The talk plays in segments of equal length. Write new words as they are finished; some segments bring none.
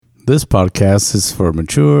This podcast is for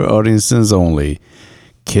mature audiences only.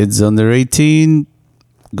 Kids under 18,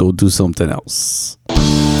 go do something else.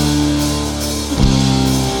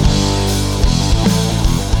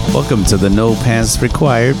 Welcome to the No Pants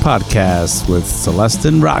Required podcast with Celeste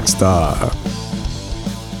and Rockstar.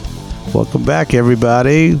 Welcome back,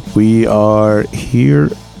 everybody. We are here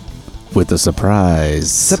with a surprise.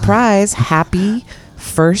 Surprise. Happy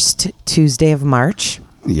first Tuesday of March.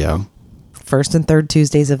 Yeah. First and third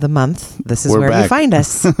Tuesdays of the month. This is We're where back. you find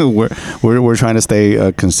us. we're trying to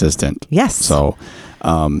stay consistent. Yes. So,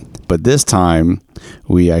 but this time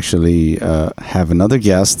we actually have another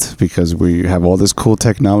guest because we have all this cool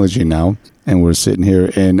technology now, and we're sitting here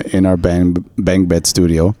in our bang bed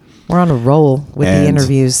studio. We're on a roll with the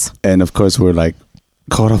interviews. And of course, we're like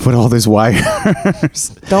caught up with all these wires.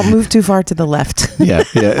 Don't move too far to the left. Yeah.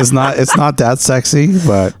 It's not that sexy,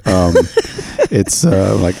 but it's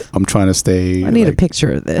like I'm trying to stay. I need a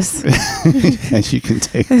picture of this. And you can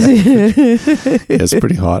take that. Yeah, it's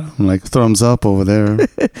pretty hot. I'm like, thumbs up over there.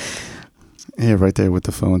 Yeah, right there with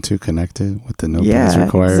the phone too, connected with the no pants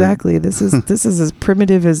required. Exactly. This is as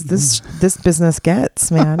primitive as this business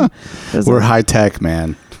gets, man. We're high tech,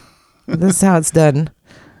 man. This is how it's done.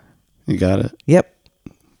 You got it. Yep.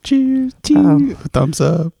 Cheers. Thumbs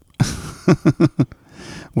up.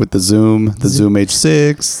 With the Zoom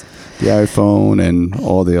H6, the iPhone, and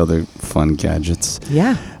all the other fun gadgets.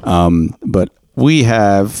 Yeah. But we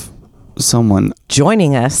have someone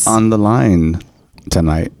joining us on the line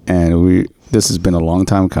tonight, and this has been a long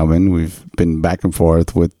time coming. We've been back and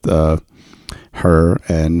forth with her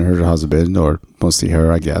and her husband, or mostly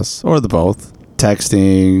her, I guess, or the both,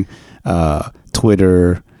 texting,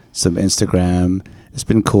 Twitter, some Instagram. It's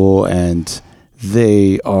been cool, and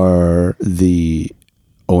they are the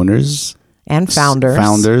owners and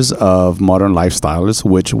founders of Modern Lifestylers,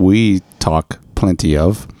 which we talk plenty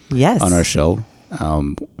of on our show.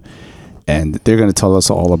 And they're going to tell us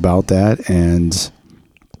all about that. And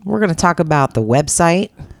we're going to talk about the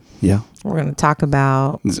website. Yeah. We're going to talk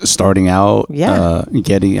about starting out,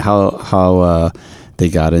 getting how they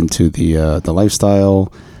got into the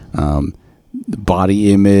lifestyle,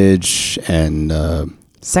 body image, and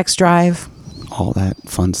sex drive, all that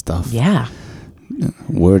fun stuff. Yeah.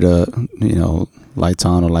 Where to, lights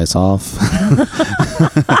on or lights off.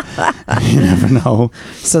 You never know.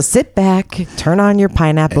 So sit back, turn on your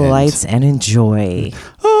pineapple lights, and enjoy.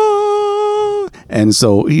 And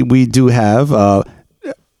so we do have,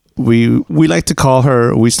 we like to call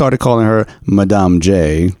her, we started calling her Madame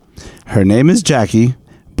J. Her name is Jackie,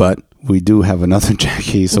 but we do have another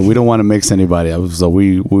Jackie, so we don't want to mix anybody up. So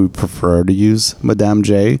we prefer to use Madame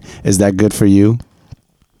J. Is that good for you?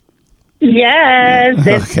 Yes,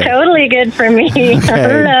 it's totally good for me. Okay.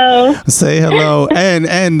 Hello. Say hello.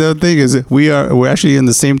 And the thing is, we're actually in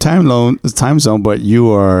the same time zone, but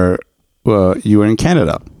you are in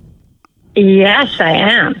Canada. Yes, I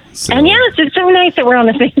am. So, and yes, it's so nice that we're on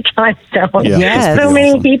the same time zone. Yeah, yes. So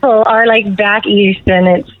many people are like back east, and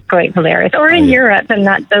it's quite hilarious. Or in Europe, and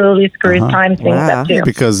that totally screws time things up too.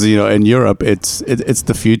 Because in Europe, it's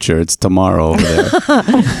the future. It's tomorrow over there.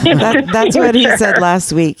 That's what he said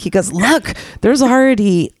last week. He goes, "Look, there's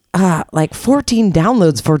already." Like 14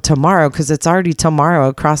 downloads for tomorrow because it's already tomorrow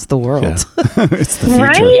across the world. Yeah. It's the future.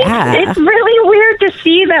 Right? Yeah. It's really weird to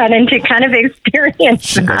see that and to kind of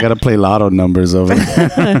experience that. I got to play lotto numbers over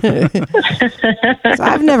there. So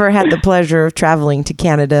I've never had the pleasure of traveling to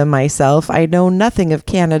Canada myself. I know nothing of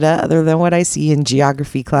Canada other than what I see in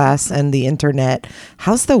geography class and the internet.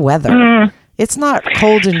 How's the weather? It's not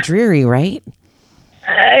cold and dreary, right?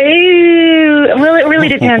 Well, it really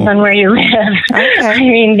depends on where you live. Okay. I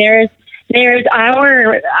mean, there's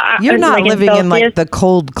our... You're not like living in like the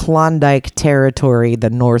cold Klondike territory, the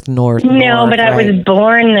north. No, but I right? was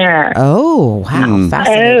born there. Oh, wow.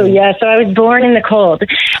 Fascinating. Oh, yeah. So I was born in the cold.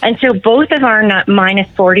 And so both of our minus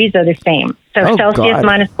 40s are the same. So Celsius God.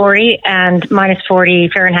 minus 40 and minus 40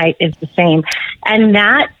 Fahrenheit is the same. And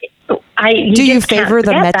that... Do you favor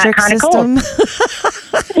the metric system?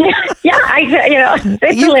 Yeah,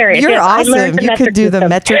 it's hilarious. You're yes, awesome. You could do the system.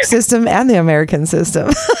 metric system and the American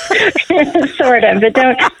system. Sort of, but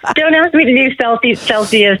don't ask me to do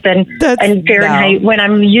Celsius and Fahrenheit when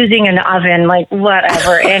I'm using an oven. Like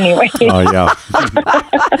whatever. Anyway. Oh yeah.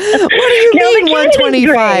 What do you mean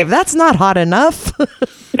 125? That's not hot enough.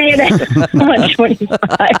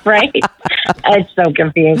 125, right? It's so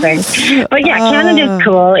confusing. But yeah, Canada's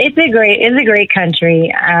cool. It's a great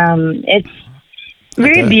country. It's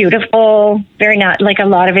very beautiful. Very not like a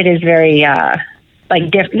lot of it is very like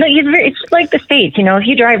different. Like it's like the States. If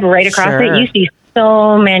you drive right across it, you see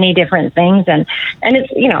so many different things, and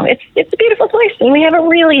it's it's a beautiful place, and we have a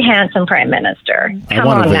really handsome prime minister. Come I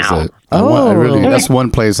want on to now. visit. That's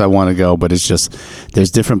one place I want to go, but it's just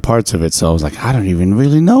there's different parts of it. So I was like, I don't even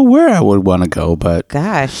really know where I would want to go. But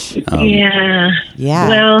Gosh. Yeah. Yeah.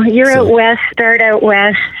 Well, you're out west. Start out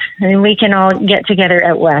west, and we can all get together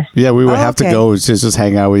out west. yeah, we would have to okay. go just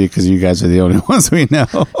hang out with you because you guys are the only ones we know.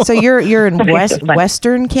 So you're in fun.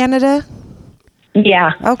 Western Canada?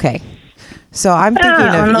 Yeah. Okay. So I'm thinking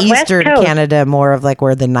on of the West Eastern Coast. Canada, more of like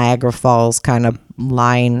where the Niagara Falls kind of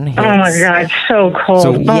line hits. Oh my God, so cold.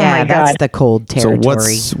 So- oh Yeah, my that's God. the cold So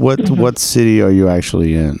territory. what city are you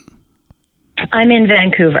actually in? I'm in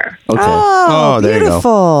Vancouver. Okay. Oh, there you go.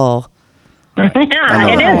 beautiful. Yeah,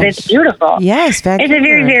 it is. It's beautiful. Yes, Vancouver. It's a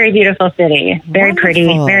very, very beautiful city. Very pretty.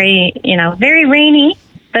 Wonderful. Very, very rainy,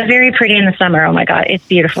 but very pretty in the summer. Oh my God, it's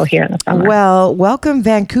beautiful here in the summer. Well, welcome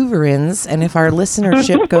Vancouverans, and if our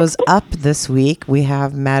listenership goes up this week, we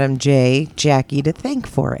have Madam J, Jackie, to thank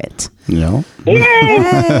for it. You know?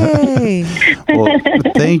 Yay! Well,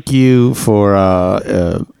 thank you for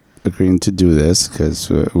agreeing to do this because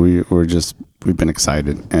we've been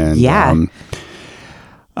excited and Yeah.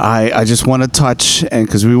 I just want to touch and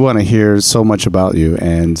because we want to hear so much about you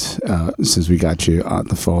and since we got you on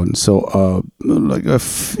the phone, so like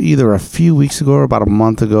either a few weeks ago or about a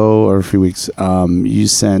month ago or a few weeks, you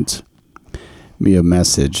sent me a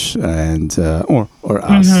message and or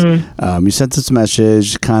us. You sent us a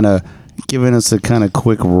message, kind of giving us a kind of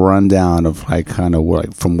quick rundown of like kind of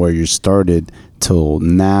like from where you started till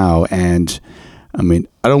now. And I mean,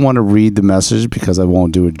 I don't want to read the message because I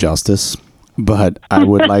won't do it justice, but I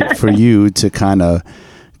would like for you to kind of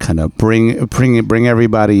bring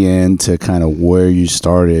everybody in to kind of where you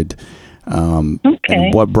started. Okay.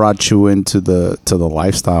 And what brought you into the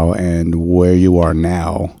lifestyle and where you are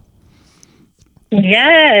now.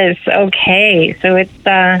 Yes. Okay. So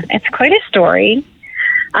it's quite a story.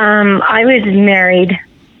 I was married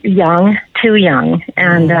too young,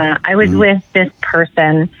 and I was with this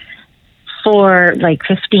person for like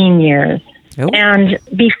 15 years. Oh. And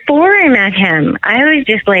before I met him, I was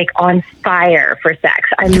just like on fire for sex.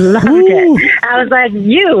 I loved it. I was like,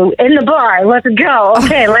 you in the bar, let's go.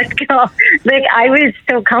 Okay, let's go. Like, I was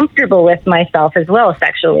so comfortable with myself as well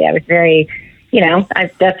sexually. I was very,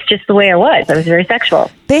 that's just the way I was. I was very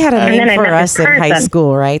sexual. They had a And name then I for met us this in high person.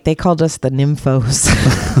 school, right? They called us the nymphos.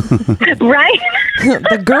 Right?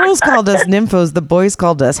 The girls called us nymphos. The boys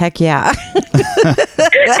called us heck yeah.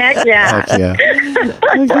 Heck yeah. Heck yeah.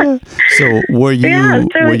 Heck yeah. So were you Yeah,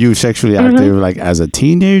 so- were you sexually active like as a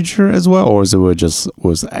teenager as well, or was it just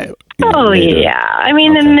later? Yeah. I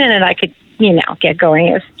mean, the minute I could, get going,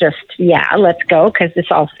 it's just, let's go, because this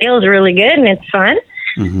all feels really good and it's fun.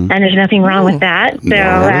 And there's nothing wrong with that. So, No,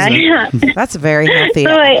 that isn't. yeah. That's a very healthy,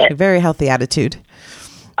 very healthy attitude.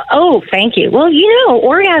 Oh, thank you. Well,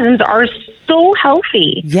 orgasms are so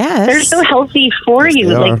healthy. Yes. They're so healthy for Yes, you.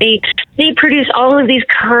 they are. Like they produce all of these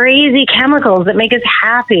crazy chemicals that make us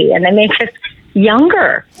happy and they make us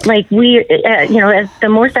younger. Like as the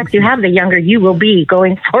more sex you have, the younger you will be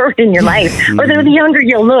going forward in your life, or the younger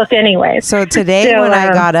you'll look anyway. So today when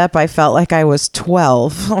I got up, I felt like I was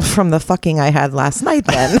 12 from the fucking I had last night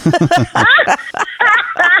then.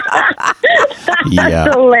 Yeah.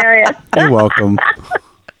 That's hilarious. You're welcome.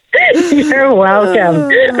 You're welcome.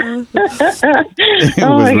 It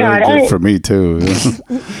Oh was my really God. good for me too.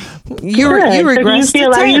 You Good. So do you regressed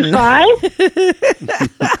feel, to are you 10. 5?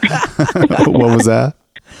 What was that?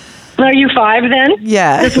 Are you 5 then?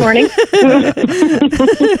 Yeah. This morning?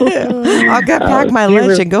 I'll go pack my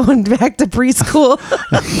lunch and going back to preschool.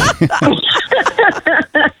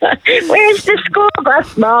 Where's the school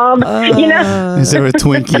bus, Mom? Is there a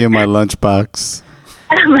Twinkie in my lunchbox?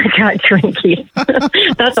 Oh my God, Twinkie.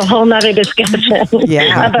 That's a whole nother discussion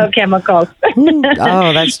Yeah. about chemicals.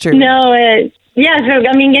 Oh, that's true. No, so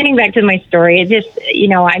I mean, getting back to my story, it just,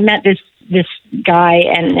 I met this guy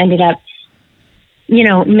and ended up,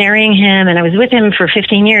 marrying him, and I was with him for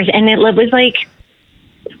 15 years, and it was like,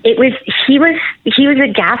 he was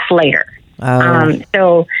a gaslighter. Oh.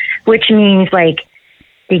 So, which means like,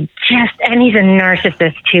 and he's a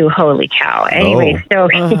narcissist too. Holy cow. Anyway, so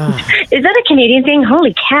is that a Canadian thing?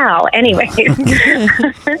 Holy cow. Anyway,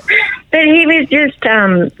 but he was just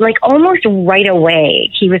like almost right away.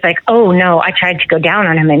 He was like, "Oh no!" I tried to go down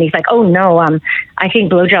on him, and he's like, "Oh no, I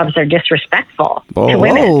think blowjobs are disrespectful to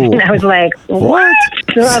women." Whoa. And I was like, "What?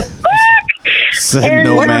 The fuck?" Said And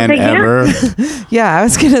no what man else again? ever. Yeah, I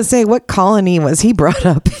was going to say, what colony was he brought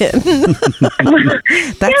up in?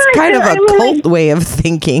 That's kind of a cult way of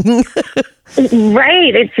thinking.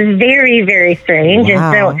 Right. It's very, very strange.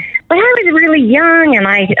 Wow. And so, but I was really young, and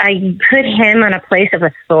I put him in a place of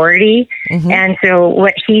authority. And so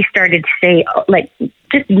what he started to say, like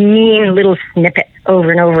just mean little snippets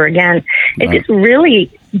over and over again, it just really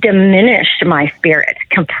diminished my spirit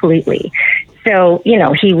completely. So, you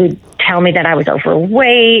know, he would tell me that I was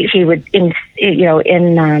overweight. He would,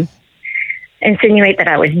 insinuate that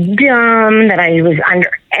I was dumb, that I was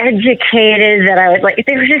undereducated, that I was like,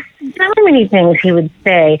 there were just so many things he would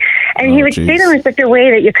say. And he would say them in such a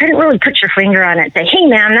way that you couldn't really put your finger on it and say, hey,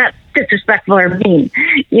 man, that's disrespectful or mean.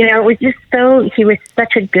 You know, it was just he was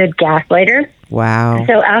such a good gaslighter. Wow.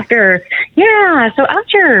 So after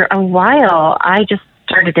a while, I just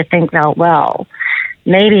started to think, well,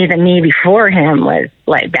 maybe the me before him was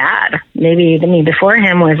like bad. Maybe the me before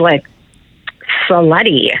him was like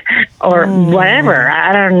slutty or whatever.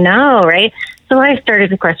 I don't know, right? So I started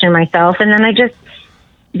to question myself, and then I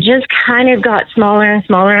just kind of got smaller and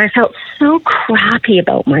smaller, and I felt so crappy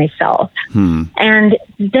about myself. And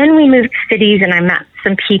then we moved cities, and I met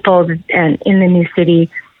some people in the new city,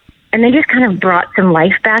 and they just kind of brought some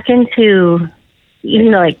life back into, you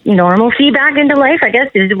know, like normalcy back into life, I guess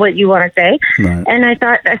is what you want to say. Right. And I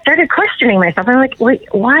started questioning myself. I'm like, wait,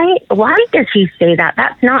 why does he say that?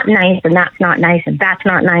 That's not nice, and that's not nice, and that's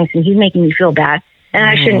not nice, and he's making me feel bad, and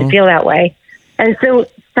I shouldn't feel that way. And so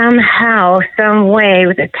somehow, some way,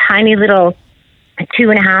 with a tiny little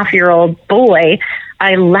 2.5-year-old boy,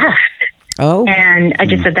 I left. Oh. And I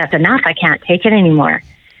just said, that's enough. I can't take it anymore.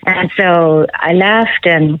 And so I left,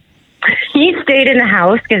 and he stayed in the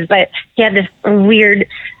house because he had this weird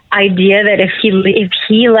idea that if he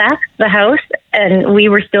left the house and we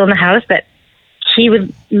were still in the house, that he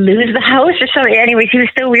would lose the house or something. Anyways, he was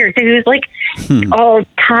so weird. So he was like all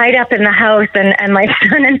tied up in the house, and my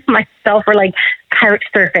son and myself were like couch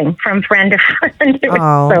surfing from friend to friend. It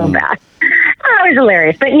was so bad. Oh, it was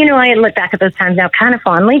hilarious. But, you know, I look back at those times now kind of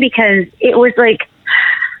fondly because it was like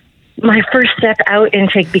my first step out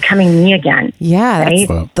into becoming me again. Yeah, right?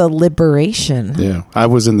 That's the liberation. Yeah, I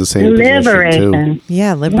was in the same position too.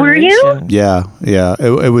 Yeah, liberation. Were you? Yeah.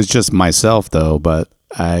 It was just myself though, but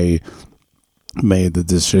I made the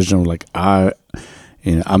decision like I'm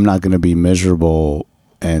not going to be miserable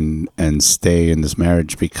and stay in this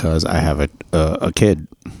marriage because I have a kid.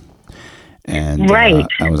 And I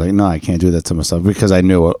was like, no, I can't do that to myself, because I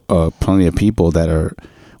knew plenty of people that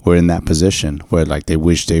were in that position where like they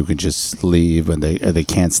wish they could just leave and they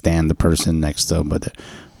can't stand the person next to them, but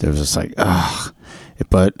they're just like,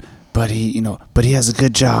 but he has a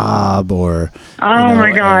good job, or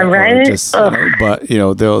my God, right? Just, but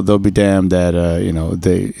they'll be damned that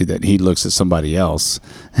that he looks at somebody else,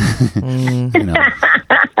 or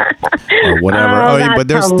whatever. But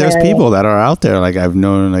there's people that are out there, like I've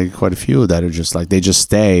known like quite a few that are just like they just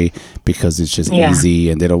stay because it's just easy,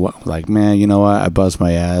 and they don't want, like, man, you know what? I bust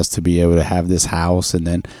my ass to be able to have this house, and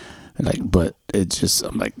then like, but it's just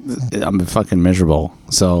I'm like I'm fucking miserable,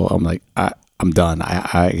 so I'm like I'm done.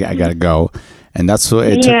 I gotta go, and that's what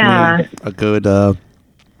it took me a good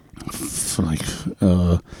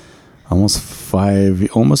almost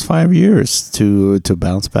 5 years to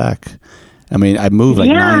bounce back. I mean, I moved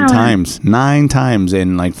like 9 times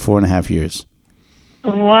in like 4.5 years.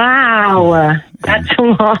 Wow, that's a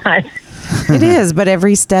lot. It is, but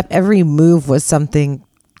every step, every move was something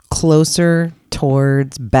closer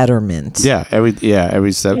towards betterment. Every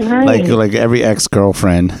step, right. like every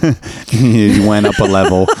ex-girlfriend, you went up a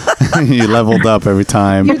level. You leveled up every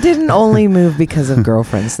time. You didn't only move because of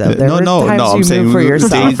girlfriends, though. No. I'm saying for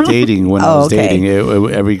yourself. Dating when I was dating,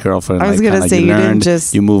 every girlfriend. I was gonna say you didn't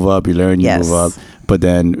just you move up, you learn, you move up. But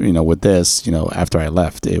then with this, after I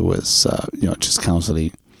left, it was just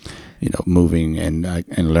constantly, moving and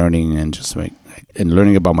learning and just and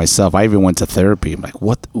learning about myself. I even went to therapy. I'm like,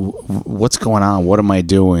 what's going on? What am I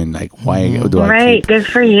doing? Like, why do I keep good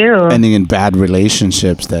for you ending in bad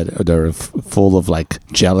relationships that are full of like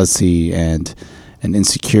jealousy and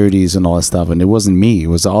insecurities and all that stuff? And it wasn't me; it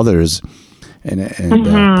was others, and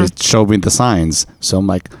it showed me the signs. So I'm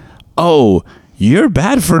like, oh, you're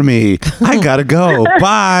bad for me. I gotta go.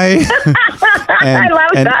 Bye. I love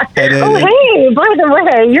that. Hey, by the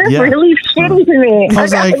way, you're really shitty to me. I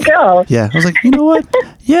gotta go. Yeah, I was like, you know what?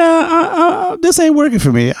 This ain't working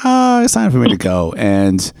for me. It's time for me to go.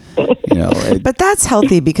 And but that's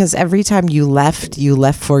healthy, because every time you left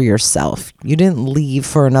for yourself. You didn't leave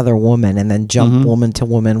for another woman and then jump woman to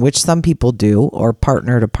woman, which some people do, or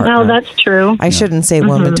partner to partner. No, that's true. I shouldn't say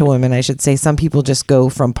woman to woman. I should say some people just go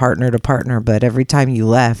from partner to partner. But every time you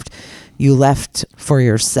left for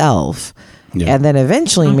yourself. Yeah. And then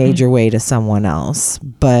eventually made your way to someone else.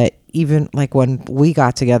 But even like when we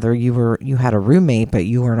got together, you had a roommate, but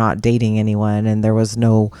you were not dating anyone, and there was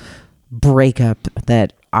no breakup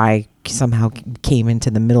that I somehow came into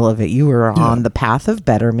the middle of it. You were on the path of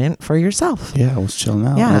betterment for yourself. Yeah, I was chilling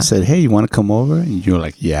out. Yeah. And I said, hey, you want to come over? And you were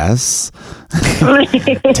like, yes.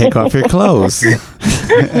 Take off your clothes.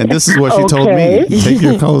 And this is what she told me. Take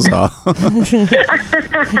your clothes off.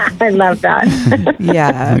 I love that.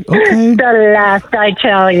 Yeah. Like, okay. The last I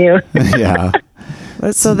tell you. Yeah.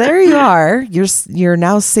 So there you are. You're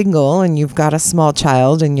now single, and you've got a small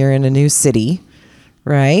child, and you're in a new city,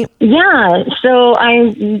 right? Yeah. So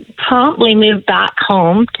I promptly moved back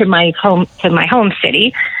home to my home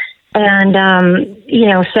city, and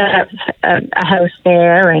set up a house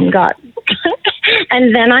there and got.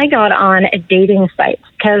 And then I got on a dating site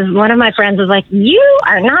because one of my friends was like, you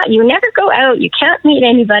never go out. You can't meet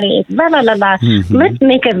anybody. Blah, blah, blah, blah. Mm-hmm. Let's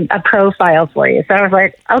make a profile for you. So I was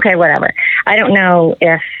like, okay, whatever. I don't know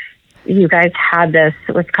if you guys had this.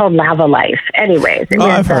 It was called Lava Life. Anyways.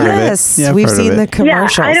 I've heard of it. Yes, Yeah, I've we've heard seen of the it.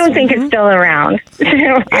 commercials. Yeah, I don't think it's still around.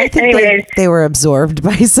 I think Anyways. they were absorbed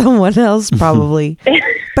by someone else, probably.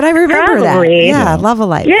 But I remember Probably. that. Yeah, Lava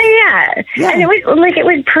Life. Yeah. And it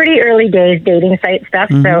was pretty early days dating site stuff.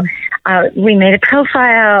 So we made a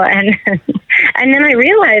profile, and and then I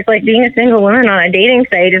realized being a single woman on a dating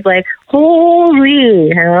site is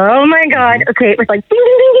holy, oh my God. Okay, it was like ding,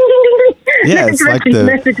 ding, ding, ding, ding, ding. Yeah, it's like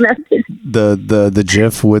message. the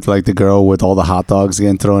GIF with the girl with all the hot dogs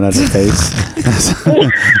getting thrown at her face.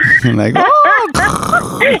 Like,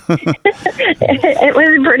 It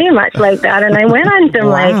was pretty much like that, and I went on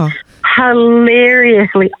some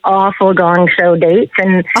hilariously awful gong show dates,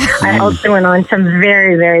 and I also went on some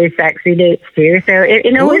very, very sexy dates too. So it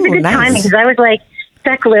was a good time because I was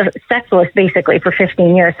sexless basically for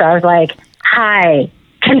 15 years. So I was like, hi,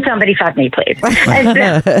 can somebody fuck me, please? And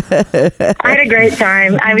I had a great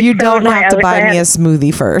time. You don't have to buy me a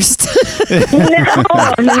smoothie first.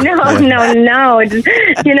 No. Just,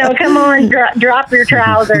 come on, drop your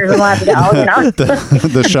trousers and let's go.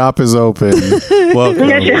 The shop is open. Welcome.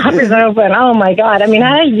 The shop is open. Oh my God! I mean,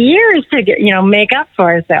 I had years to get make up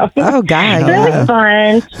for it. So oh God, it was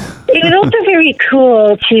fun. It was also very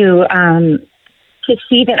cool to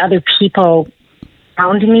see that other people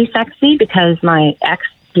found me sexy because my ex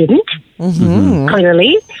didn't,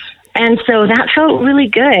 clearly. And so that felt really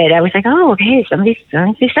good. I was like, oh, okay, somebody's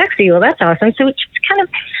sexy. Well, that's awesome. So it's kind of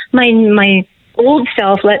my old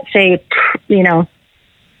self, let's say my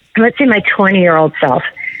 20-year-old self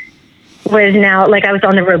was now, I was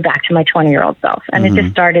on the road back to my 20-year-old self. And it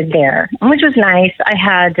just started there, which was nice. I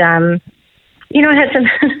had, I had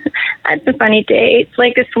some funny dates.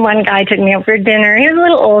 This one guy took me out for dinner. He was a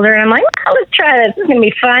little older, and I'm like, well, let's try this. This is going to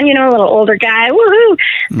be fun. A little older guy. Woohoo.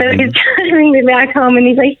 So he's driving me back home, and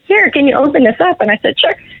he's like, here, can you open this up? And I said,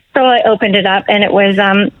 sure. So I opened it up, and it was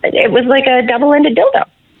like a double-ended dildo.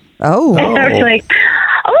 Oh. And I was like,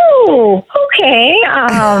 oh, okay.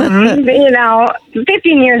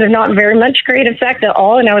 15 years of not very much creative sex at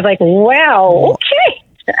all. And I was like, wow, okay.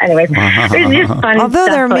 Anyways, it was just fun. Although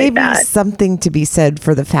there may be that. something to be said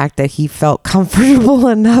for the fact that he felt comfortable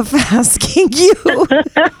enough asking you.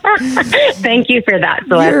 Thank you for that,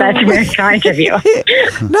 Celeste. That's very kind of you.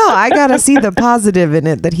 No, I gotta see the positive in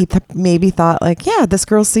it. That he maybe thought yeah, this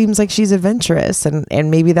girl seems like she's adventurous,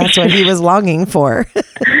 and maybe that's what he was longing for.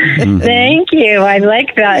 Thank you. I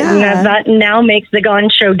like that. Yeah. And that now makes the Gong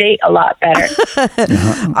Show date a lot better.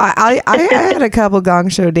 I had a couple Gong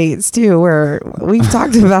Show dates too, where we've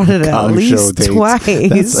talked about it at least twice.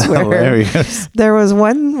 That's where hilarious. There was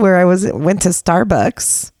one where I went to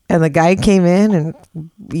Starbucks, and the guy came in, and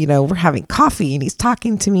we're having coffee, and he's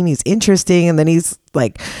talking to me, and he's interesting, and then he's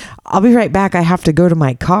like, I'll be right back, I have to go to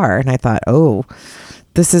my car. And I thought, oh,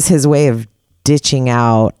 this is his way of ditching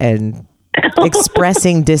out and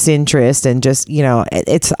expressing disinterest, and just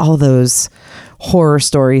it's all those horror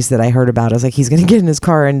stories that I heard about. I was like, he's going to get in his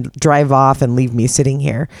car and drive off and leave me sitting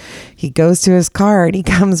here. He goes to his car, and he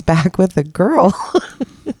comes back with a girl.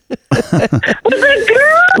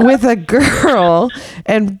 With a girl,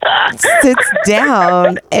 and sits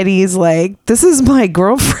down, and he's like, this is my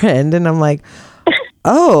girlfriend. And I'm like,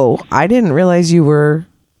 oh, I didn't realize you were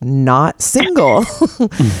not single.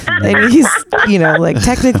 And he's,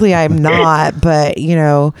 technically I'm not, but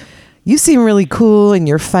you seem really cool, and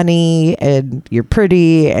you're funny, and you're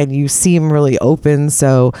pretty, and you seem really open.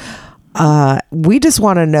 So we just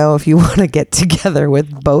want to know if you want to get together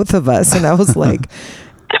with both of us. And I was like,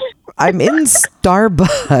 I'm in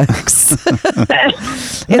Starbucks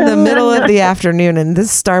in the middle of the afternoon, and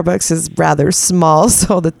this Starbucks is rather small,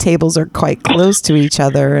 so the tables are quite close to each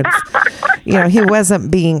other. And he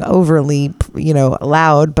wasn't being overly,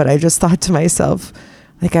 loud, but I just thought to myself,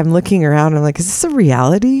 like, I'm looking around, I'm like, is this a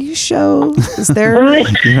reality show? Is there,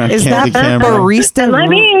 is that barista? Am I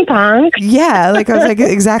being punked? Yeah, like I was like,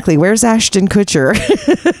 exactly. Where's Ashton Kutcher?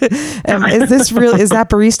 Is this real? Is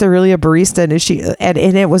that barista really a barista? And is she? And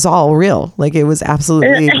it was all real. Like, it was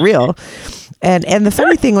absolutely real. And the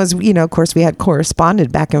funny thing was, of course, we had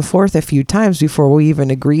corresponded back and forth a few times before we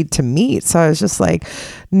even agreed to meet. So I was just like,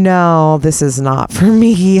 no, this is not for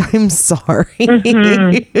me. I'm sorry.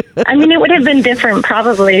 Mm-hmm. I mean, it would have been different,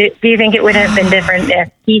 probably. Do you think it would have been different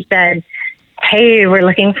if he said, hey, we're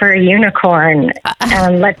looking for a unicorn,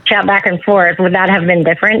 and let's chat back and forth? Would that have been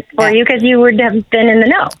different for you? Because you would have been in the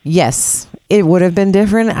know. Yes, it would have been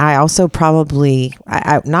different. I also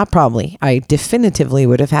I definitively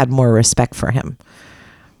would have had more respect for him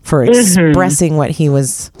for expressing what he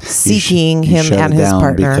was seeking, him and his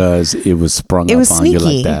partner. Because it was sprung up on you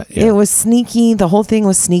like that. Yeah. It was sneaky. The whole thing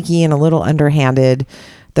was sneaky and a little underhanded.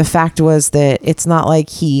 The fact was that it's not like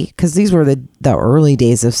because these were the early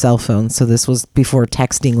days of cell phones, so this was before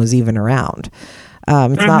texting was even around.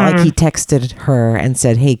 It's not like he texted her and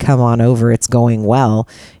said, hey, come on over, it's going well.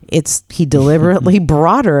 He deliberately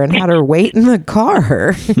brought her and had her wait in the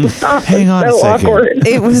car. Hang on a second. Awkward.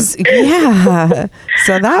 It was, yeah.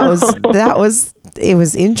 So that was, it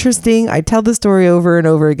was interesting. I tell the story over and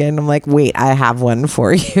over again. I'm like, wait, I have one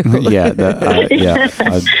for you. Yeah.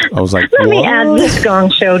 I was like, let me add this Gong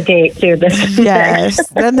Show date to this. Yes.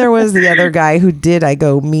 Then there was the other guy who I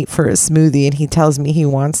go meet for a smoothie, and he tells me he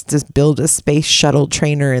wants to build a space shuttle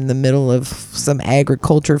trainer in the middle of some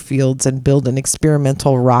agriculture fields and build an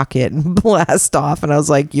experimental rocket and blast off. And I was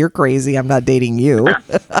like, you're crazy. I'm not dating you. He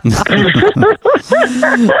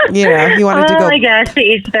wanted to go. I guess to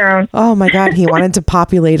each their own. Oh my God. He wanted to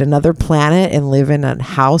populate another planet and live in a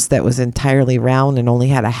house that was entirely round and only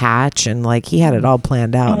had a hatch, and like he had it all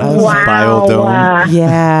planned out. And I was like, Biodome.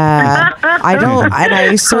 yeah.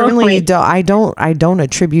 I certainly don't. I don't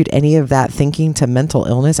attribute any of that thinking to mental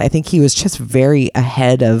illness. I think he was just very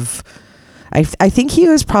ahead of. I think he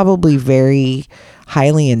was probably very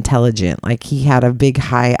highly intelligent. Like, he had a big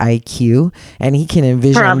high IQ, and he can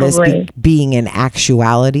envision this being an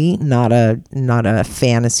actuality, not a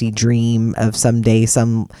fantasy dream of someday.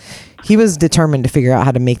 He was determined to figure out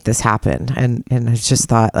how to make this happen, and I just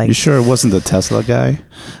thought, like, you sure it wasn't the Tesla guy?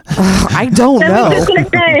 I don't know. I was just gonna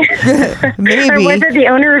say. Maybe. Or was it the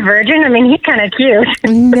owner of Virgin? I mean, he's kind of cute.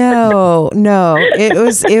 No. It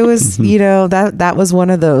was that was one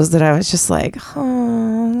of those that I was just like,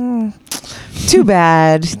 oh, too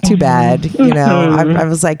bad. I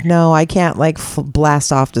was like, no, I can't like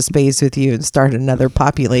blast off to space with you and start another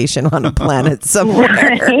population on a planet somewhere.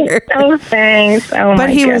 Right? Oh, thanks. Oh, but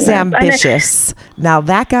he was goodness. ambitious. Now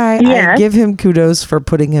that guy, I give him kudos for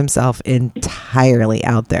putting himself entirely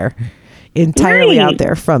out there. Out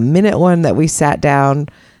there from minute one that we sat down.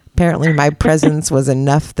 Apparently my presence was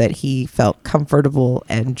enough that he felt comfortable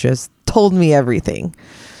and just told me everything.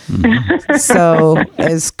 So,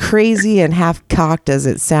 as crazy and half cocked as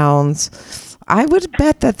it sounds, I would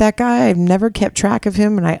bet that guy, I've never kept track of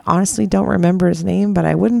him, and I honestly don't remember his name, but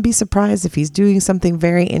I wouldn't be surprised if he's doing something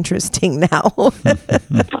very interesting now. Oh,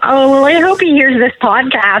 well, I hope he hears this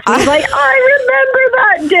podcast. He's like, I remember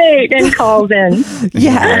that date, and calls in.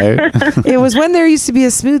 Yeah. Right. It was when there used to be a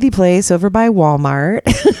smoothie place over by Walmart.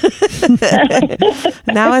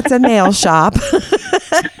 Now it's a nail shop.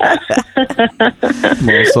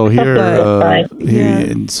 Well, so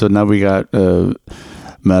so now we got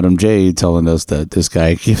Madam J telling us that this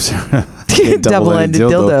guy gives her a double-ended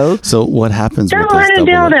dildo. So what happens with this double-ended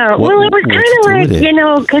dildo? Well, it was kind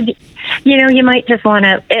of like, because, you might just want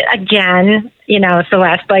to, again,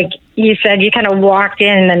 Celeste, like you said, you kind of walked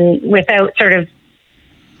in and without sort of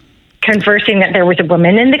conversing that there was a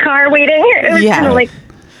woman in the car waiting. It was kind of like,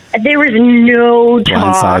 there was no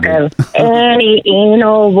talk of any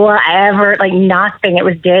anal, whatever, like nothing. It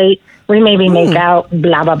was date. We maybe make out,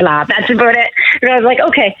 blah, blah, blah. That's about it. And I was like,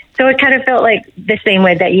 okay. So it kind of felt like the same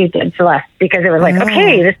way that you did, Celeste, because it was like,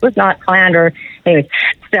 okay, this was not planned or anyways.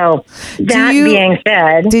 So that being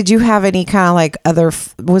said. Did you have any kind of like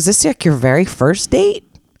was this like your very first date?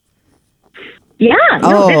 Yeah.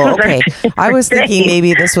 No, okay. I was thinking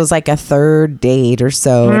maybe this was like a third date or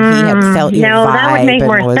so, and he had felt your vibe. That would make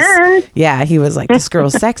more sense. Yeah, he was like, this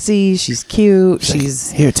girl's sexy, she's cute, she's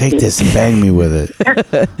here, take this and bang me with it.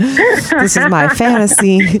 This is my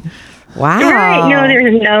fantasy. Wow. Right. No,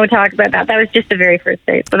 there's no talk about that. That was just the very first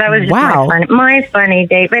date. So that was just my funny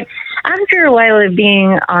date. But after a while of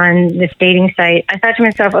being on this dating site, I thought to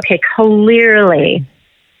myself, okay, clearly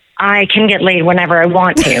I can get laid whenever I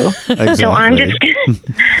want to. Exactly. So I'm just,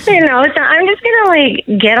 so I'm just gonna like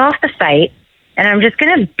get off the site, and I'm just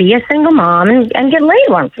gonna be a single mom and get laid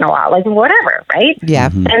once in a while, like whatever, right?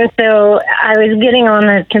 Yeah. And so I was getting on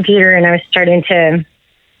the computer, and I was starting to,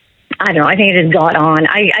 I don't know, I think it just got on.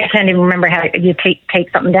 I can't even remember how you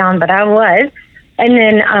take something down, but I was. And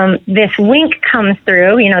then this wink comes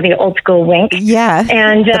through, the old school wink. Yeah.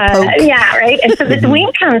 And yeah, right. And so this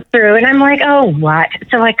wink comes through, and I'm like, oh, what?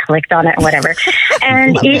 So I clicked on it, whatever.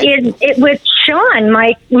 And it was Sean,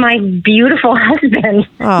 my beautiful husband.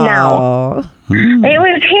 Now it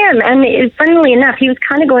was him, and funnily enough, he was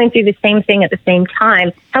kind of going through the same thing at the same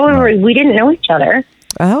time. However, we didn't know each other.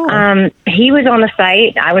 Oh. He was on the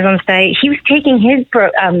site. I was on the site. He was taking his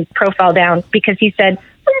profile down because he said,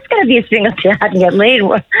 I'm just going to be a single dad and get laid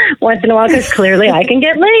once in a while, because clearly I can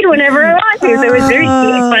get laid whenever I want to. So it was very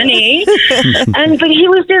funny. But he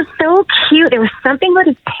was just so cute. There was something about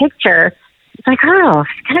his picture. It's like, oh,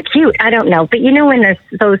 it's kind of cute. I don't know. But when there's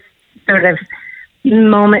those sort of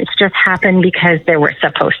moments just happen because they were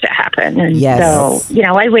supposed to happen. And yes. So,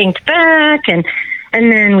 I winked back, and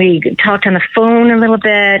then we talked on the phone a little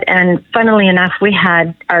bit. And funnily enough, we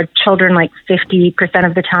had our children like 50%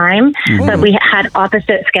 of the time, but we had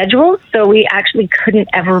opposite schedules. So we actually couldn't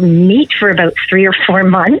ever meet for about 3 or 4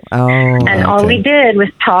 months. Oh, and all we did was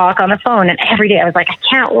talk on the phone. And every day I was like, I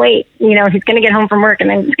can't wait. He's going to get home from work and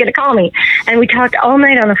then he's going to call me. And we talked all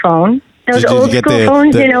night on the phone. Those old school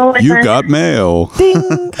phones, you got mail.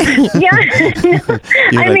 Ding. Yeah.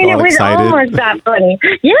 I mean, it was almost that funny.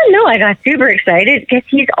 Yeah, no, I got super excited because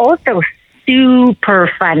he's also super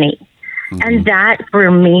funny. And that,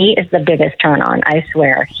 for me, is the biggest turn on, I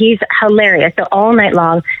swear. He's hilarious. So all night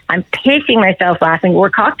long, I'm pacing myself laughing.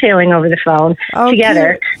 We're cocktailing over the phone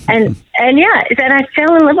together. Cute. And yeah, then I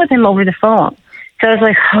fell in love with him over the phone. So I was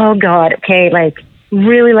like, oh, God, okay, like,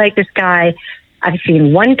 really like this guy. I've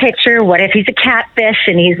seen one picture. What if he's a catfish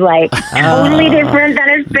and he's like totally different than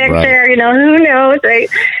his picture? Right. Who knows? Right?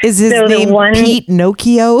 Is his name Pete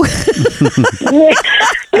Nokia?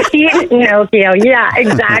 Pete Nokia. Yeah,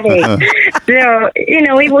 exactly. So,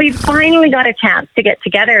 we finally got a chance to get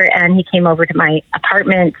together, and he came over to my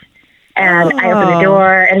apartment, and I opened the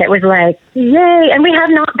door, and it was like, yay. And we have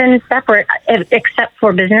not been separate except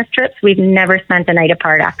for business trips. We've never spent a night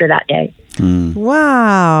apart after that day.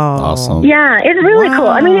 Wow. Awesome. Yeah, it's really cool.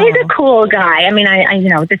 I mean, he's a cool guy. I mean, I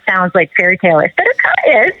this sounds like fairy tale-ish, but it kind of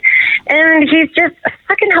is. And he's just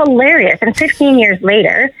fucking hilarious. And 15 years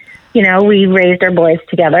later, we raised our boys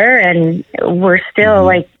together, and we're still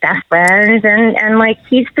like best friends. And like,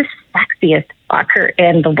 he's the sexiest fucker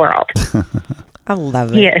in the world. I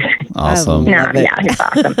love it. He is. Awesome. Yeah, he's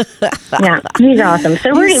awesome. Yeah, he's awesome.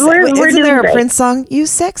 So we're isn't doing there a great. Prince song? You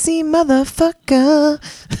sexy motherfucker.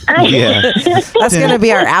 Yeah. That's going to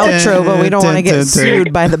be our outro, but we don't want to get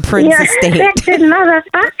sued by the Prince estate. Sexy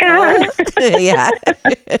motherfucker. Yeah.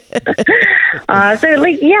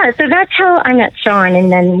 So that's how I met Sean.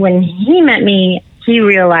 And then when he met me, he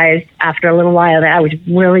realized after a little while that I was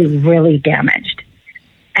really, really damaged.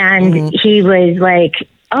 And he was like,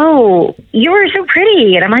 oh, you were so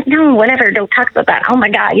pretty. And I'm like, no, whatever. Don't talk about that. Oh my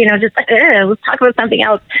God. Just like, let's talk about something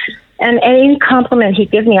else. And any compliment he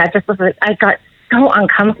gives me, I got so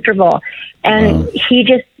uncomfortable. And he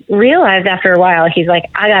just realized after a while, he's like,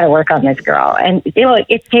 I got to work on this girl. And,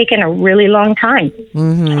 it's taken a really long time.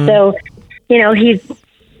 So, he's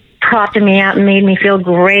propped me up and made me feel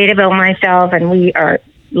great about myself. And we are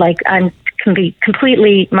like, can be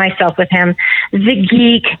completely myself with him, the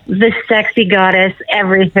geek, the sexy goddess,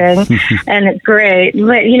 everything. And it's great.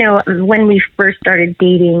 But, when we first started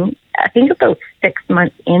dating, I think about 6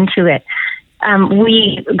 months into it,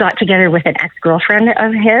 we got together with an ex-girlfriend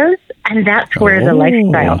of his, and that's where the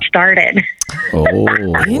lifestyle started.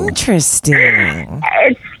 Interesting.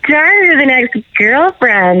 It started with an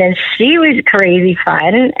ex-girlfriend, and she was crazy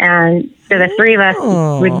fun, and so the three of us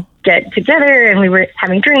would get together, and we were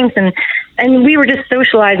having drinks, and we were just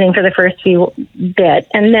socializing for the first few bit.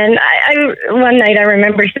 And then I one night I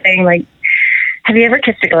remember saying, like, have you ever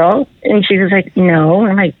kissed a girl? And she was like, no.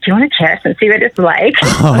 I'm like, do you want to kiss and see what it's like? It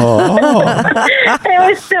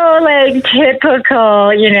was so like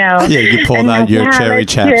typical, Yeah, you pulled out your cherry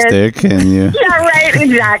chapstick and you. Yeah, right,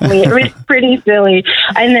 exactly. It was pretty silly.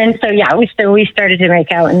 And then we started to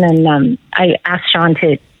make out, and then I asked Sean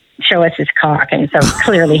to show us his cock, and so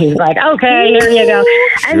clearly he was like, okay, here you go.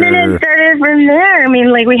 And then it started from there. I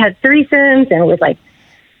mean, like, we had threesomes, and it was like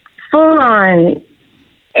full on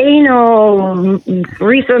anal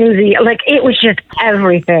threesomes, like, it was just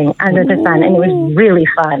everything under the sun, and it was really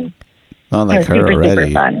fun. Not like her super,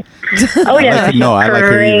 already. super fun. Oh yeah, I like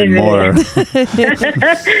her even more.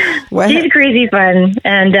 She's crazy fun,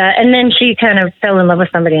 and then she kind of fell in love with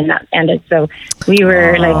somebody, and that ended. So we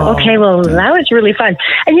were like, okay, well, that was really fun.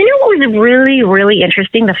 And you know what was really, really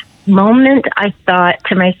interesting? The moment I thought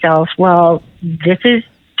to myself, well, this is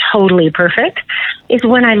totally perfect, is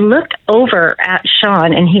when I looked over at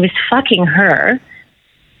Sean and he was fucking her,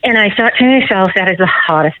 and I thought to myself, that is the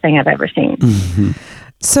hottest thing I've ever seen. Mm-hmm.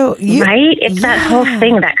 So right? It's that whole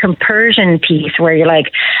thing, that compersion piece where you're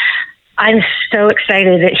like, I'm so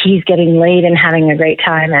excited that he's getting laid and having a great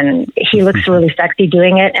time, and he looks really sexy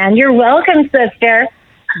doing it. And you're welcome, sister.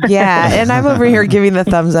 Yeah, and I'm over here giving the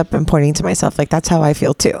thumbs up and pointing to myself like that's how I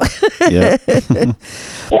feel too. Yeah.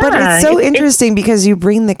 But it's so interesting because you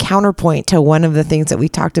bring the counterpoint to one of the things that we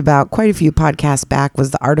talked about quite a few podcasts back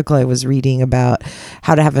was the article I was reading about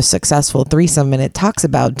how to have a successful threesome, and it talks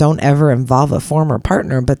about don't ever involve a former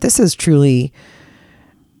partner, but this is truly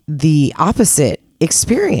the opposite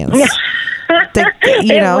experience.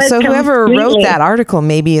 So whoever wrote that article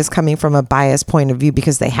maybe is coming from a biased point of view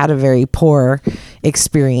because they had a very poor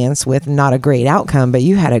experience with not a great outcome, but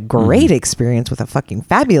you had a great experience with a fucking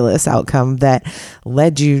fabulous outcome that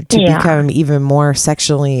led you to become even more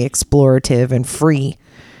sexually explorative and free.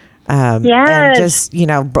 And just,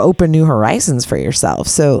 open new horizons for yourself.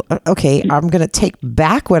 So, okay, I'm going to take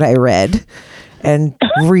back what I read and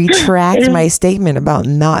retract my statement about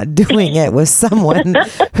not doing it with someone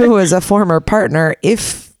who was a former partner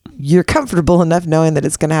if you're comfortable enough knowing that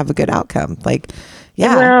it's going to have a good outcome. Like,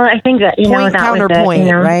 yeah. Well, I think that, point, that counterpoint, was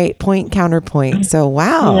it, right? Point, counterpoint. So,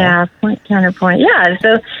 wow. Yeah, point, counterpoint. Yeah,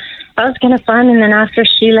 so that was kind of fun. And then after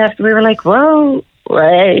she left, we were like, well,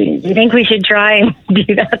 you think we should try and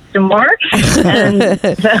do that some more? And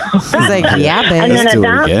so, he's like, yeah, babe. And then at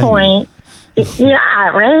that point, yeah,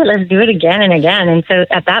 right. Let's do it again and again. And so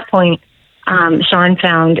at that point, Sean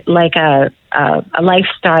found like a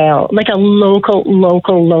lifestyle, like a local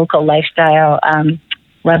lifestyle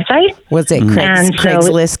website. Was it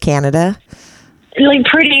Craigslist Canada? Like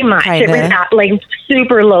pretty much. Kinda. It was not, like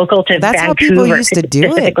super local to That's Vancouver. how people used to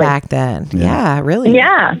do it back then. Yeah, really.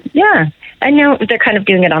 Yeah. I know they're kind of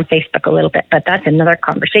doing it on Facebook a little bit, but that's another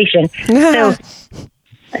conversation.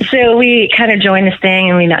 So we kind of joined this thing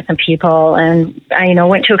and we met some people, and I,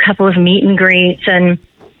 went to a couple of meet and greets and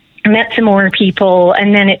met some more people,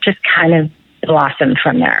 and then it just kind of blossomed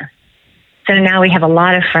from there. So now we have a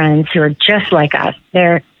lot of friends who are just like us.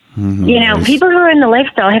 They're, people who are in the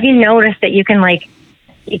lifestyle. Have you noticed that you can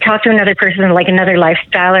you talk to another person, like another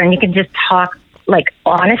lifestyler, and you can just talk like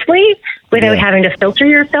honestly without having to filter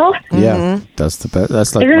yourself? Yeah, that's the best.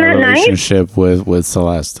 That's like Isn't my that relationship with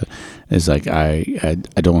Celeste. It's like I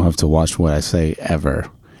don't have to watch what I say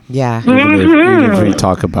ever. Yeah. Even if we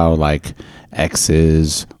talk about like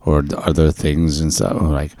exes or other things and stuff, we're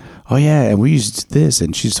like, oh yeah, and we used to do this,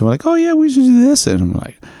 and she's like, oh yeah, we used to do this, and I'm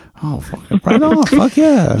like, oh fuck, right on, fuck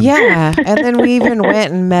yeah. Yeah, and then we even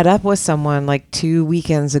went and met up with someone like 2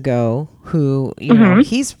 weekends ago who,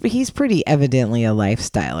 he's pretty evidently a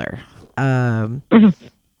lifestyler.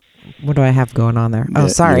 What do I have going on there? Oh,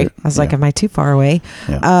 sorry. I was like, am I too far away?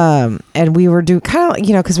 Yeah. And we were doing kind of,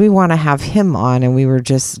 because we want to have him on, and we were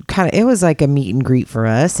just kind of, it was like a meet and greet for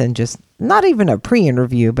us, and just not even a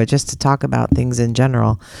pre-interview, but just to talk about things in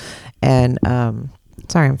general. And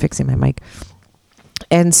sorry, I'm fixing my mic.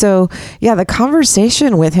 And so, the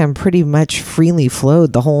conversation with him pretty much freely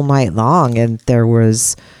flowed the whole night long, and there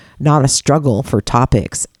was not a struggle for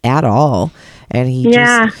topics at all. And he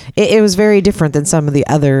it was very different than some of the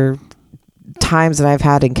other times that I've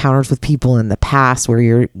had encounters with people in the past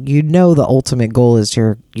where the ultimate goal is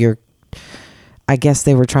I guess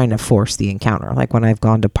they were trying to force the encounter. Like when I've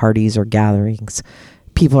gone to parties or gatherings,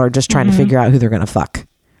 people are just trying to figure out who they're going to fuck.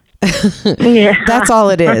 That's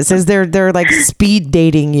all it is they're like speed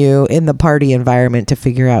dating you in the party environment to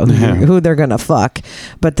figure out who they're gonna fuck.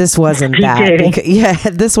 But this wasn't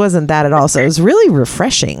that. This wasn't that at all. So it was really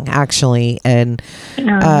refreshing, actually. And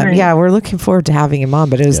we're looking forward to having him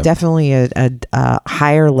on. But it was definitely a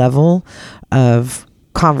higher level of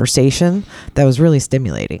conversation that was really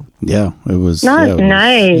stimulating. Yeah, it was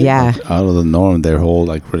nice. Yeah, out of the norm, their whole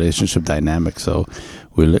like relationship dynamic. So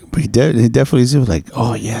he definitely was like,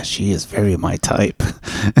 oh yeah, she is very my type.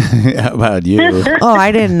 How about you? Oh,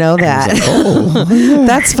 I didn't know that. Like,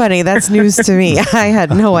 that's funny. That's news to me. I had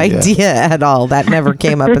no idea at all. That never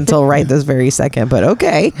came up until right this very second. But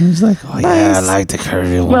okay. He's like, oh yeah, I like the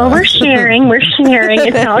curvy one. Well, we're sharing.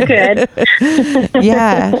 It's all good.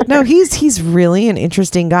 Yeah. No, he's really an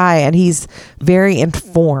interesting guy, and he's very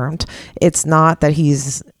informed. It's not that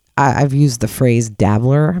he's I've used the phrase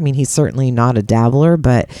dabbler. I mean, he's certainly not a dabbler,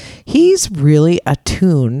 but he's really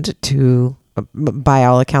attuned to, by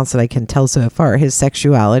all accounts that I can tell so far, his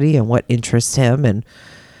sexuality and what interests him, and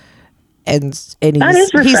he's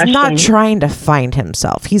not trying to find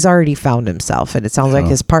himself. He's already found himself, and it sounds like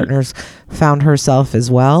his partner's found herself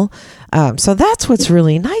as well. So that's what's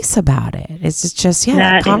really nice about it. It's just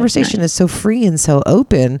that conversation is so free and so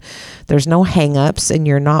open. There's no hang-ups, and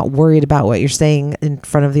you're not worried about what you're saying in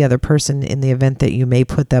front of the other person in the event that you may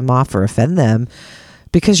put them off or offend them,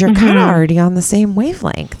 because you're kind of already on the same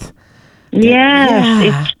wavelength.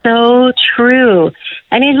 Yes, it's so true.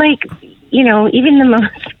 I mean, like, even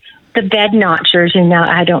the bed notchers, and now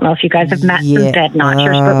I don't know if you guys have met some bed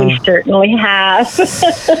notchers, but we certainly have.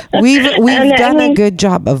 we've done a good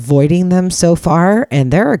job avoiding them so far,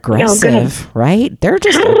 and they're aggressive, right? They're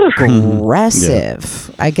just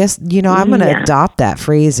aggressive. Yeah. I guess I'm going to adopt that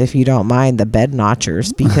phrase, if you don't mind, the bed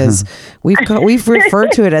notchers, because we've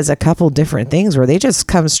referred to it as a couple different things where they just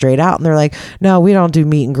come straight out and they're like, "No, we don't do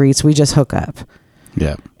meet and greets. We just hook up."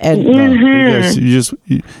 Yeah. And we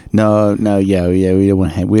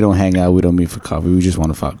don't hang out. We don't meet for coffee. We just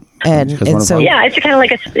want to fuck. And so it's kind of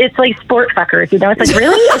like it's like sport fuckers, It's like,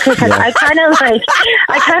 really? Okay, because I kind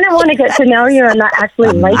of want to get to know you and not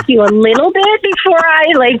actually like you a little bit before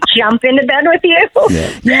I jump into bed with you.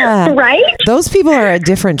 Yeah. Right? Those people are a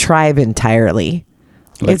different tribe entirely.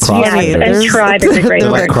 It's funny. Tribe is a great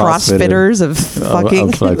word. They're CrossFitters of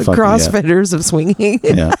fucking. CrossFitters of swinging.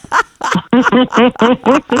 Yeah.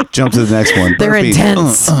 Jump to the next one. They're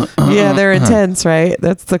intense. They're intense, right?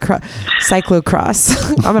 That's the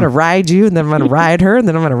cyclocross. I'm going to ride you, and then I'm going to ride her, and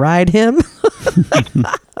then I'm going to ride him.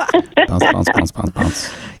 Bounce.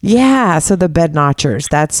 Yeah, so the bed notchers.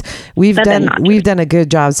 We've done a good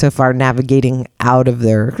job so far navigating out of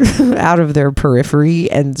their periphery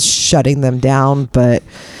and shutting them down, but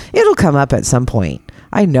it'll come up at some point.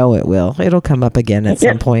 I know it will. It'll come up again at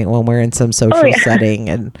some point when we're in some social setting,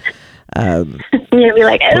 and you'll be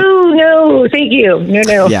like, "Oh no, thank you,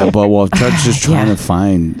 no." Yeah, but just trying to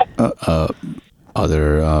find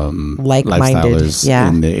other like-minded lifestylers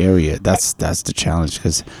in the area. That's the challenge,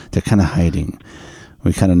 because they're kind of hiding.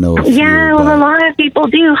 We kind of know. A lot of people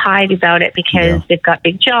do hide about it because they've got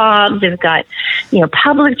big jobs, they've got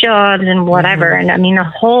public jobs and whatever. And I mean, the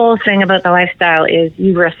whole thing about the lifestyle is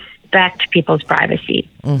you respect people's privacy.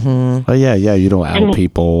 Mm-hmm. Oh yeah, you don't out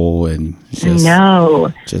people and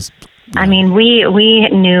I mean, we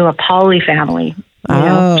knew a poly family.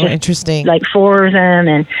 Interesting. Like 4 of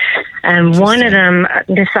them, and one of them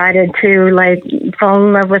decided to fall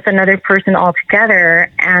in love with another person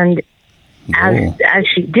altogether, and as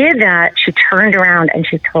she did that, she turned around and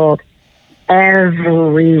she told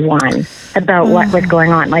everyone about what was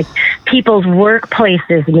going on. Like, people's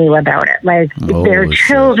workplaces knew about it. Like, their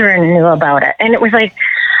children knew about it. And it was like,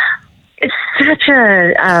 it's such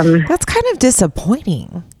a... That's kind of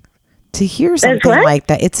disappointing to hear something like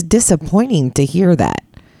that. It's disappointing to hear that.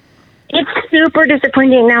 It's super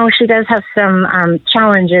disappointing. Now, she does have some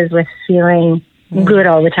challenges with feeling good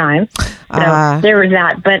all the time. So there was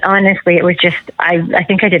that. But honestly, it was just, I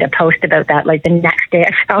think I did a post about that the next day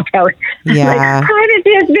I found out. Yeah. Privacy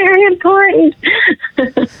is very important.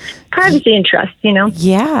 Privacy and trust,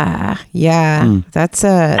 Yeah. That's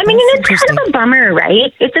I mean, it's kind of a bummer,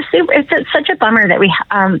 right? It's such a bummer that we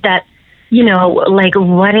that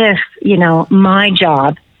what if my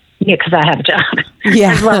job, because I have a job,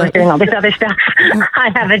 as well as doing all this other stuff,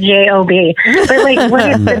 I have a job. But what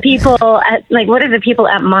if the people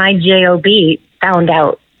at my job found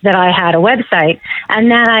out that I had a website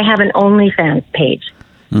and that I have an OnlyFans page?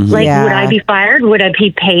 Mm-hmm. Would I be fired? Would I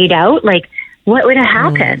be paid out? What would have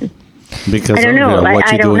happened? Because I don't know.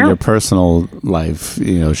 What you do in your personal life,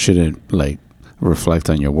 shouldn't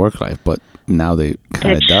reflect on your work life, but now they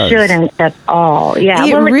kind of does. It shouldn't at all. Yeah,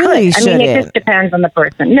 it really shouldn't. I mean, it just depends on the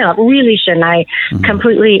person. No, it really shouldn't. I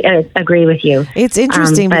completely agree with you. It's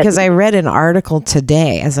interesting because I read an article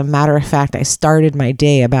today. As a matter of fact, I started my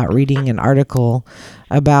day about reading an article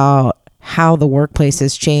about how the workplace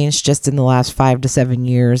has changed just in the last 5 to 7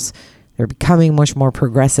 years. They're becoming much more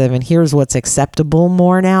progressive, and here's what's acceptable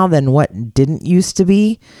more now than what didn't used to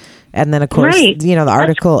be. And then, of course, the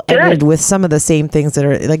article ended with some of the same things that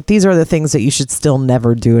are these are the things that you should still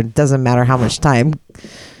never do. It doesn't matter how much time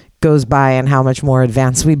goes by and how much more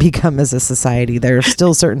advanced we become as a society. There are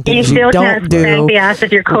still certain things you don't do. Spank the ass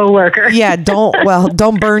of your coworker. Yeah,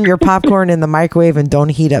 don't burn your popcorn in the microwave, and don't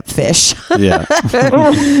heat up fish. Yeah,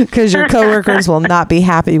 because your coworkers will not be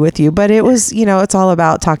happy with you. But it was, it's all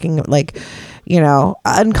about talking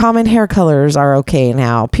uncommon hair colors are okay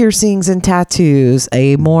now. Piercings and tattoos,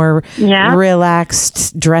 a more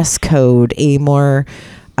relaxed dress code, a more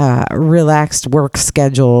relaxed work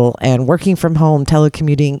schedule, and working from home,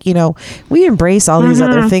 telecommuting. We embrace all these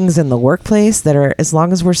other things in the workplace that are, as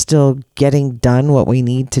long as we're still getting done what we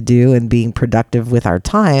need to do and being productive with our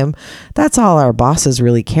time, that's all our bosses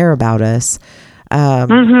really care about us.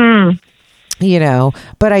 But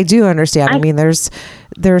I do understand.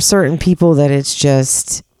 There are certain people that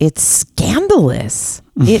it's scandalous.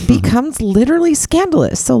 It becomes literally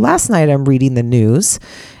scandalous. So last night I'm reading the news,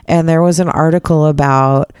 and there was an article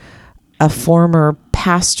about a former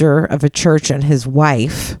pastor of a church and his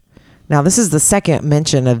wife. Now, this is the second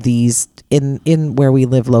mention of these in where we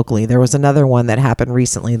live locally. There was another one that happened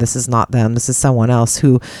recently. This is not them. This is someone else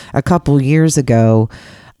who a couple years ago,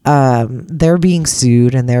 they're being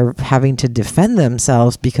sued and they're having to defend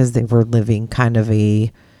themselves because they were living kind of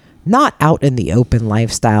a not out in the open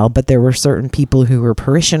lifestyle, but there were certain people who were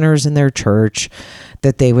parishioners in their church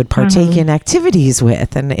that they would partake in activities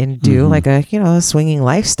with and do like a swinging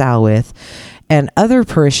lifestyle with. And other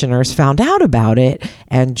parishioners found out about it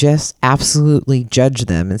and just absolutely judged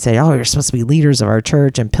them and said, oh, you're supposed to be leaders of our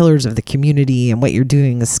church and pillars of the community, and what you're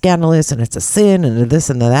doing is scandalous and it's a sin and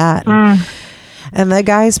this and that. And the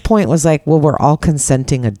guy's point was like, well, we're all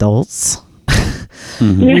consenting adults.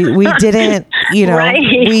 We didn't,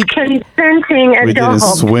 right. Consenting adults. We didn't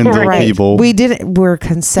swindle people. We're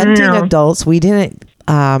consenting adults. We didn't,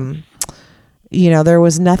 there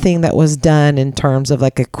was nothing that was done in terms of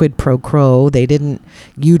like a quid pro quo. They didn't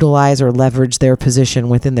utilize or leverage their position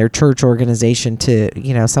within their church organization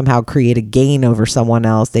to, somehow create a gain over someone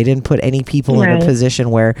else. They didn't put any people in a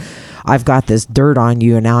position where I've got this dirt on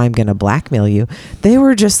you and now I'm going to blackmail you. They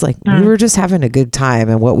were just like, we were just having a good time.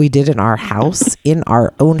 And what we did in our house, in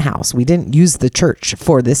our own house, we didn't use the church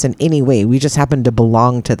for this in any way. We just happened to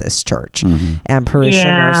belong to this church. And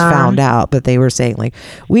parishioners found out, but they were saying like,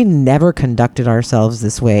 we never conducted ourselves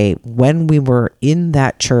this way when we were in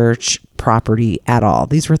that church property at all.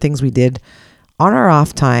 These were things we did on our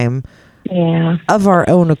off time of our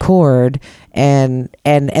own accord. And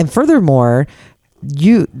furthermore,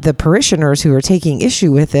 the parishioners who are taking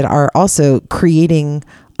issue with it are also creating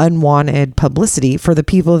unwanted publicity for the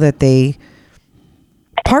people that they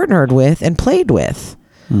partnered with and played with.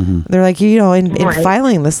 They're like, in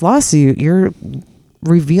filing this lawsuit, you're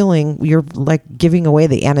like giving away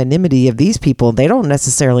the anonymity of these people. They don't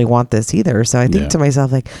necessarily want this either. So I think to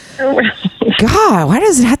myself, like, God, why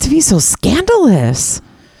does it have to be so scandalous?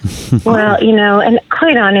 Well, and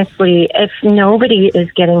quite honestly, if nobody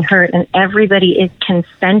is getting hurt and everybody is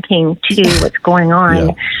consenting to what's going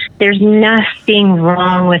on, there's nothing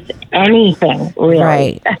wrong with anything, really.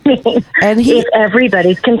 Right. I mean, if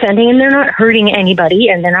everybody's consenting and they're not hurting anybody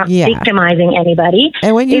and they're not victimizing anybody.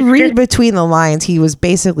 And when you read between the lines, he was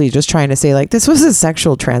basically just trying to say, like, this was a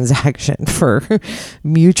sexual transaction for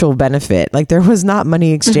mutual benefit. Like, there was not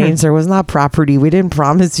money exchange. There was not property. We didn't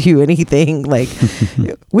promise you anything. Like,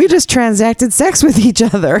 we just transacted sex with each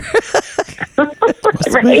other.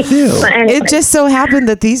 It just so happened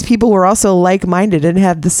that these people were also like-minded and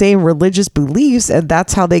had the same religious beliefs, and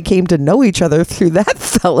that's how they came to know each other through that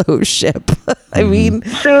fellowship. I mean,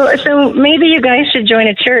 so maybe you guys should join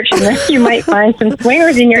a church, and then you might find some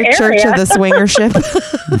swingers in your area. Church of the Swingership.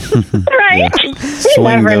 Right. You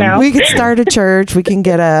never know. We could start a church. We can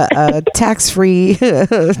get a tax-free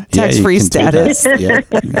status.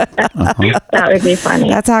 That would be funny.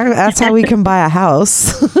 That's how we can buy a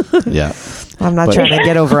house. I'm not trying to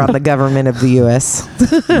get over on the government of the U.S.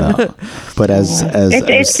 No. But it's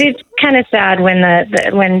kind of sad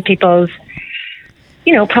when people's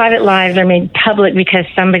private lives are made public because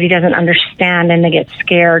somebody doesn't understand and they get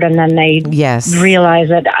scared and then they realize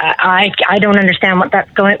that I don't understand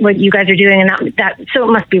what you guys are doing, and that so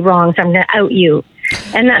it must be wrong, so I'm going to out you.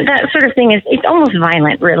 And that sort of thing it's almost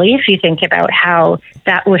violent, really, if you think about how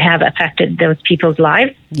that would have affected those people's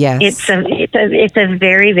lives. Yes. It's a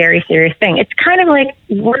very, very serious thing. It's kind of like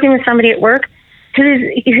working with somebody at work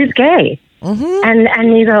who's gay.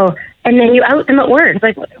 And you go, and then you out them at work. It's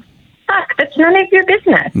like, fuck, that's none of your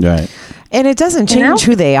business. Right. And it doesn't change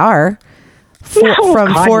who they are.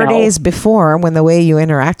 From 4 days before, when the way you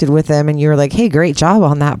interacted with them and you were like, hey, great job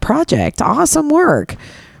on that project. Awesome work.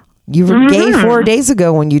 You were gay 4 days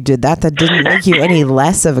ago when you did that. That didn't make you any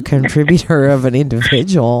less of a contributor of an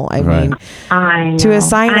individual. I mean, to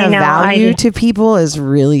assign a value to people is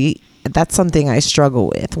really, that's something I struggle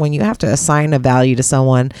with. When you have to assign a value to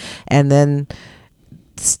someone and then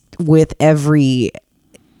with every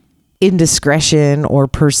indiscretion or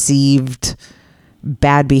perceived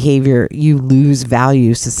bad behavior, you lose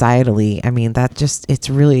value societally. I mean,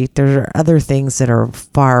 there are other things that are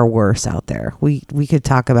far worse out there. We could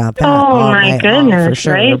talk about that all night long for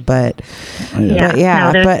sure. Right? But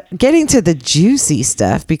getting to the juicy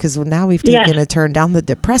stuff, because now we've taken a turn down the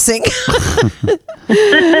depressing.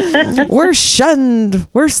 We're shunned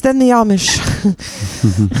worse than the Amish.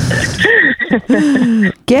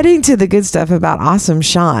 Getting to the good stuff about awesome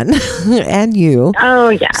Sean and you. Oh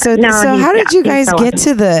yeah. So how did you guys get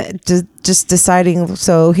to just deciding?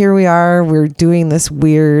 So here we are. We're doing this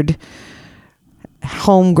weird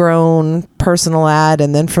homegrown personal ad,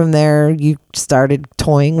 and then from there you started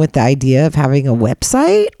toying with the idea of having a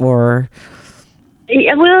website, or?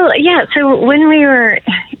 Well, yeah. So when we were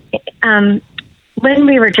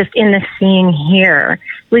just in the scene here,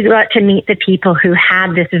 we got to meet the people who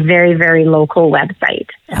had this very, very local website.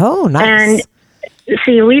 Oh, nice. And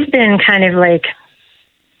see, we've been kind of like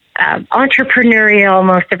entrepreneurial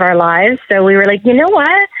most of our lives. So we were like, you know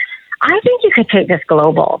what? I think you could take this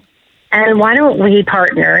global. And why don't we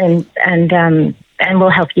partner and we'll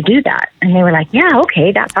help you do that? And they were like, yeah,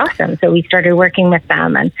 okay, that's awesome. So we started working with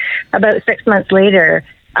them. And about 6 months later,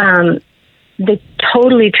 they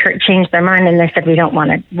totally changed their mind, and they said, we don't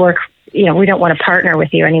want to work, we don't want to partner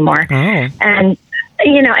with you anymore. Oh. And,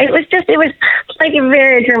 it was like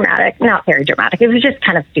very dramatic, not very dramatic. It was just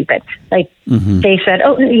kind of stupid. Like they said,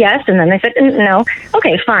 oh, yes. And then they said, no.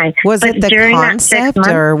 Okay, fine. Was it the concept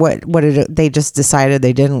or what did they just decided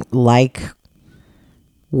they didn't like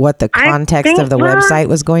what the context of the website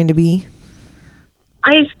was going to be?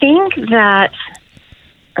 I think that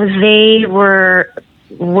they were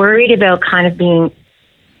worried about kind of being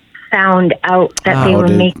found out that they were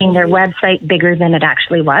making their website bigger than it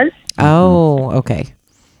actually was. Oh, okay.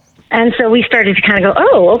 And so we started to kind of go,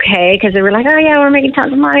 oh, okay, because they were like, oh, yeah, we're making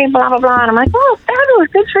tons of money, blah, blah, blah. And I'm like, oh, fabulous,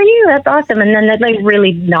 good for you, that's awesome. And then they're like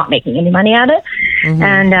really not making any money at it. Mm-hmm.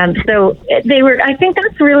 And so I think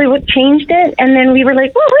that's really what changed it. And then we were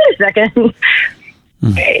like, well, wait a second.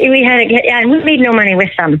 We had and we made no money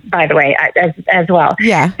with them, by the way, as well.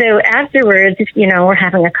 Yeah. So afterwards, we're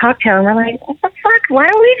having a cocktail, and we're like, what the fuck? Why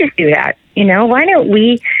don't we just do that? Why don't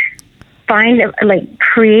we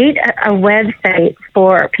create a website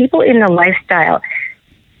for people in the lifestyle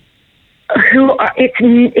who are?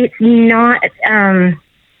 It's not.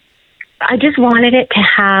 I just wanted it to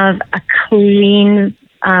have a clean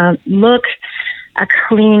look, a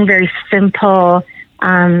clean, very simple,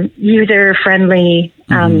 user-friendly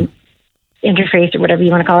interface, or whatever you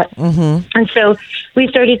want to call it. Mm-hmm. And so we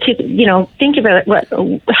started to, think about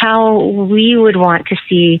how we would want to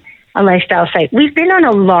see a lifestyle site. We've been on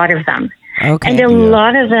a lot of them. Okay. And a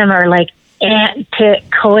lot of them are like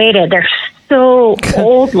antiquated. They're so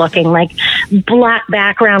old looking, like black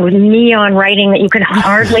background with neon writing that you can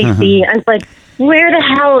hardly see. And it's like, where the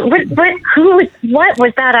hell? What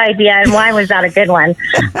was that idea, and why was that a good one?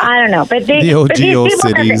 I don't know. But the OGO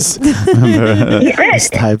cities, these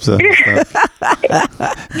types of stuff.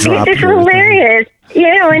 It's hilarious,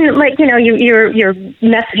 and you're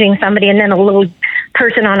messaging somebody, and then a little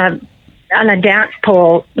person on a dance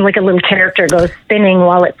pole, like a little character goes spinning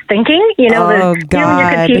while it's thinking. God. When your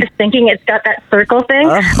computer's thinking, it's got that circle thing.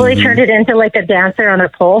 Well, they turned it into like a dancer on a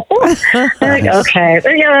pole. I'm like, okay,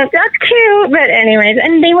 that's cute. But anyways,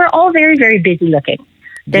 and they were all very, very busy looking.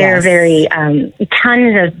 They're very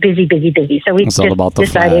tons of busy. So we it's just all about the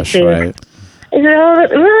decided flash, right?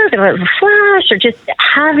 Flash, or just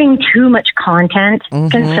having too much content can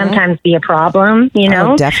sometimes be a problem.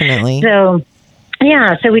 Oh, definitely. So.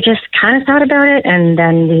 Yeah, so we just kind of thought about it, and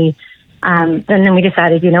then we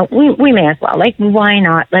decided, we may as well. Like, why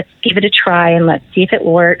not? Let's give it a try and let's see if it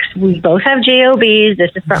works. We both have JOBs.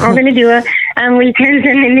 This is something we're going to do on weekends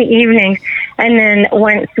and in the evenings. And then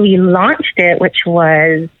once we launched it, which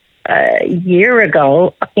was a year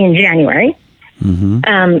ago in January,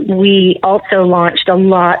 we also launched a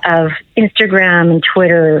lot of Instagram and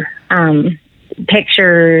Twitter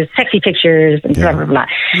pictures, sexy pictures, and blah, blah, blah.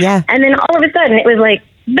 Yeah. And then all of a sudden it was like,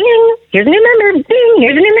 bing, here's a new member, bing,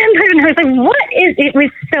 here's a new member. And I was like, it was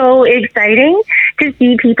so exciting to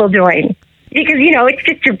see people join. Because, it's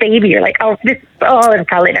just your baby. You're like, it'll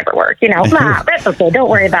probably never work. That's okay. Don't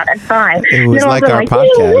worry about it. It's fine. It was like our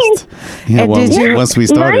podcast. Once we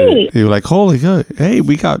started, you were like, holy God, hey,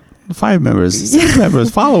 we got 5 members, 6 members,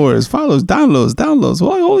 followers, downloads.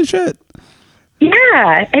 Well, holy shit.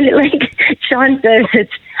 Yeah, and like Sean says,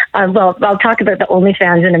 it's well, I'll talk about the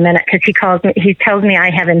OnlyFans in a minute because he tells me I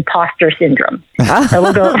have imposter syndrome. So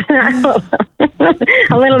we'll go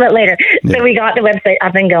a little bit later. Yeah. So we got the website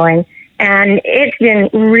up and going, And it's been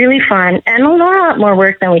really fun and a lot more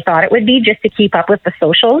work than we thought it would be, just to keep up with the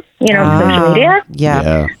socials, social media.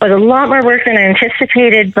 Yeah. It was a lot more work than I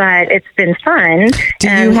anticipated, but it's been fun. Do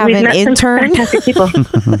you have an intern? Fantastic people.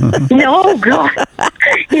 No, God.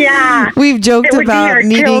 Yeah. We've joked about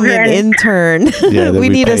needing children. an intern. Yeah, we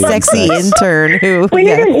need a sexy intern who. We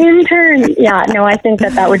need an intern. Yeah, no, I think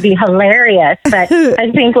that would be hilarious. But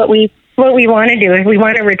I think what we want to do is we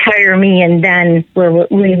want to retire me, and then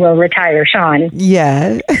we will retire Sean.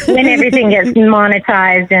 Yeah. When everything gets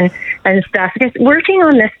monetized and stuff. Because working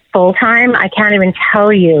on this full time, I can't even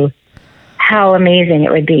tell you how amazing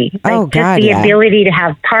it would be. Just the ability to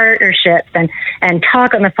have partnerships and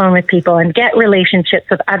talk on the phone with people and get relationships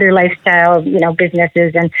with other lifestyle,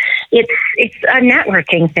 businesses. And it's a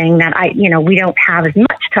networking thing that we don't have as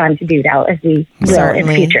much time to do now as we will in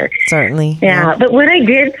the future. Certainly. Yeah. But what I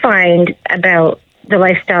did find about the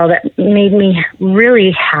lifestyle that made me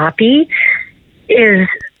really happy is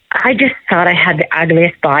I just thought I had the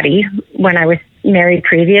ugliest body when I was married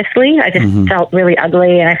previously. I just felt really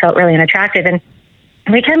ugly and I felt really unattractive. And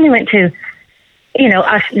every time we went to,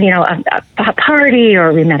 a party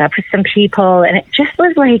or we met up with some people, and it just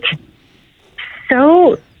was like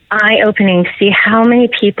so eye-opening to see how many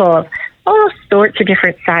people of all sorts of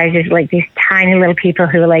different sizes, like these tiny little people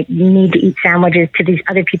who like need to eat sandwiches, to these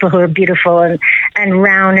other people who are beautiful and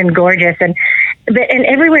round and gorgeous and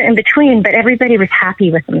everywhere in between, but everybody was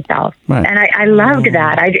happy with themselves. Right. And I loved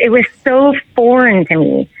that. It was so foreign to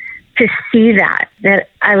me to see that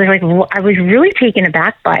I was like, I was really taken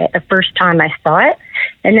aback by it the first time I saw it.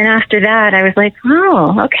 And then after that, I was like,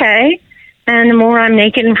 oh, okay. And the more I'm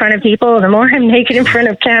naked in front of people, the more I'm naked in front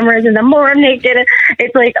of cameras, and the more I'm naked,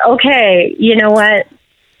 it's like, okay, you know what?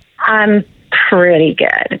 I'm pretty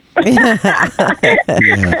good. Yeah.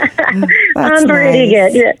 I'm pretty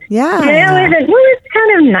good. Yeah. It's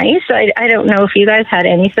kind of nice. I don't know if you guys had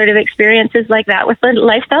any sort of experiences like that with the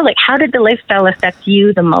lifestyle. Like, how did the lifestyle affect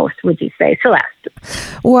you the most, would you say, Celeste?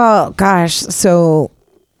 Well, gosh, so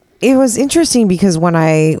it was interesting because when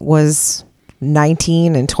I was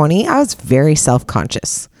 19 and 20, I was very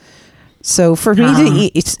self-conscious. So for me to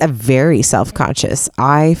eat, it's a very self-conscious.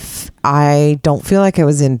 I don't feel like I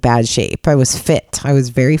was in bad shape. I was fit. I was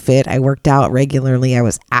very fit. I worked out regularly. I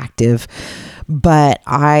was active, but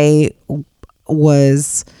I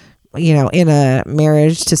was, in a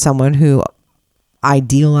marriage to someone who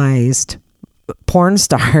idealized porn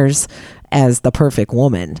stars as the perfect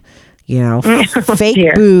woman.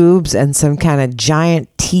 Fake boobs and some kind of giant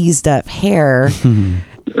teased up hair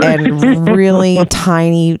and really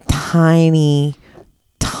tiny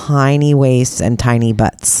waists and tiny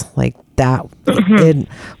butts like that,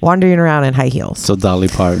 wandering around in high heels. So Dolly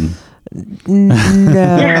Parton.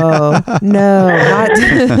 No, not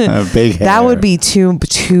big hair. That would be too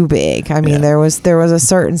big. I mean, there was a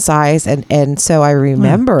certain size, and so I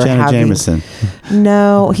remember Jenna Jameson.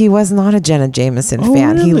 No, he was not a Jenna Jameson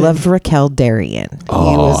fan. Really? He loved Raquel Darrian.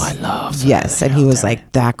 I love yes, and he was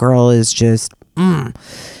like, that girl is just.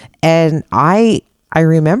 And I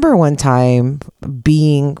remember one time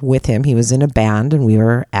being with him. He was in a band, and we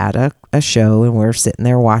were at a show, and we're sitting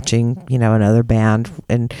there watching, another band,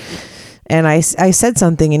 and I said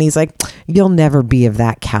something, and he's like, "You'll never be of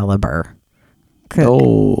that caliber."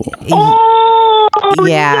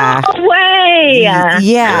 Yeah. No way.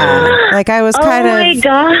 Yeah. Like I was kind of. Oh my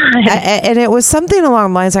God. And it was something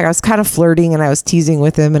along the lines like I was kind of flirting and I was teasing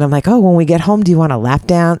with him, and I'm like, "Oh, when we get home, do you want a lap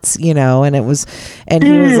dance?" And he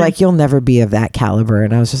was like, "You'll never be of that caliber."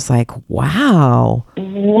 And I was just like, "Wow."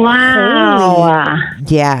 Wow.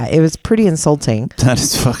 Yeah, it was pretty insulting. That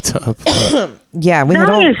is fucked up. Yeah, we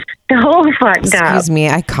that is so fucked up. Excuse me,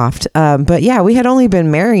 I coughed. But yeah, we had only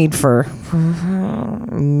been married for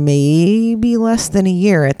maybe less than a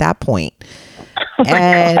year at that point.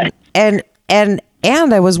 And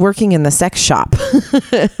I was working in the sex shop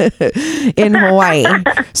in Hawaii.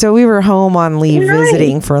 So we were home on leave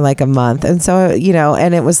visiting for like a month. And so,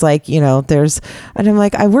 and it was like, and I'm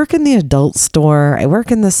like, I work in the adult store. I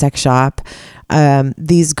work in the sex shop.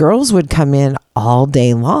 These girls would come in all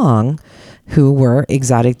day long who were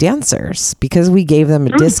exotic dancers because we gave them a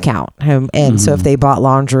discount. And so if they bought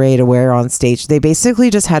lingerie to wear on stage, they basically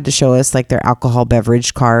just had to show us like their alcohol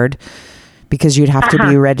beverage card, because you'd have to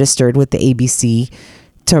be registered with the ABC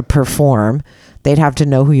to perform. They'd have to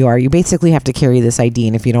know who you are. You basically have to carry this ID,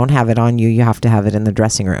 and if you don't have it on you, you have to have it in the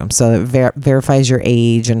dressing room. So it verifies your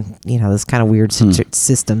age, and this kind of weird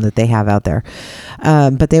system that they have out there.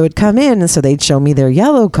 But they would come in, and so they'd show me their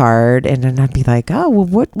yellow card, and then I'd be like, oh,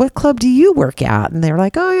 well, what club do you work at? And they were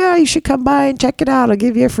like, oh yeah, you should come by and check it out. I'll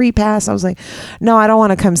give you a free pass. I was like, no, I don't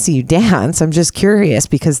want to come see you dance. I'm just curious,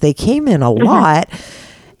 because they came in a lot,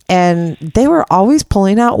 and they were always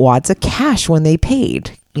pulling out wads of cash when they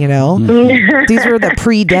paid. These were the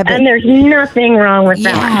pre-debit. And there's nothing wrong with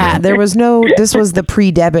that. Yeah, this was the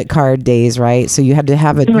pre-debit card days, right? So you had to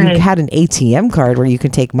have you had an ATM card where you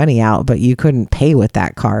could take money out, but you couldn't pay with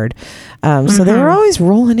that card. So they were always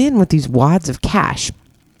rolling in with these wads of cash.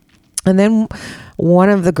 And then one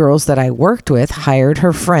of the girls that I worked with hired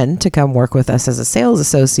her friend to come work with us as a sales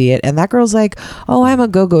associate. And that girl's like, oh, I'm a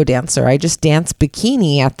go-go dancer. I just dance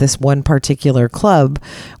bikini at this one particular club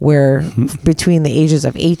where between the ages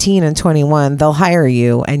of 18 and 21, they'll hire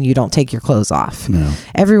you and you don't take your clothes off. No.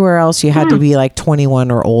 Everywhere else, you had to be like 21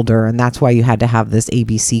 or older. And that's why you had to have this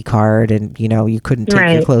ABC card. And, you couldn't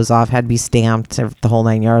take your clothes off, had to be stamped, the whole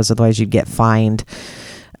 9 yards. Otherwise, you'd get fined.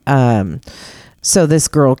 So this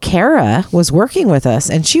girl, Kara, was working with us,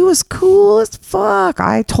 and she was cool as fuck.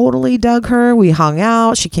 I totally dug her. We hung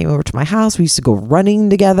out. She came over to my house. We used to go running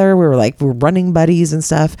together. We were running buddies and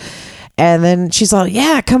stuff. And then she's like,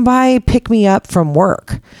 yeah, come by, pick me up from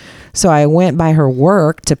work. So I went by her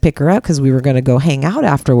work to pick her up because we were going to go hang out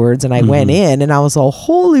afterwards. And I went in and I was all,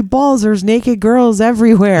 holy balls, there's naked girls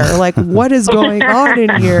everywhere. Like, what is going on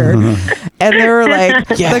in here? And they were like,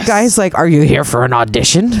 the guy's like, are you here for an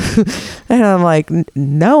audition? And I'm like,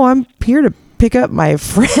 no, I'm here to pick up my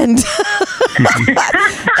friend.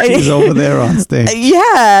 She's over there on stage.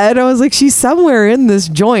 Yeah. And I was like, she's somewhere in this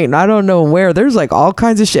joint. I don't know where. There's like all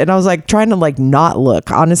kinds of shit. And I was like trying to like not look.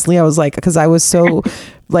 Honestly, I was like, because I was so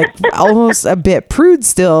like almost a bit prude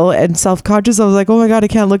still and self-conscious. I was like, oh my God, I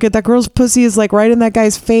can't look at that girl's pussy is like right in that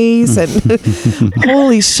guy's face. And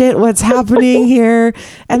holy shit, what's happening here?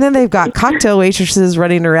 And then they've got cocktail waitresses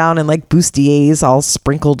running around in like bustiers all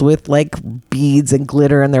sprinkled with like beads and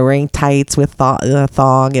glitter, and they're wearing tights with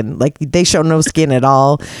thong, and like they show no skin at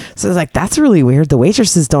all. So it's like, that's really weird. The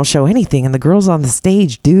waitresses don't show anything and the girls on the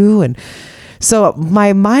stage do. And so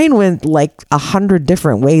my mind went like 100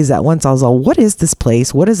 different ways at once. I was like, what is this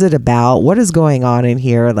place? What is it about? What is going on in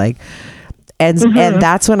here? Like, and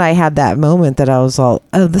that's when I had that moment that I was all,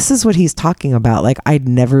 oh, this is what he's talking about. Like, I'd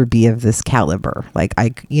never be of this caliber. Like,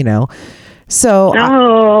 so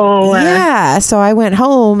so I went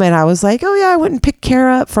home and I was like, oh yeah, I went and picked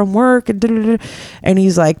Kara up from work, and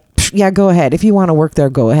he's like, yeah, go ahead. If you want to work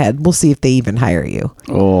there, go ahead. We'll see if they even hire you.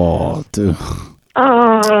 Oh, dude.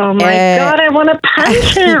 Oh my God, I want to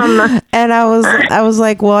punch him. And I was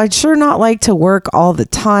like, well, I'd sure not like to work all the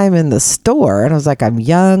time in the store. And I was like, I'm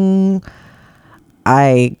young.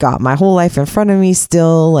 I got my whole life in front of me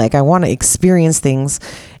still. Like, I want to experience things.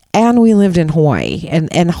 And we lived in Hawaii.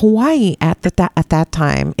 And Hawaii at that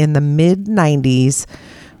time in the mid 90s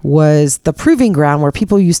was the proving ground where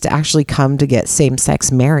people used to actually come to get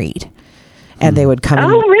same-sex married. And they would come in.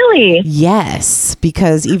 Oh, really? Yes,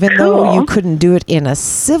 because even though you couldn't do it in a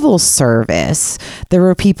civil service, there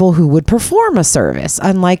were people who would perform a service,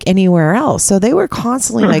 unlike anywhere else. So they were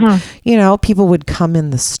constantly like, people would come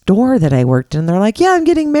in the store that I worked in. They're like, yeah, I'm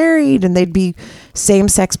getting married. And they'd be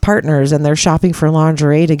same-sex partners, and they're shopping for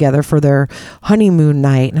lingerie together for their honeymoon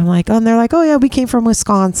night. And I'm like, and they're like, oh, yeah, we came from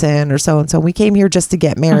Wisconsin or so-and-so. We came here just to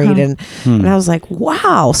get married. And I was like,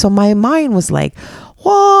 wow. So my mind was like,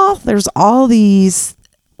 well, there's all these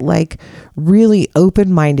like really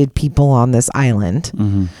open-minded people on this island.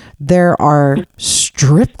 There are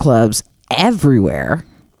strip clubs everywhere.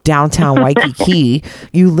 Downtown Waikiki,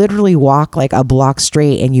 you literally walk like a block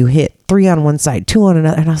straight and you hit 3 on one side, 2 on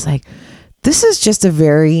another. And I was like, this is just a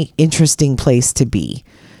very interesting place to be.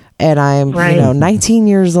 And I'm, 19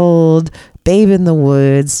 years old, babe in the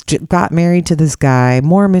woods, got married to this guy,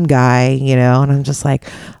 Mormon guy, and I'm just like,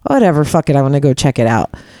 whatever, fuck it, I want to go check it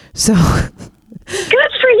out. So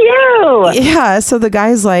good for you. Yeah. So the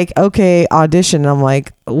guy's like, okay, audition. I'm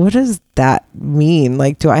like, what does that mean?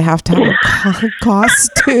 Like, do I have to have a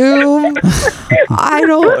costume? I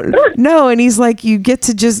don't know. And he's like,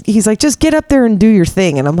 just get up there and do your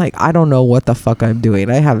thing. And I'm like, I don't know what the fuck I'm doing.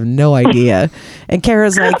 I have no idea. And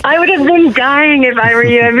Kara's like, I would have been dying if I were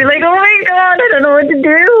you. I'd be like, oh my God, I don't know what to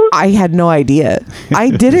do. I had no idea.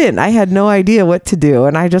 I had no idea what to do.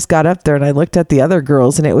 And I just got up there and I looked at the other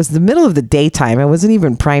girls, and it was the middle of the daytime. It wasn't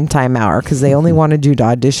even prime time hour because they only wanted you to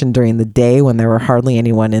audition during the day when there were hardly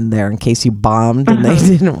anyone in there in case you bombed, and they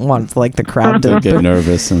didn't want like the crowd to get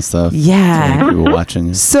nervous and stuff. Yeah. People watching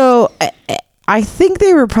you. So I think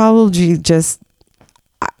they were probably just,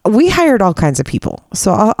 we hired all kinds of people.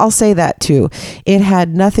 So I'll say that too. It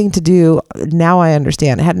had nothing to do, now I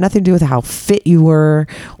understand, it had nothing to do with how fit you were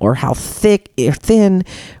or how thick or thin.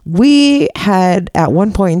 We had at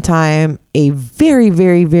one point in time a very,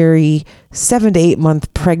 very, very 7 to 8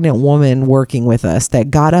 month pregnant woman working with us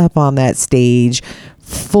that got up on that stage,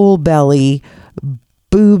 full belly,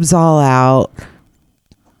 boobs all out,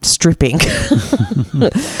 stripping.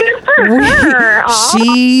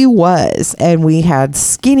 She was, and we had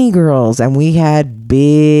skinny girls and we had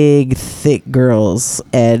big thick girls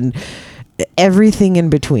and everything in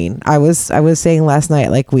between. I was saying last night,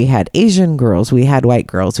 like, we had Asian girls, we had white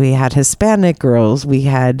girls, we had Hispanic girls, we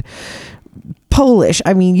had Polish.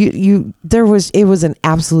 I mean, it was an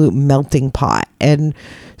absolute melting pot. And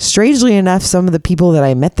strangely enough, some of the people that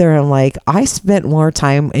I met there, I'm like, I spent more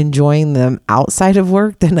time enjoying them outside of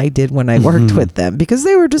work than I did when I worked with them, because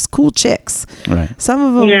they were just cool chicks. Right. Some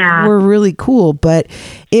of them were really cool, but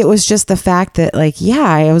it was just the fact that, like,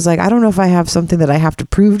 I was like, I don't know if I have something that I have to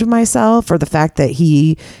prove to myself, or the fact that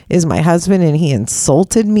he is my husband and he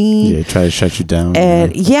insulted me. Yeah, try to shut you down.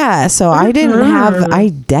 And so I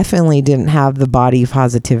definitely didn't have the body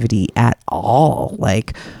positivity at all.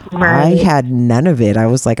 Like, I had none of it. I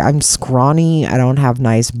was like, I'm scrawny. I don't have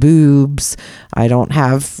nice boobs. I don't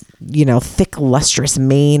have, thick, lustrous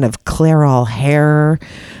mane of Clairol hair.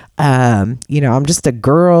 I'm just a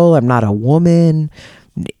girl. I'm not a woman.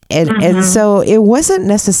 And so it wasn't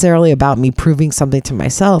necessarily about me proving something to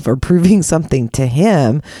myself or proving something to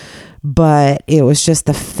him, but it was just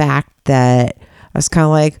the fact that I was kind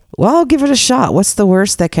of like, well, I'll give it a shot. What's the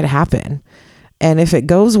worst that could happen? And if it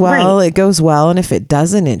goes well, it goes well. And if it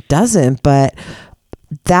doesn't, it doesn't. But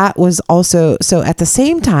that was also, so at the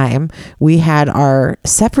same time, we had our,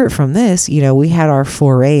 separate from this, we had our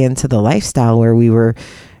foray into the lifestyle where we were,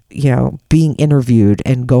 being interviewed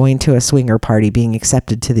and going to a swinger party, being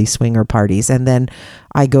accepted to these swinger parties. And then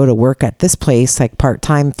I go to work at this place, like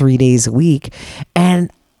part-time, 3 days a week.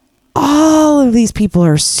 And all of these people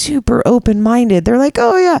are super open-minded. They're like,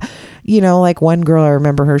 oh yeah. Like one girl, I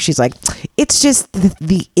remember her, she's like, it's just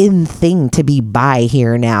the in thing to be bi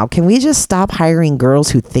here now. Can we just stop hiring girls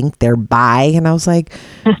who think they're bi? And I was like,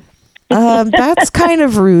 that's kind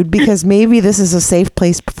of rude, because maybe this is a safe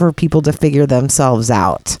place for people to figure themselves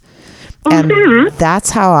out. And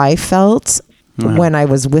that's how I felt when I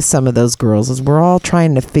was with some of those girls, is we're all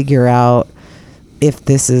trying to figure out if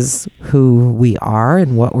this is who we are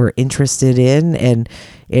and what we're interested in, and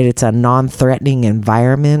it's a non-threatening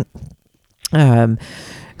environment.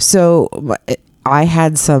 So I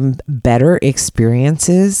had some better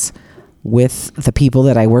experiences with the people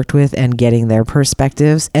that I worked with and getting their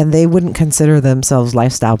perspectives, and they wouldn't consider themselves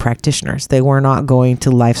lifestyle practitioners. They were not going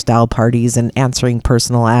to lifestyle parties and answering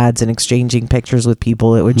personal ads and exchanging pictures with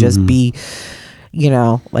people. It would just be,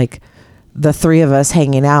 like the three of us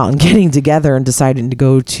hanging out and getting together and deciding to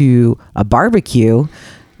go to a barbecue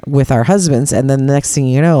with our husbands. And then the next thing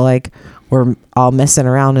you know, like, we're all messing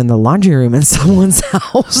around in the laundry room in someone's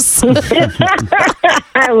house.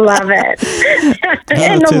 I love it.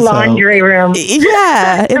 In the laundry room.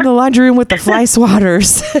 Yeah, in the laundry room with the fly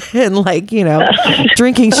swatters and, like,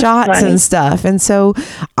 drinking shots and stuff. And so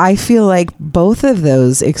I feel like both of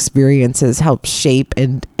those experiences helped shape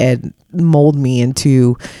and mold me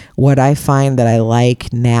into what I find that I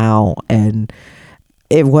like now. And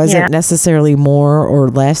it wasn't necessarily more or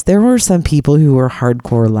less. There were some people who were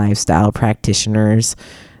hardcore lifestyle practitioners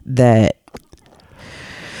that,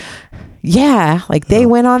 like they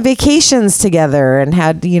went on vacations together and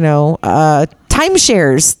had,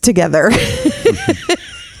 timeshares together.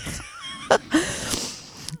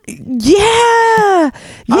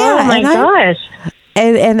 Oh my gosh.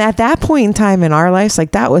 And at that point in time in our lives,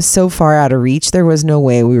 like, that was so far out of reach. There was no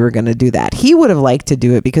way we were going to do that. He would have liked to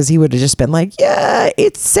do it, because he would have just been like, yeah,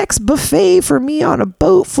 it's sex buffet for me on a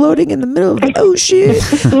boat floating in the middle of the ocean.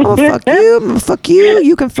 I'm gonna fuck you. I'm gonna fuck you.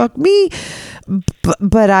 You can fuck me.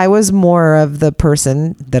 But I was more of the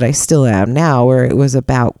person that I still am now, where it was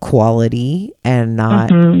about quality and not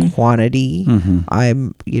quantity.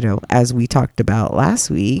 I'm, as we talked about last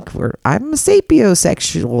week, I'm a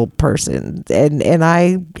sapiosexual person, and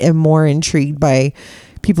I am more intrigued by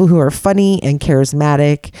people who are funny and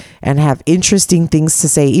charismatic and have interesting things to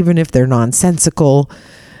say, even if they're nonsensical.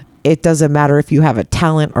 It doesn't matter if you have a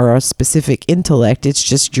talent or a specific intellect. It's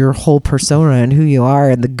just your whole persona and who you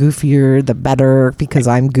are, and the goofier, the better, because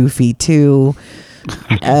I'm goofy too.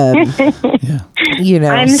 Yeah. You know,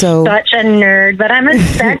 I'm such a nerd, but I'm a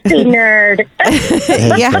sexy nerd.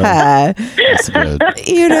 yeah. That's good.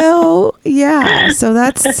 You know, yeah. So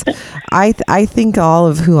that's, I think all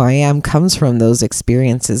of who I am comes from those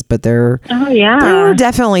experiences, but there were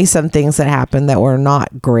definitely some things that happened that were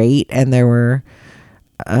not great, and there were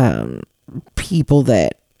people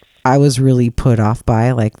that I was really put off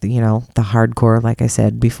by, like, you know, the hardcore, like I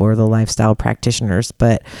said before, the lifestyle practitioners.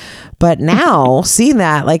 But now, seeing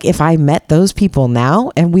that, like, if I met those people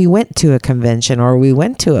now and we went to a convention or we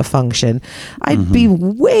went to a function, I'd be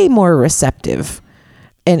way more receptive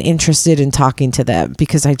and interested in talking to them,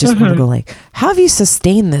 because I just want to go like, how have you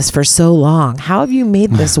sustained this for so long? How have you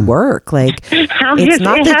made this work? Like, how is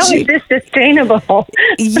this sustainable?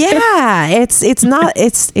 Yeah, it's not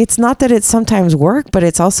that it's sometimes work, but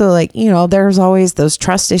it's also like, you know, there's always those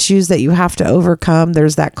trust issues that you have to overcome.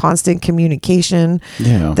 There's that constant communication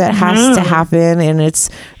that has to happen, and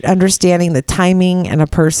it's understanding the timing and a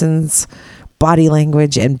person's body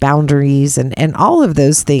language and boundaries and all of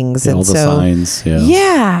those things. Yeah, and all the signs.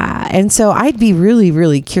 Yeah. And so I'd be really,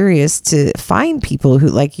 really curious to find people who,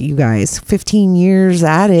 like you guys, 15 years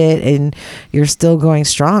at it and you're still going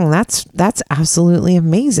strong. That's absolutely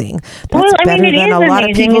amazing. That's better than a lot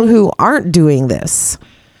of people who aren't doing this.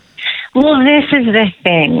 Well, this is the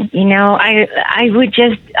thing, you know, I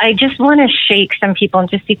just want to shake some people and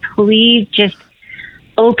just say, please just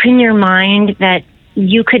open your mind that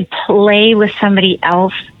you could play with somebody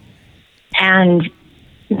else, and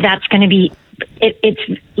that's going to be,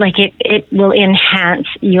 it's like it will enhance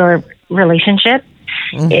your relationship.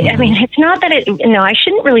 I mean, it's not that I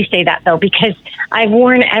shouldn't really say that though, because I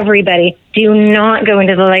warn everybody, do not go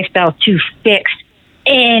into the lifestyle to fix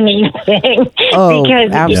anything.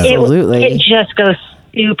 Because absolutely. It just goes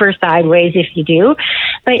super sideways if you do.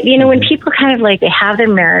 But, you know, when people kind of like, they have their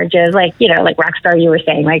marriages, like, you know, like Rockstar, you were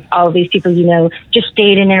saying, like all of these people, you know, just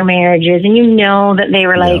stayed in their marriages, and you know that they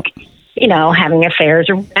were like, you know, having affairs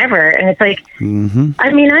or whatever. And it's like, I mean,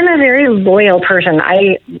 I'm a very loyal person.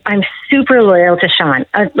 I'm super loyal to Sean,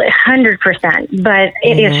 100%. But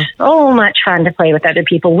it is so much fun to play with other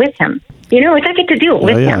people with him. You know, I get to do it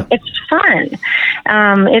with him. It's fun.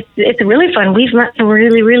 It's really fun. We've met some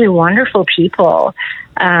really, really wonderful people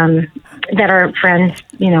that are friends,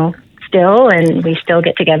 you know, still, and we still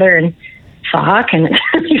get together and talk, and it's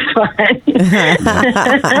really fun.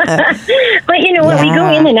 But you know what, we go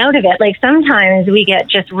in and out of it. Like sometimes we get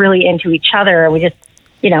just really into each other, or we just,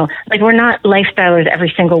 you know, like we're not lifestylers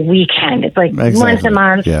every single weekend. It's like once a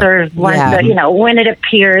month or once, you know, when it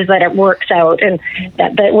appears that it works out, and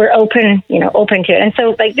that we're open to it. And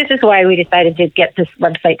so like, this is why we decided to get this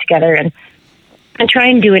website together and try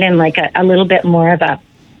and do it in like a little bit more of a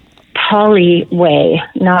poly way,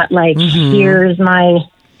 not like here's my,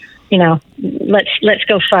 you know, let's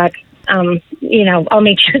go fuck. You know, I'll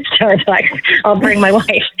meet you at Starbucks. I'll bring my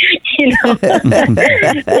wife. You know,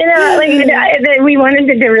 you know, like we wanted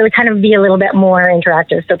it to really kind of be a little bit more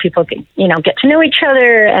interactive, so people can, you know, get to know each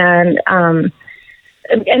other and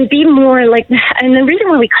be more like. And the reason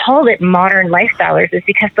why we called it Modern Lifestylers is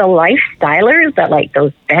because the lifestylers, that like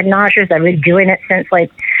those bed notchers that have been doing it since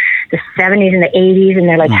like the 70s and the 80s, and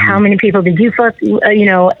they're like, how many people did you fuck, you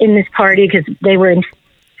know, in this party, because they were in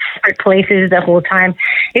separate places the whole time.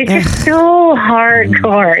 It's just so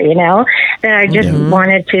hardcore, you know, that I just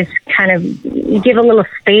wanted to kind of give a little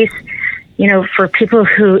space, you know, for people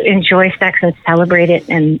who enjoy sex and celebrate it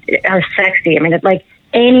and are sexy. I mean, it's like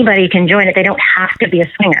anybody can join it. They don't have to be a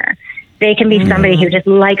swinger. They can be somebody who just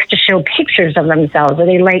likes to show pictures of themselves, or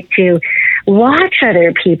they like to watch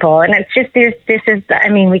other people. And it's just,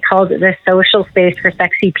 we called it the social space for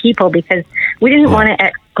sexy people, because we didn't want to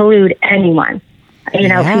exclude anyone. You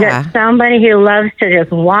know, if you got somebody who loves to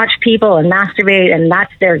just watch people and masturbate, and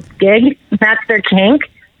that's their gig, that's their kink,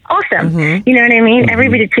 awesome. You know what I mean?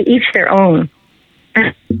 Everybody to each their own.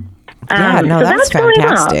 No, so that's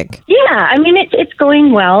fantastic. Yeah, I mean, it's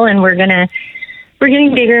going well, and we're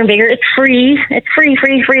getting bigger and bigger. It's free. It's free.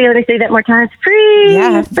 Let me say that more times. Free.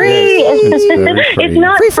 Yeah, free. It's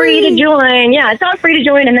not free to join. Yeah, it's not free to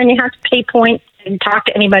join, and then you have to pay points and talk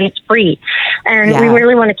to anybody. It's free. And we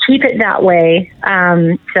really want to keep it that way.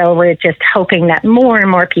 So we're just hoping that more and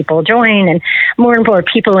more people join, and more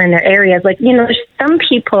people in their areas. Like, you know, there's some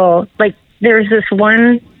people, like there's this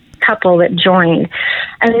one couple that joined,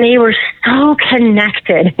 and they were so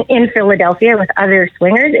connected in Philadelphia with other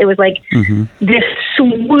swingers. It was like this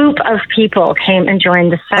swoop of people came and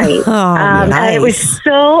joined the site. And it was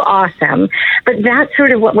so awesome. But that's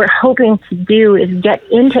sort of what we're hoping to do, is get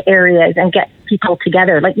into areas and get people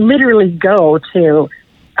together, like literally go to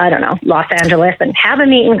I don't know, Los Angeles and have a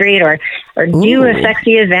meet and greet or do a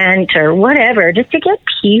sexy event or whatever, just to get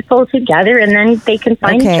people together, and then they can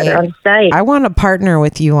find each other on site. I want to partner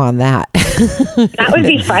with you on that. That would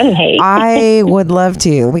be fun, hey. I would love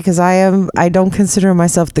to, because I don't consider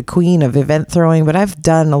myself the queen of event throwing, but I've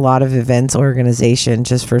done a lot of events organization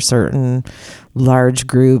just for certain large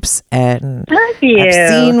groups, and I've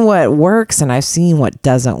seen what works and I've seen what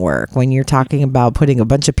doesn't work. When you're talking about putting a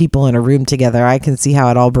bunch of people in a room together, I can see how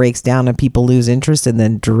it all breaks down and people lose interest and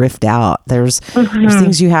then drift out. There's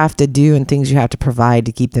things you have to do and things you have to provide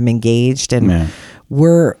to keep them engaged, and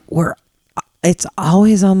we're it's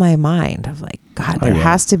always on my mind of like, God, there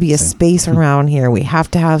has to be a space around here. We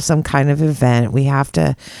have to have some kind of event. We have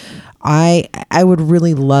to, I would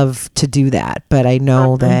really love to do that, but I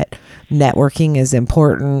know that networking is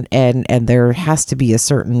important, and there has to be a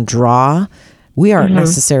certain draw. We aren't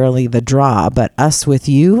necessarily the draw, but us with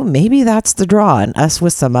you, maybe that's the draw, and us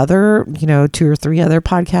with some other, 2 or 3 other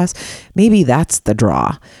podcasts, maybe that's the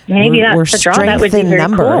draw. Maybe that's the draw. That would be very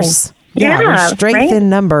numbers. Cool. Yeah, we're strength in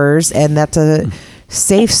numbers, and that's a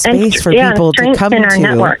safe space for people to come in our to.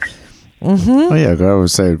 Network. Oh yeah, I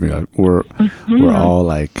would say we're all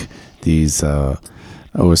like these. I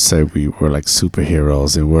would say we're like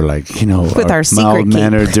superheroes, and we're like, with our secret mild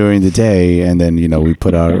manner during the day, and then we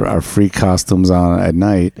put our free costumes on at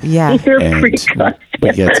night. Yeah, and we get to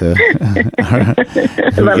we get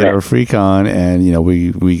our freak on, and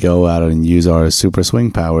we go out and use our super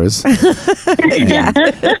swing powers. Yeah,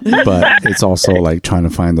 but it's also like trying to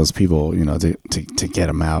find those people, to get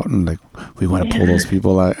them out, and like we want to pull those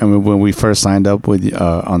people out. I mean, when we first signed up with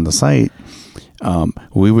on the site,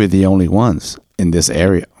 we were the only ones in this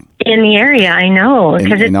area. In the area, I know,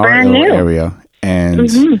 because it's brand new area, and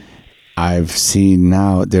I've seen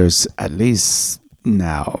now there's at least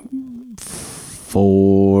now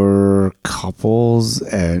 4 couples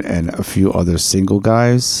and a few other single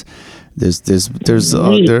guys.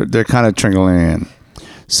 They're kind of trickling in.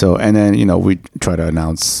 So, and then we try to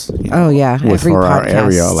announce for our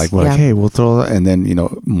area, like hey, we'll throw, and then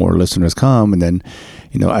more listeners come, and then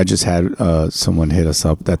I just had someone hit us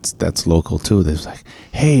up that's local too. They're like,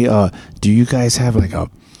 hey, do you guys have like a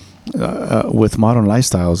with Modern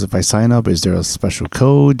Lifestyles, if I sign up, is there a special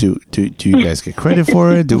code? Do you guys get credit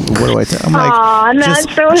for it? What do I tell? I'm like,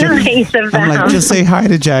 that's so nice of them. I'm like, just say hi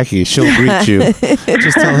to Jackie. She'll greet you.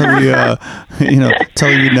 Just tell her tell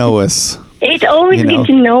her you know us. It's always good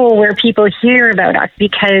to know where people hear about us,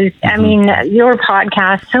 because, I mean, your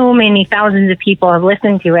podcast, so many thousands of people have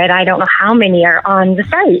listened to it. I don't know how many are on the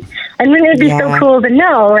site. And wouldn't it be so cool to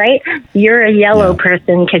know, right? You're a yellow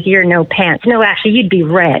person because you're no pants. No, actually, you'd be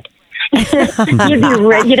red. You'd be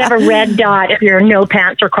red. You'd have a red dot if you're a no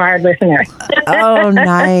pants required listener. Oh,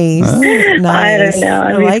 nice. Nice. I don't know.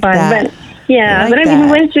 It'd be like fun. That. But, yeah, but I mean,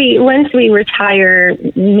 once we retire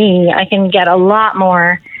me, I can get a lot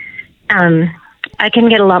more... I can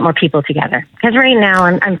get a lot more people together, because right now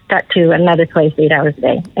I'm stuck to another place 8 hours a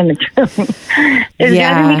day in the room. It's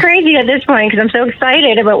going to be crazy at this point, because I'm so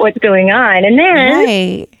excited about what's going on. And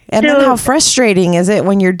then, then how frustrating is it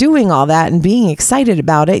when you're doing all that and being excited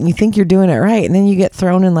about it, and you think you're doing it right, and then you get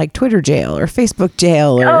thrown in like Twitter jail or Facebook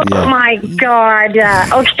jail? Or, my God.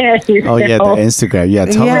 Okay. Oh, yeah, the Instagram. Yeah,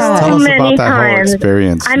 tell us about that whole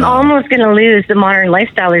experience. I'm almost going to lose the Modern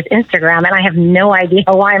Lifestylers Instagram, and I have no idea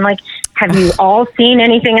why. I'm like, have you all seen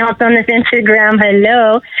anything else on this Instagram?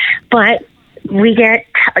 Hello. But we get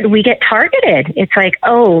targeted. It's like,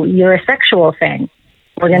 oh, you're a sexual thing.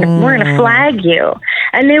 We're gonna flag you,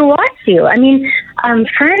 and they watch you. I mean,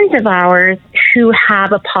 friends of ours who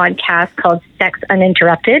have a podcast called Sex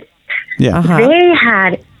Uninterrupted. Yeah, they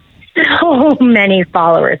had so many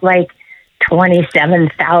followers, like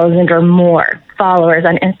 27,000 or more followers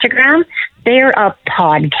on Instagram. They're a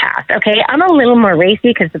podcast. Okay, I'm a little more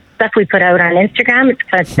racy because the stuff we put out on Instagram, it's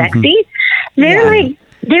kind of sexy. They're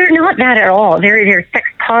not that at all. They're sex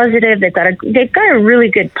positive. They've got a really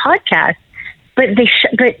good podcast. But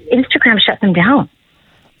but Instagram shut them down,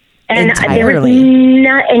 and they were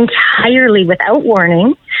not entirely without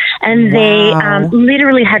warning, and they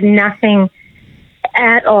literally had nothing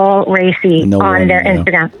at all racy on their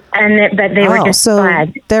Instagram, but they were just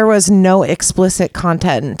flagged. There was no explicit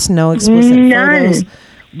content, no explicit photos.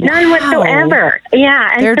 None whatsoever.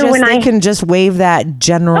 Yeah, and they can just wave that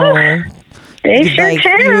general. They sure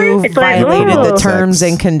can. It's violated the terms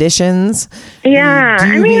and conditions. Yeah.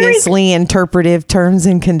 Dubiously interpretive terms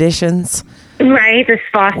and conditions. Right. This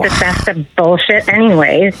FOSTA bullshit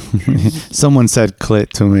anyways. Someone said clit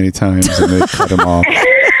too many times and they cut them off.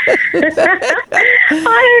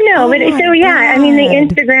 I don't know, but so yeah, I mean the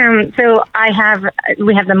Instagram. So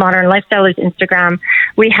we have the Modern Lifestylers Instagram.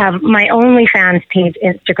 We have my OnlyFans page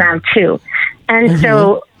Instagram too, and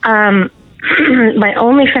so my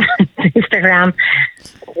OnlyFans Instagram,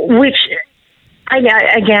 which.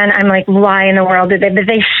 I'm like, why in the world did they? But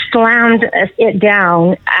they slammed it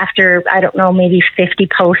down after, I don't know, maybe 50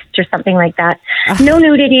 posts or something like that. No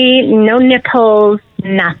nudity, no nipples,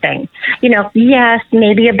 nothing. Yes,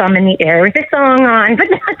 maybe a bum in the air with a song on, but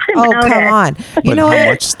that's about it. Come on. But how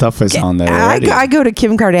much stuff is on there already? I go to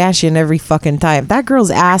Kim Kardashian every fucking time. That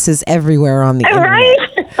girl's ass is everywhere on the internet.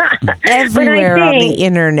 Right? Everywhere on the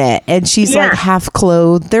internet. And she's like half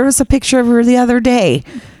clothed. There was a picture of her the other day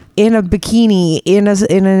in a bikini in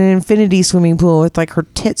an infinity swimming pool with like her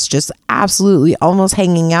tits just absolutely almost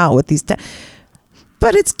hanging out with these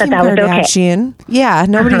but it's Kim Kardashian. Okay. Yeah,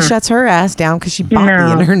 nobody shuts her ass down because she bought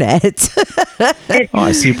the internet.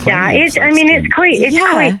 I see. It's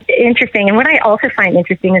quite interesting. And what I also find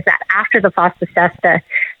interesting is that after the FOSTA SESTA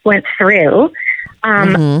went through,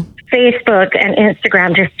 Facebook and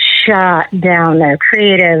Instagram just shut down their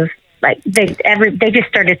creative. Like they just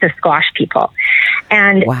started to squash people,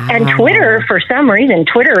 and Twitter, for some reason,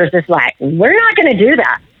 Twitter is just like, we're not going to do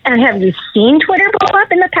that. And have you seen Twitter blow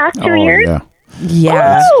up in the past 2 years?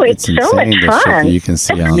 Yeah. Oh, it's so much fun. You can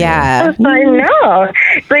see on there. I know.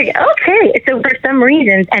 It's like, okay, so for some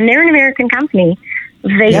reason, and they're an American company,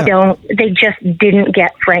 they just didn't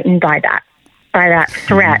get frightened by that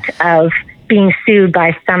threat of being sued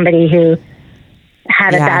by somebody who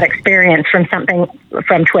had a bad experience from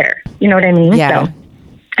Twitter. You know what I mean? Yeah. So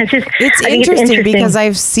it's interesting because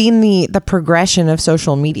I've seen the progression of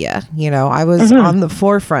social media. I was on the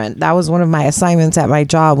forefront. That was one of my assignments at my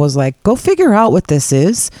job, was like, go figure out what this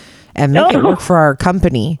is and make it work for our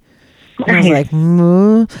company. And I was like,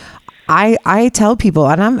 I tell people,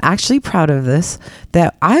 and I'm actually proud of this,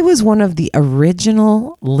 that I was one of the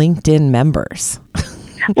original LinkedIn members.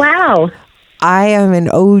 Wow. I am an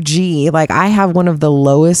OG. Like, I have one of the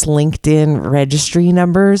lowest LinkedIn registry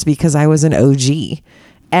numbers because I was an OG.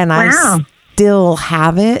 And I still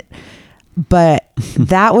have it. But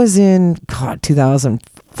that was in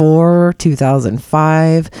 2004,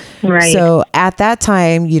 2005. Right. So at that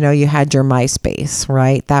time, you had your MySpace,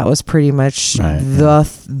 right? That was pretty much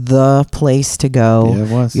the place to go. Yeah, it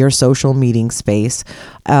was. Your social meeting space.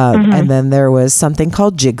 And then there was something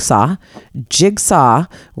called Jigsaw. Jigsaw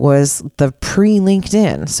was the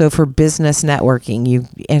pre-LinkedIn. So for business networking,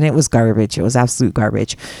 and it was garbage. It was absolute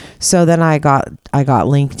garbage. So then I got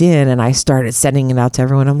LinkedIn and I started sending it out to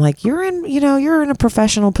everyone. I'm like, you're in a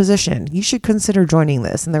professional position. You should consider joining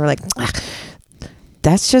this. And they were like,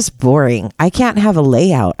 that's just boring. I can't have a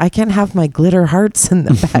layout. I can't have my glitter hearts in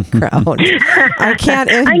the background. I can't.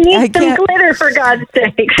 I need some glitter, for God's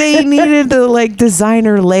sake. They needed the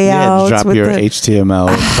designer layouts. Drop with your HTML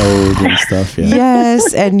code and stuff. Yeah.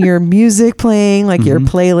 Yes, and your music playing, your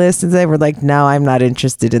playlist. And they were like, no, I'm not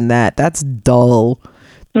interested in that. That's dull.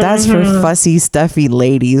 That's for fussy, stuffy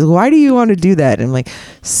ladies. Why do you want to do that? And I'm like,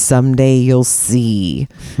 someday you'll see.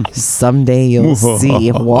 Someday you'll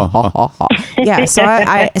see. Yeah.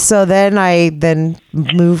 So then I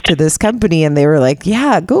moved to this company, and they were like,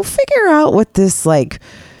 yeah, go figure out what this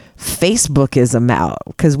Facebook is about,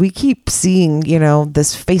 because we keep seeing,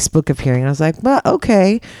 this Facebook appearing. I was like, well,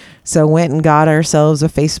 okay. So went and got ourselves a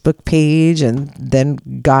Facebook page, and then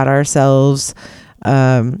got ourselves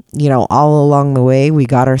all along the way, we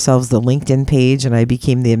got ourselves the LinkedIn page, and I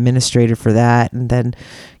became the administrator for that. And then,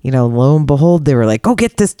 lo and behold, they were like, go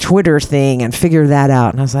get this Twitter thing and figure that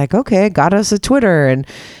out. And I was like, okay, got us a Twitter. And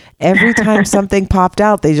every time something popped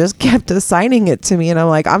out, they just kept assigning it to me. And I'm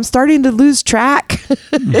like, I'm starting to lose track.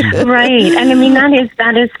 Right. And I mean,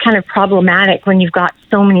 that is kind of problematic when you've got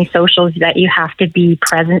so many socials that you have to be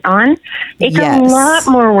present on. It's a lot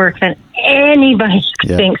more work than anybody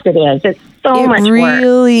thinks it is. It's so much work. It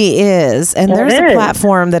really is. And there's a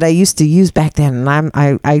platform that I used to use back then, and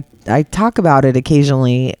I talk about it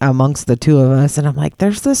occasionally amongst the two of us, and I'm like,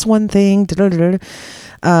 there's this one thing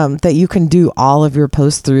that you can do all of your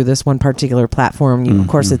posts through this one particular platform. Of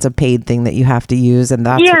course, it's a paid thing that you have to use, and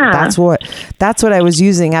that's what I was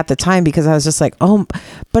using at the time, because I was just like, oh,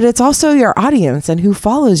 but it's also your audience and who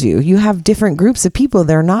follows you. You have different groups of people.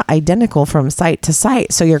 They're not identical from site to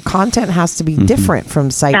site, so your content has to be different from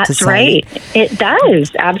site to site. That's right. It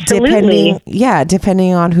does, absolutely.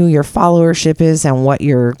 Depending on who your followership is and what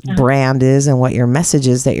your brand is and what your message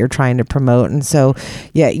is that you're trying to promote. And so,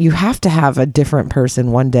 you have to have a different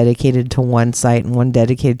person, one dedicated to one site and one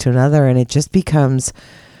dedicated to another, and it just becomes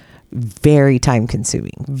very time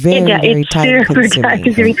consuming. Very it's time super time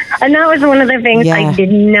consuming. And that was one of the things I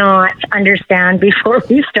did not understand before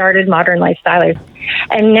we started Modern Lifestylers.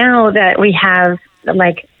 And now that we have,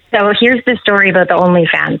 so here's the story about the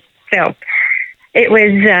OnlyFans. So it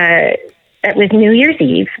was New Year's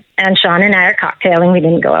Eve, and Sean and I are cocktailing. We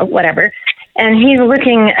didn't go out, whatever. And he's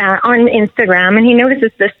looking on Instagram, and he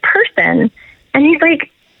notices this person, and he's like,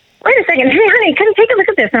 wait a second, hey, honey, come take a look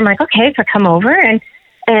at this. And I'm like, okay, so come over,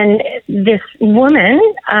 and this woman,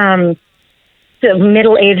 the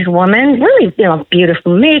middle-aged woman, really,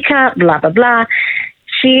 beautiful makeup, blah, blah, blah.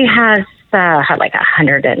 She has like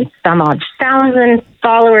 100 and some odd thousand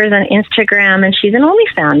followers on Instagram, and she's an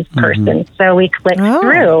OnlyFans person. So we clicked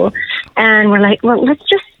through, and we're like, well, let's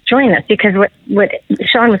just join this, because what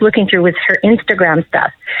Sean was looking through was her Instagram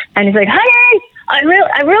stuff. And he's like, honey, I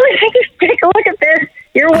really think you should take a look at this.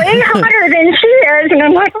 You're way hotter than she is. And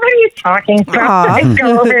I'm like, what are you talking about? I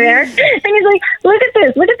go over there. And he's like, look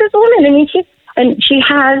at this woman. And she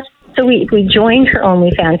has, so we joined her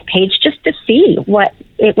OnlyFans page just to see what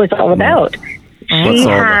it was all about. She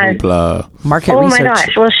has market research. Oh my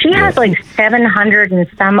gosh. Well, she has like 700 and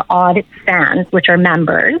some odd fans, which are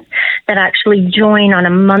members, that actually join on a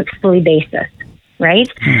monthly basis.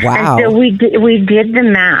 Right? Wow. And so we did the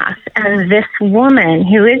math, and this woman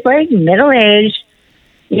who is like middle-aged,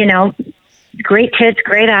 great tits,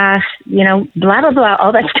 great ass, blah, blah, blah,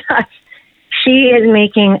 all that stuff, she is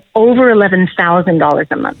making over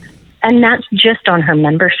 $11,000 a month. And that's just on her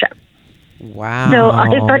membership. Wow. So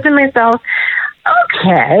I thought to myself,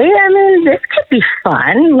 okay, I mean, this could be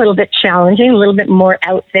fun, a little bit challenging, a little bit more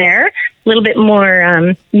out there, a little bit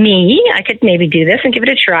more me. I could maybe do this and give it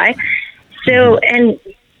a try. So, and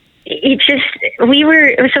it just, we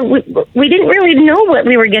didn't really know what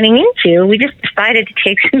we were getting into. We just decided to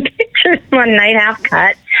take some pictures one night, half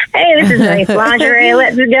cut. Hey, this is nice lingerie.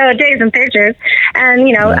 Let's go take some pictures. And,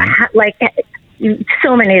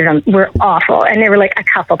 so many of them were awful. And there were like a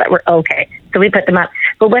couple that were okay. So we put them up.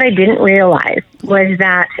 But what I didn't realize was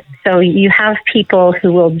that, so you have people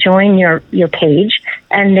who will join your page,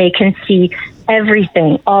 and they can see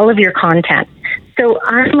everything, all of your content. So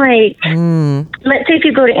I'm like, let's say if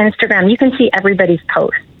you go to Instagram, you can see everybody's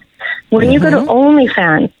posts. When you go to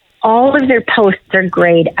OnlyFans, all of their posts are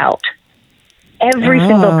grayed out. Every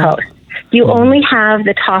single post. You only have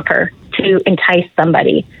the topper to entice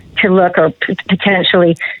somebody to look, or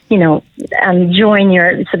potentially, join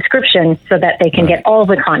your subscription so that they can get all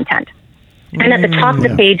the content. And at the top of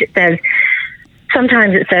the page, it says,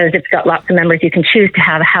 sometimes it says it's got lots of members. You can choose to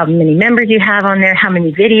have how many members you have on there, how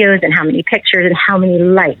many videos and how many pictures and how many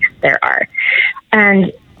likes there are.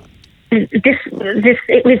 And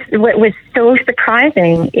what was so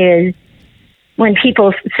surprising is when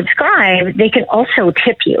people subscribe, they can also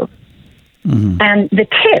tip you. And the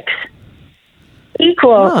tips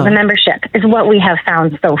equal the membership is what we have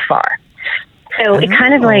found so far. So it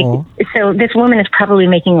kind of like, so this woman is probably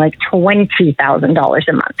making like $20,000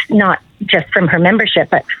 a month, not just from her membership,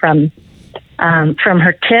 but from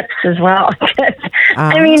her tips as well.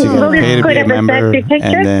 I mean, so we'll just put up a sexy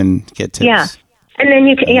picture and then get tips. Yeah, and then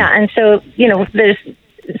you can, and so there's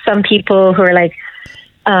some people who are like,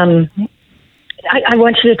 I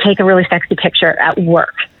want you to take a really sexy picture at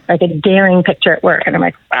work. Like a daring picture at work. And I'm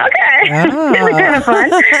like, okay, this is kind of fun.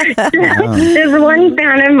 There's one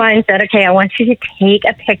fan of mine said, okay, I want you to take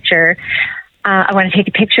a picture. I want to take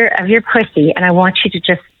a picture of your pussy, and I want you to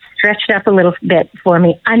just stretch it up a little bit for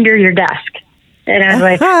me under your desk. And I was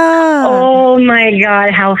like, oh my God,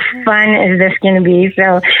 how fun is this going to be?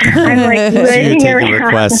 So I'm like, looking around.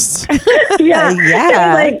 Requests. yeah. It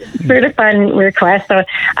was like sort of fun request. So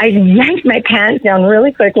I yanked my pants down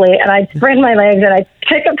really quickly, and I spread my legs, and I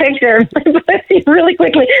took a picture of my pussy really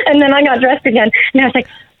quickly. And then I got dressed again. And I was like,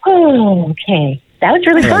 oh, okay. That was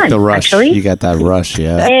really fun. The rush. Actually. You got that rush,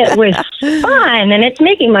 yeah. It was fun, and it's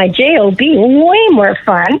making my JOB way more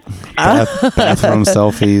fun. Bathroom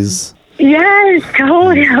selfies. Yes,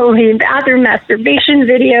 totally. Bathroom masturbation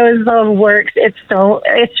videos of works. It's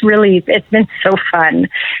been so fun.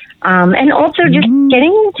 And also just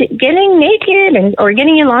getting naked or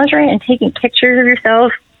getting in lingerie and taking pictures of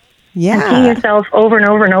yourself. And seeing yourself over and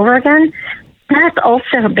over and over again. That's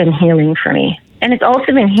also been healing for me. And it's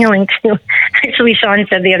also been healing too. Actually, Sean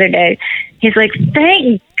said the other day, he's like,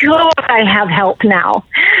 thank God I have help now.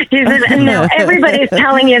 He says, and now everybody's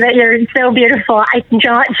telling you that you're so beautiful. It's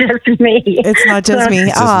not just me. It's not just me.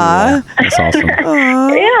 That's awesome.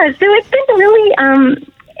 Yeah, so it's been really,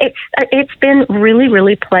 it's been really,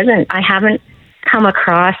 really pleasant. I haven't come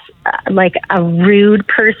across like a rude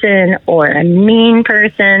person or a mean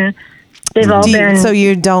person. They've all been. So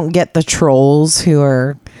you don't get the trolls who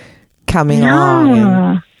are coming along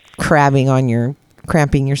and cramping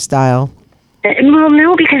your style. Well,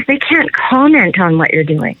 no, because they can't comment on what you're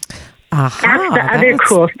doing. That's the other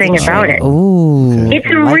cool thing about it. Ooh, it's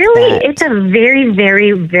it's a very,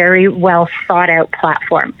 very, very well thought out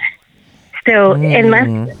platform. So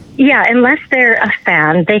unless they're a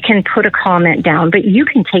fan, they can put a comment down, but you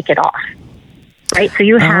can take it off. Right? So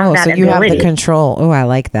you have that ability. You have the control. Oh, I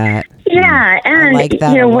like that. Yeah, and like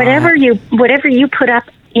that whatever you put up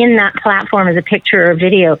in that platform as a picture or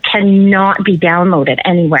video cannot be downloaded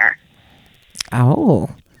anywhere. Oh.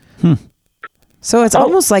 So it's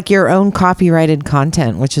almost like your own copyrighted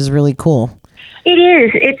content, which is really cool. It is.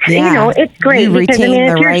 It's it's great. You retain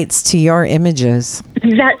the rights to your images.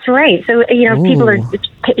 That's right. So people are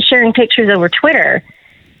sharing pictures over Twitter.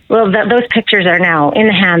 Well, those pictures are now in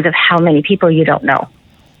the hands of how many people you don't know.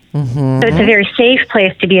 Mm-hmm. So it's a very safe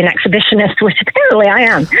place to be an exhibitionist, which apparently I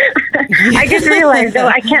am. I just realized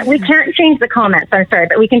though we can't change the comments. I'm sorry,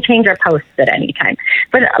 but we can change our posts at any time.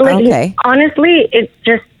 But honestly, it's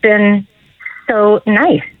just been so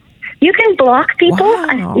nice. You can block people.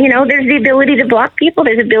 Wow. There's the ability to block people.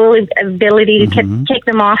 There's ability to take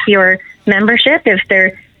them off your membership if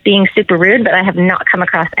they're being super rude. But I have not come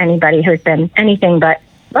across anybody who's been anything but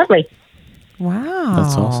lovely. Wow.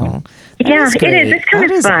 That's awesome. It is. It's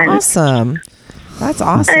kind of fun. Awesome. That's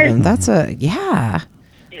awesome. That's we got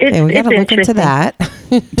to look into that.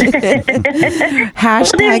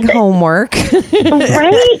 Hashtag homework.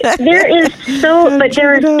 Right? There's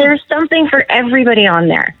something for everybody on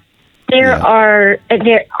there. There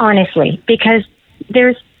honestly, because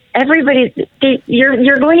there's everybody.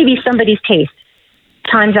 You're going to be somebody's taste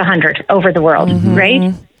times 100 over the world,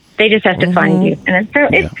 right? They just have to find you, and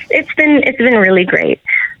it's been really great.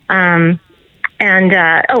 And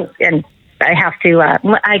I have to.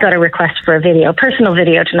 I got a request for a personal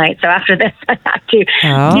video tonight. So after this, I have to do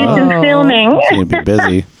some filming. You'll be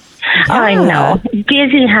busy. I know,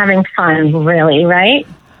 busy having fun, really, right?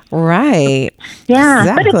 Right. Yeah,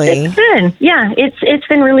 exactly. But it's been, it's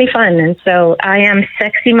been really fun, and so I am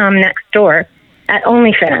Sexy Mom Next Door at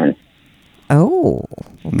OnlyFans. Oh,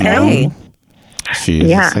 okay. She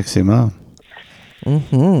is a sexy mom.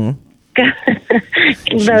 Mm-hmm.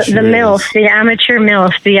 the MILF, the amateur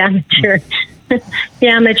MILF, the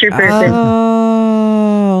amateur person.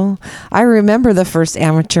 Oh, I remember the first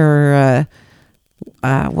amateur.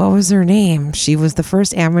 What was her name? She was the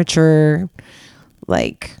first amateur.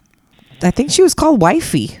 I think she was called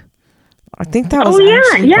Wifey. I think that was.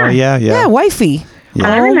 Yeah, Wifey. Yeah.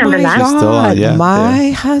 I remember that. God,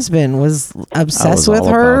 my husband was obsessed with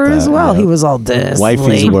her as well. He was all this.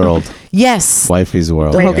 Wifey's World. Yes. Wifey's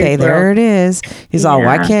World. Okay, there it is. He's all,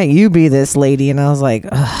 why can't you be this lady? And I was like,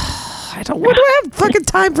 what do I have fucking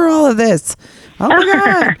time for all of this? Oh my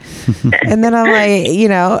God. And then I'm like,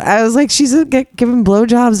 I was like, she's giving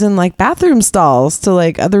blowjobs in bathroom stalls to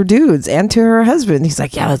other dudes and to her husband. He's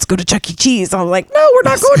like, yeah, let's go to Chuck E. Cheese. I'm like, no, we're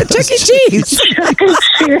not going to Chuck E. Cheese.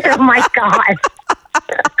 Oh my God.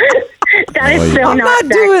 That is so I'm not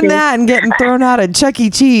doing that and getting thrown out at Chuck E.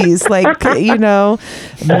 Cheese.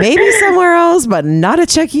 Maybe somewhere else, but not a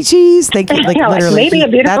Chuck E. Cheese. Literally, maybe a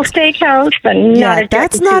beautiful steakhouse, but not a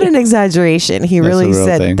that's Chuck E. not an exaggeration. He really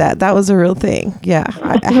said that was a real thing. Yeah.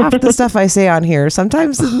 Half the stuff I say on here,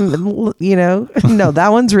 sometimes, no, that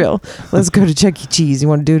one's real. Let's go to Chuck E. Cheese. You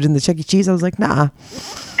want to do it in the Chuck E. Cheese? I was like, nah.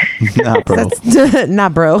 Nah, bro. Nah,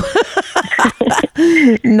 bro.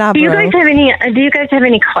 Nah, bro. Do you guys have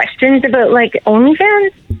any questions about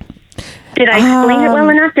OnlyFans? Did I explain it well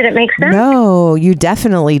enough? Did it make sense? No, you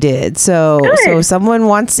definitely did. So if someone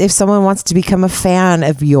wants to become a fan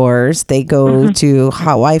of yours, they go to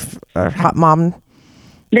Hot Wife or Hot Mom.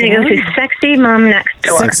 They go to Sexy Mom Next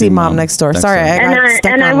Door. Sexy Mom Next Door. Sorry,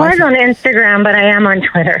 I was on Instagram, but I am on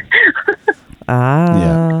Twitter.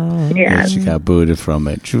 Yeah, she got booted from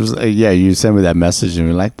it. She was you sent me that message and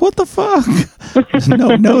you're like, what the fuck?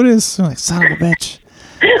 No notice. I'm like, son of a bitch.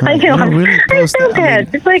 I know. I felt bad.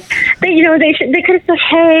 It's like they could have said,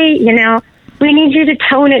 hey, we need you to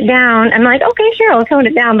tone it down. I'm like, okay, sure, I'll tone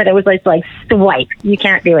it down, but it was like swipe. You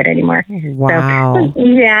can't do it anymore. Wow. So,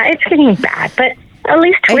 it's getting bad, but at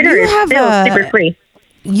least Twitter is still super free.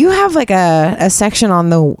 You have a section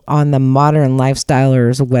on the Modern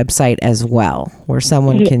Lifestylers website as well, where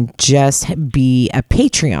someone can just be a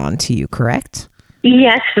Patreon to you, correct?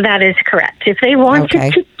 Yes, that is correct. If they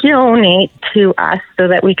wanted to donate to us so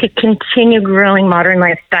that we could continue growing Modern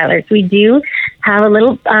Lifestylers, we do have a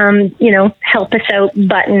little, help us out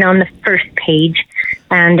button on the first page.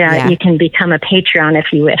 And you can become a Patreon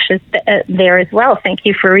if you wish. It's there as well. Thank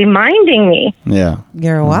you for reminding me. Yeah.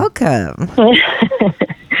 You're welcome.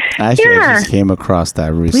 Actually, I just came across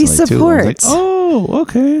that recently Please too. I support. was like, oh,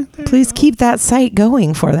 okay. Please keep that site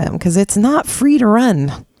going for them because it's not free to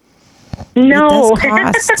run. No. It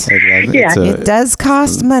does cost. Yeah. It does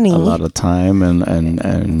cost money. A lot of time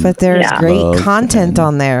and But there's Yeah. great love content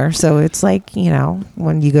on there. So it's like,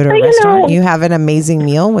 when you go to a Well, restaurant, you have an amazing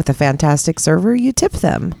meal with a fantastic server, you tip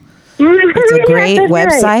them. Mm-hmm. It's a great That's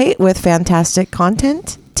website right. with fantastic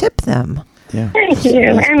content, tip them. yeah. Thank you.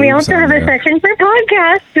 There's And we boobs also on have a there. section for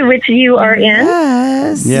podcasts, which you are in.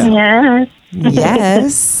 Yes. Yeah. Yes.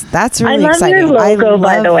 Yes. That's really love exciting. your logo,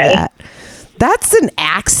 by love the way. that. That's an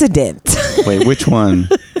accident. Wait, which one?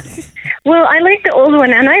 Well, I like the old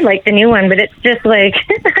one and I like the new one, but it's just like,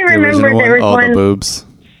 I The remember original there was Oh, the one. boobs.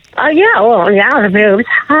 Oh, yeah. Well, yeah, the boobs.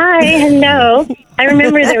 Hi, hello. I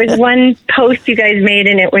remember there was one post you guys made,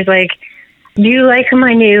 and it was like, do you like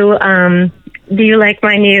my new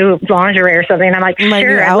lingerie or something? And I'm like, My new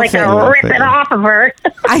sure. I'd like to outfit. rip it off of her.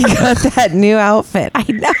 I got that new outfit. I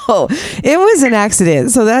know. It was an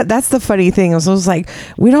accident. So that's the funny thing. So it was like,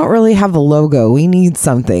 we don't really have a logo. We need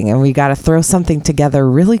something. And we got to throw something together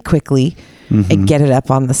really quickly and get it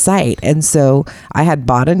up on the site. And so I had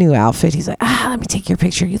bought a new outfit. He's like, let me take your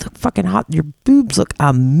picture. You look fucking hot. Your boobs look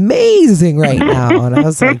amazing right now. And I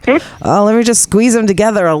was like, oh, let me just squeeze them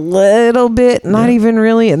together a little bit. Not even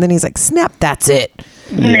really. And then he's like, snap, that's it.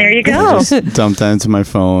 And there you go. Just dumped that into my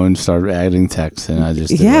phone, started adding text, and I just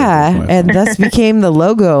did it with Yeah, my and phone. thus became the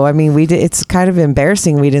logo. I mean, it's kind of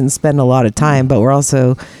embarrassing we didn't spend a lot of time, but we're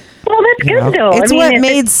also, Well, that's good, though. it's I mean, what if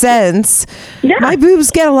made sense. Yeah. My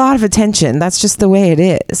boobs get a lot of attention. That's just the way it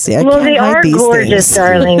is. I Well, can't they hide are these gorgeous, things.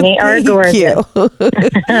 darling. They are Thank gorgeous. you.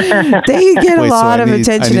 They get a Wait, so lot I of need,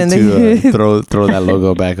 attention, I and need they to throw that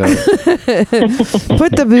logo back up.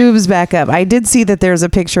 put the boobs back up. I did see that there's a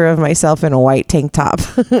picture of myself in a white tank top.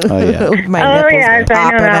 Oh yeah, With my Oh, nipples yes, I know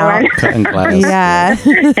popping that out. one. cutting glass. Yeah.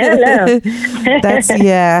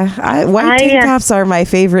 Hello. White tank tops are my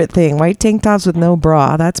favorite thing. White tank tops with no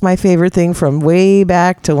bra. That's my favorite thing from way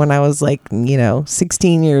back to when I was like,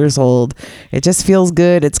 16 years old. It just feels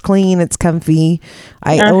good. It's clean. It's comfy.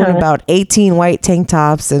 I own about 18 white tank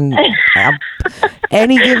tops, and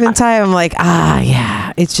any given time I'm like,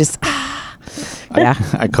 yeah, it's just, yeah.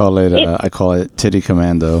 I call it Titty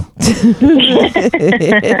Commando.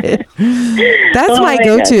 That's Oh my my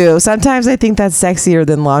go-to. Sometimes I think that's sexier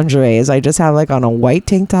than lingerie. Is I just have like on a white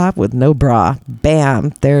tank top with no bra.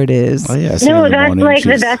 Bam, there it is. Oh yeah. I see No, in the that's morning, like the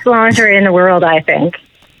she's- best lingerie in the world, I think.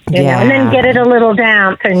 You know, and then get it a little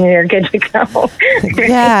damp and you're good to go.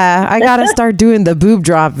 Yeah, I gotta start doing the boob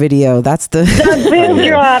drop video. That's the Boob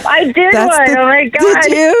drop. I did that's one. the, Oh my God.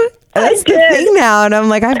 Did you? That's the did. thing now, and I'm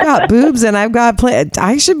like, I've got boobs, and I've got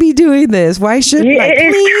I should be doing this. Why shouldn't I? It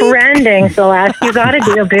is Please? trending, Celeste. You got to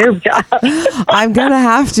do a boob job. I'm gonna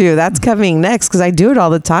have to. That's coming next because I do it all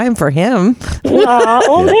the time for him.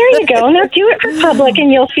 Well, there you go. Now do it for public, and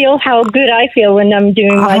you'll feel how good I feel when I'm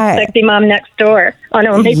doing my sexy mom next door on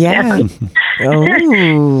OnlyFans. Yeah.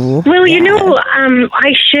 Oh. Well,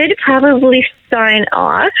 I should probably sign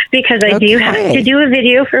off because I do have Okay. to do a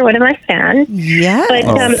video for one of my fans. Yeah. But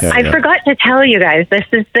I forgot to tell you guys, this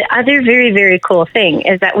is the other very, very cool thing,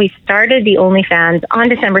 is that we started the OnlyFans on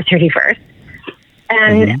December 31st.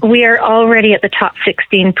 And we are already at the top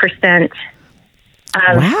 16%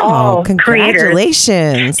 of Wow! all creators.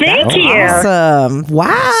 Congratulations! Thank That's you. Awesome!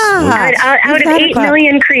 Wow! Out of 8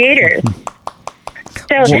 million creators.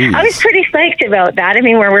 So I was pretty psyched about that. I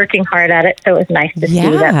mean, we're working hard at it, so it was nice to see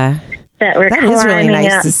that we're That is really climbing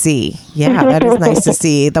nice up. to see. Yeah, that is nice to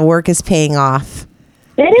see. The work is paying off.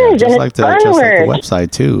 It is, Just and like it's the onward.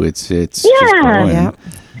 website too. It's just Yeah. growing. Yeah.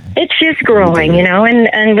 It's just growing,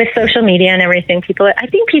 and with social media and everything, I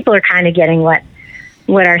think people are kind of getting what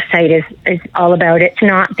our site is all about. It's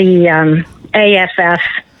not the AFF.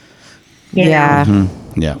 You know.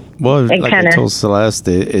 Yeah. Well, It like I kinda- told Celeste,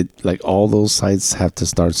 it like all those sites have to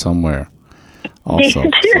start somewhere. Also,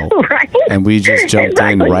 do, right? and we just jumped in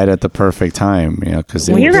Exactly. right at the perfect time, because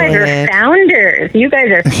You guys are did. founders. You guys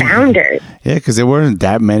are founders. because there weren't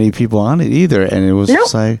that many people on it either, and it was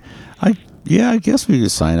just like, I guess we could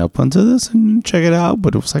sign up onto this and check it out,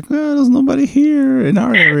 but it was like, there's nobody here in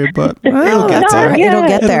our area, but it'll get there. yeah. It'll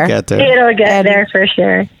get there. It'll get there for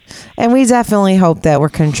sure. And we definitely hope that we're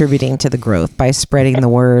contributing to the growth by spreading the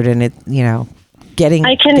word and getting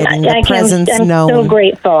the presence I'm known. so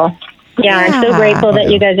grateful. Yeah, I'm so Yeah. grateful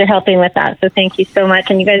that you guys are helping with that. So thank you so much.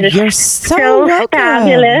 And you guys are You're so welcome.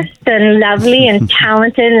 fabulous and lovely and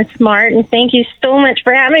talented and smart. And thank you so much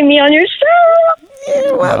for having me on your show.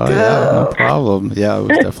 You're welcome. yeah, no problem. Yeah, it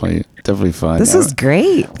was definitely fun. This is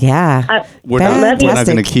great. Yeah. We're not going to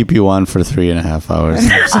Fantastic. keep you on for 3.5 hours.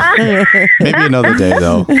 Maybe another day,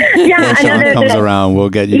 though. Yeah, When Sean comes around, we'll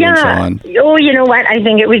get you and Sean. Oh, you know what? I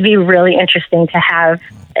think it would be really interesting to have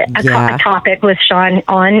a topic with Sean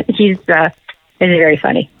on. He's very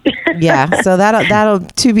funny. Yeah. So that'll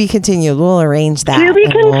to be continued. We'll arrange that. To be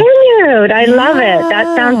continued. I love it.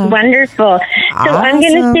 That sounds wonderful. So I'm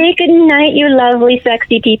going to say good night, you lovely,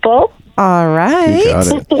 sexy people. All right. You got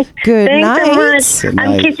it. Good Thanks night. so much. Good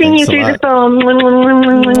I'm night. kissing you Thanks a through lot. the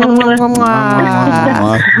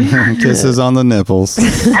phone. Kisses on the nipples. Okay,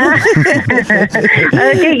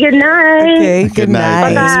 good night. Okay. Good Good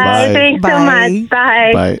night. night. Bye. Bye. Thanks so Bye. much.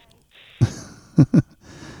 Bye. Bye.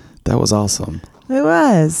 That was awesome. It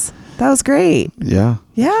was. That was great. Yeah.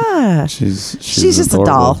 Yeah. She's just adorable. a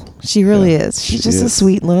doll. She really Yeah, is. She's she just a is.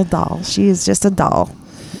 sweet little doll. She is just a doll.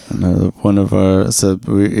 Another one of our. So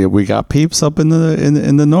we got peeps up in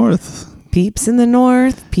the north. Peeps in the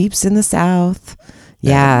north, peeps in the south.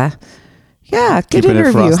 Yeah. Yeah. Good Keeping it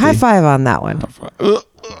interview. frosty. High five on that one.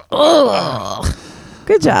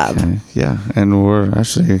 Good job. Okay, yeah, and we're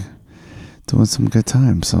actually doing some good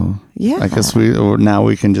time. So Yeah. I guess now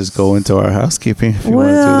we can just go into our housekeeping if you want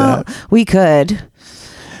to Well, do that. we could.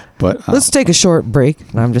 But Let's take a short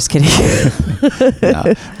break. No, I'm just kidding.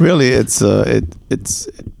 no, really, it's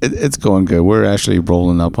going good. We're actually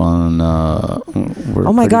rolling up on. We're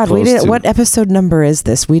Oh my pretty God. We close did. to- What episode number is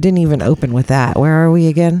this? We didn't even open with that. Where are we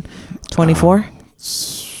again? 24? I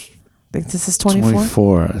think this is 24.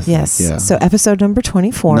 24. I think, Yes. Yeah. So episode number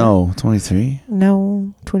 24. No, 23.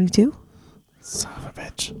 No, 22. Son of a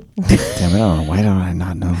bitch. Damn it! I don't know. Why don't I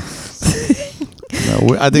not know?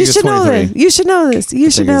 No, I think You it's should know 23. this. You should know this.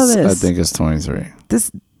 You should know I this. think it's 23.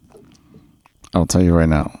 This I'll tell you right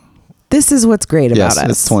now. this is what's great Yes, about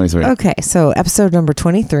us. it's 23. Okay, so episode number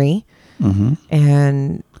 23, Mm-hmm.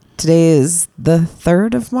 and today is the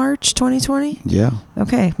 3rd of March, 2020. Yeah.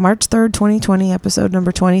 Okay, March 3rd, 2020, episode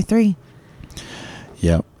number 23.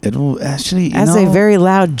 Yeah. It'll actually. As a very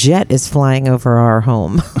loud jet is flying over our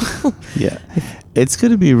home. Yeah. It's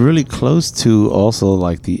going to be really close to also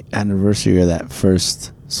like the anniversary of that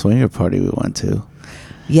first swinger party we went to.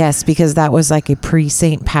 Yes, because that was like a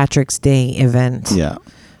pre-St. Patrick's Day event. Yeah.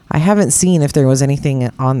 I haven't seen if there was anything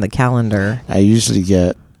on the calendar. I usually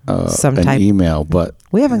get Some an type- email, but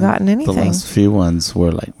We haven't gotten the anything. last few ones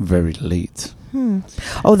were like very late.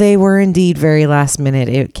 Oh, they were indeed very last minute.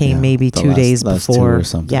 It came Yeah, maybe the 2 days last two before. or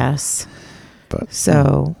something. Yes. But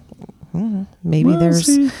So maybe We'll there's.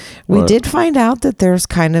 see. We Or- did find out that there's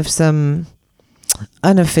kind of some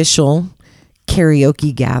unofficial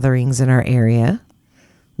karaoke gatherings in our area.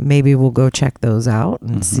 Maybe we'll go check those out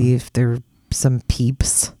and see if there are some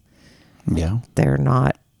peeps. yeah. They're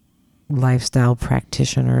not lifestyle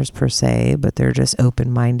practitioners per se, but they're just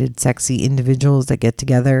open-minded, sexy individuals that get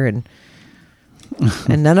together and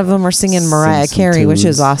none of them are singing Mariah Sing some Carey, which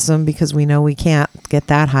is tunes. awesome because we know we can't get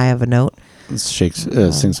that high of a note. Sing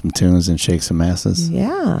some tunes and shake some asses.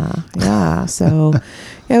 Yeah. So,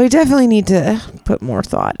 yeah, we definitely need to put more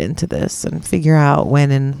thought into this and figure out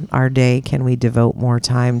when in our day can we devote more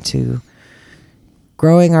time to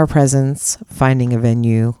growing our presence, finding a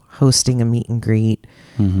venue, hosting a meet and greet,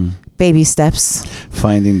 baby steps.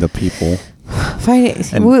 Finding the people.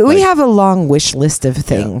 And, We like- have a long wish list of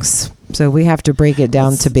things, so we have to break it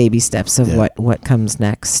down to baby steps of Yeah. what comes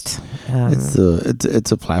next.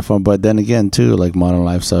 It's a platform, but then again, too, like Modern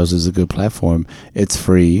Lifestyles is a good platform. It's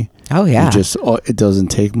free. Oh yeah. It doesn't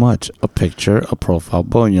take much. A picture, a profile,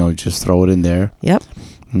 boom, just throw it in there. Yep.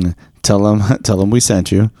 Tell them we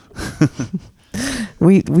sent you.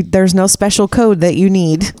 We there's no special code that you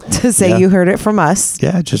need to say Yeah. you heard it from us.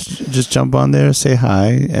 Yeah, just jump on there, say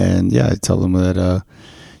hi, and yeah, tell them that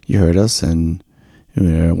you heard us and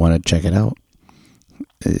you want to check it out.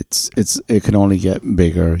 It can only get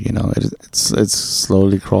bigger, It's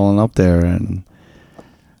slowly crawling up there, and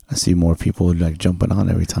I see more people like jumping on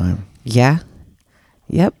every time. Yeah.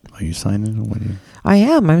 Yep. Are you signing? Or what are you? I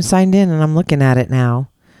am. I'm signed in and I'm looking at it now.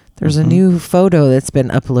 There's a new photo that's been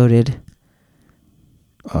uploaded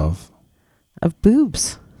Of of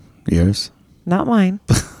boobs. yours? Not mine.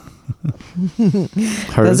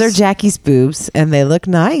 Hers? Those are Jackie's boobs and they look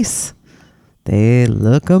nice. They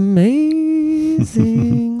look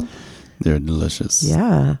amazing. They're delicious.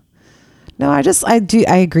 Yeah. No, I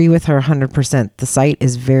agree with her 100%. The site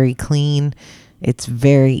is very clean. It's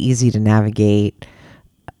very easy to navigate.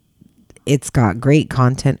 It's got great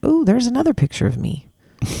content. Oh, there's another picture of me.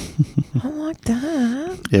 I like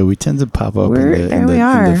that. Yeah, we tend to pop up There in we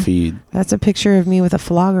are. the feed. That's a picture of me with a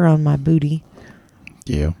flogger on my booty.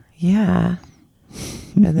 Yeah. Yeah.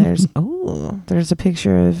 And there's a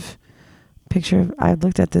picture of I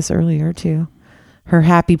looked at this earlier too. Her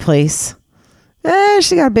happy place.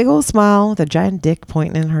 She got a big old smile with a giant dick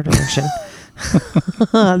pointing in her direction.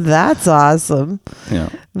 That's awesome. Yeah.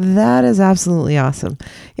 That is absolutely awesome.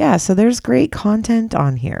 Yeah, so there's great content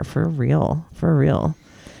on here for real.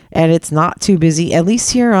 And it's not too busy, at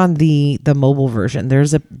least here on the mobile version.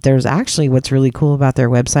 There's actually, what's really cool about their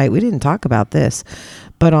website, we didn't talk about this,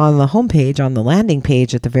 but on the homepage, on the landing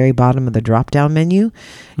page at the very bottom of the drop down menu,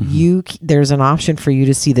 there's an option for you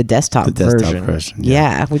to see the desktop version.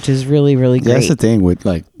 Yeah, which is really, really great. That's the thing with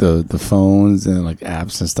like the phones and like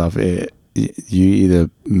apps and stuff. You either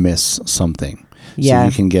miss something. Yeah. So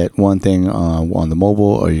you can get one thing on the mobile,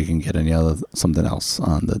 or you can get something else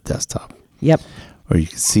on the desktop. Yep. Or you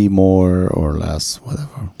can see more or less,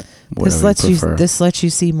 whatever. This lets you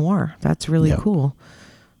see more. That's really cool.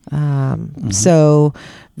 So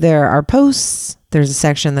there are posts. There's a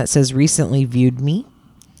section that says recently viewed me,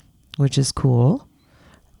 which is cool.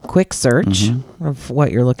 Quick search of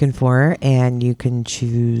what you're looking for, and you can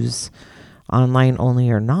choose online only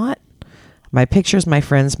or not. My pictures, my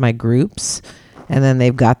friends, my groups, and then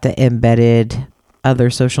they've got the embedded other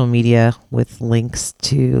social media with links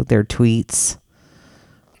to their tweets.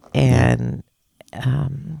 And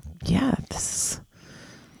this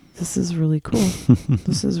is really cool.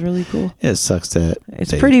 This is really cool. It sucks that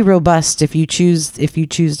it's pretty robust if you choose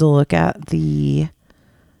to look at the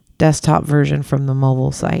desktop version from the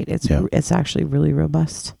mobile site. It's actually really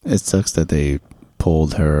robust. It sucks that they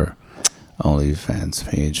pulled her OnlyFans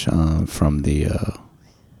page from the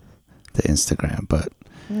Instagram, but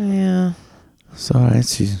yeah. So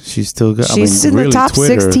she's still good. She's in the top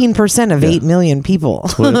 16% of 8 million people.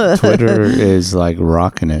 Twitter is like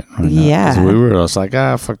rocking it right now. Yeah. We were just like,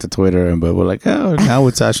 fuck the Twitter, but we're like, now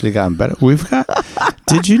it's actually gotten better. We've got.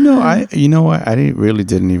 Did you know? I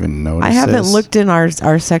didn't even notice. I haven't looked in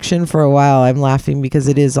our section for a while. I'm laughing because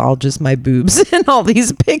it is all just my boobs in all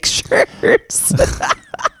these pictures.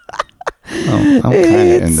 Oh, I'm kind of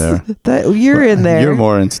in there. You're in there. You're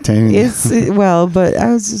more entertaining. But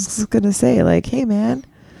I was just gonna say, like, hey, man,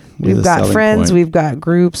 we've got friends, we've got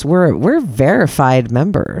groups. We're verified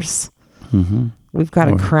members. Mm-hmm. We've got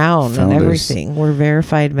a crown and everything. We're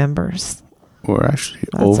verified members. We're actually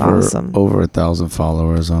over 1,000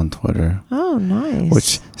 followers on Twitter. Oh, nice.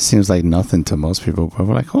 Which seems like nothing to most people, but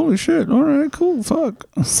we're like, holy shit! All right, cool, fuck.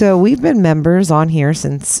 So we've been members on here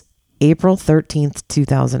since April 13th,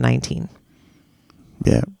 2019.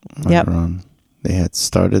 Yeah. Yep. They had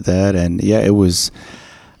started that, and it was.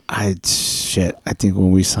 I think when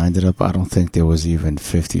we signed it up, I don't think there was even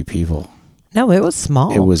 50 people. No, it was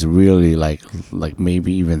small. It was really like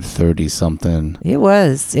maybe even 30 something. It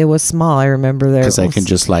was small. I remember there. Because I can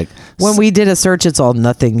just when we did a search, it's all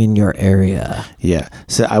nothing in your area. Yeah.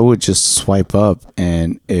 So I would just swipe up,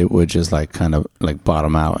 and it would just kind of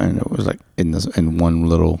bottom out, and it was like in one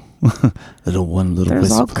little.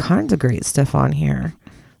 There's all kinds of great stuff on here.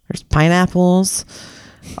 There's pineapples.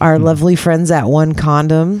 Our lovely friends at One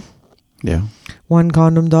Condom. Yeah.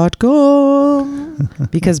 OneCondom.com.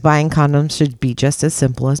 Because buying condoms should be just as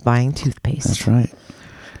simple as buying toothpaste. That's right.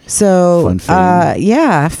 So,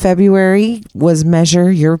 February was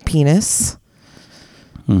Measure Your Penis.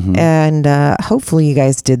 Mm-hmm. And hopefully you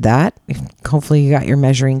guys did that. Hopefully you got your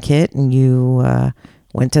measuring kit and you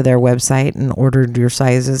went to their website and ordered your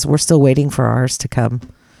sizes. We're still waiting for ours to come.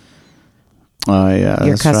 Yeah,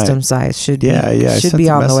 your custom size should be I sent be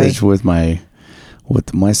a on the way. Message with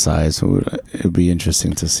my size. It'd be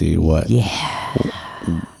interesting to see what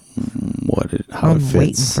how it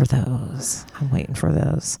fits. I'm waiting for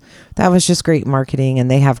those. That was just great marketing,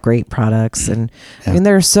 and they have great products. And I mean,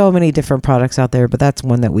 there are so many different products out there, but that's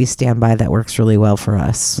one that we stand by that works really well for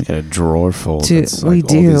us. We got a drawer full. We do. All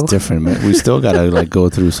these different. We still gotta go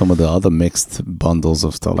through some of the other mixed bundles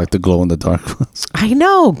of stuff, like the glow in the dark ones. I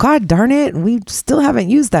know. God darn it, we still haven't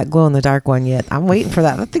used that glow in the dark one yet. I'm waiting for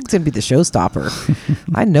that. I think it's gonna be the showstopper.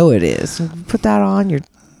 I know it is. Put that on your.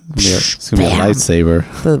 It's gonna be a lightsaber.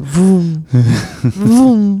 The vroom,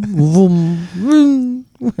 vroom, vroom, vroom.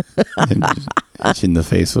 In the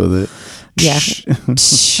face with it. Yeah.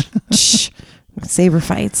 Saber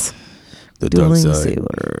fights. The dark side.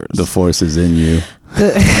 Sabers. The force is in you.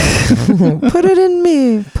 Put it in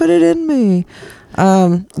me. Put it in me.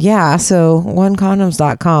 So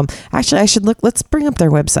onecondoms.com. Actually, I should look. Let's bring up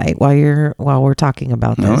their website while we're talking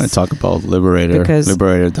about this. I want to talk about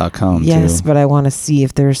Liberator.com. Yes, too. but I want to see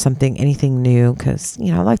if there's anything new, because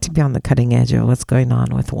I like to be on the cutting edge of what's going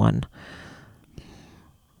on with One.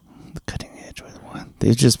 The cutting edge with One.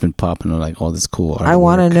 They've just been popping all this cool artwork. I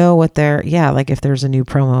want to know what if there's a new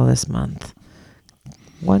promo this month,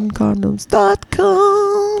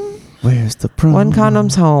 onecondoms.com. Where's the promo? One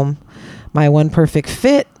Condoms Home. My One Perfect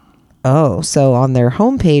Fit. Oh, so on their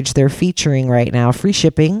homepage, they're featuring right now free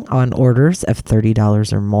shipping on orders of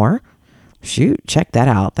 $30 or more. Shoot, check that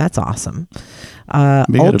out. That's awesome.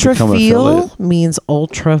 Ultra Feel means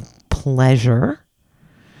ultra pleasure.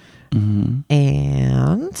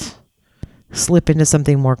 And slip into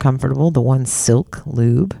something more comfortable. The One Silk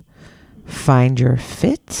Lube. Find Your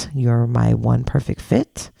Fit. You're My One Perfect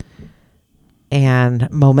Fit. And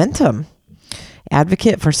Momentum.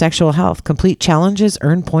 Advocate for sexual health. Complete challenges,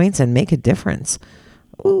 earn points, and make a difference.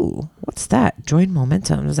 Ooh, what's that? Join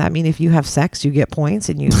Momentum. Does that mean if you have sex, you get points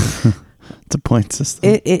and you... It's a point system.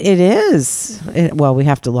 It is. Well, we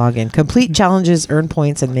have to log in. Complete challenges, earn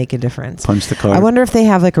points, and make a difference. Punch the card. I wonder if they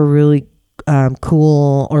have like a really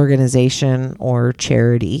cool organization or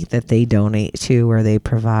charity that they donate to where they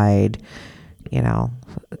provide,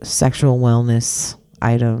 sexual wellness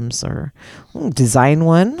items or design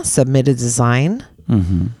one. Submit a design.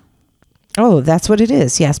 Oh, that's what it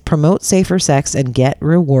is. Yes. Promote safer sex and get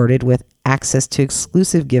rewarded with access to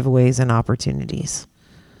exclusive giveaways and opportunities.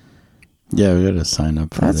 Yeah, we got to sign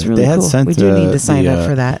up for that. That's really cool. We do need to sign up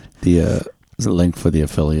for that. The link for the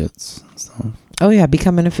affiliates. So. Oh, yeah.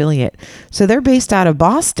 Become an affiliate. So they're based out of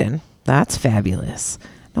Boston. That's fabulous.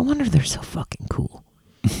 No wonder they're so fucking cool.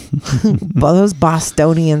 Well, those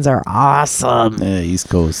Bostonians are awesome. Yeah, East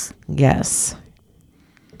Coast. Yes.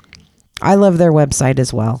 I love their website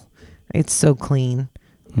as well. It's so clean.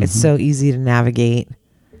 It's so easy to navigate.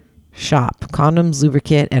 Shop condoms,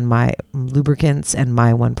 lubricants, and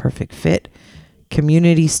My One Perfect Fit.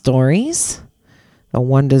 Community stories. A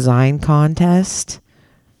One Design contest.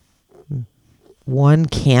 One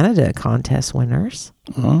Canada contest winners.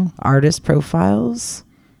 Artist profiles.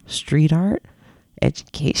 Street art.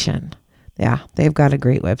 Education. Yeah, they've got a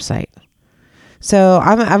great website. So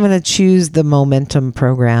I'm going to choose the Momentum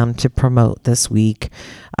program to promote this week.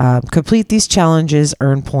 Complete these challenges,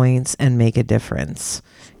 earn points, and make a difference.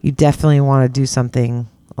 You definitely want to do something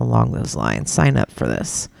along those lines. Sign up for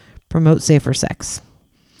this. Promote safer sex.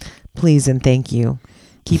 Please and thank you.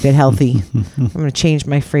 Keep it healthy. I'm going to change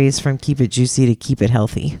my phrase from keep it juicy to keep it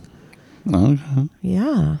healthy. Okay.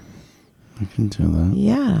 Yeah. I can do that.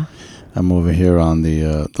 Yeah. I'm over here on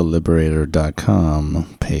the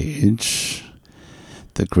Liberator.com page.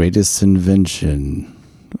 The greatest invention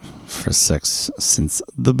for sex since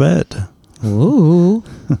the bed. Ooh.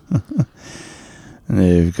 And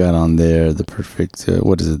they've got on there the perfect,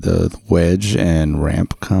 the wedge and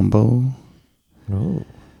ramp combo. Oh.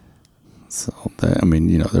 So,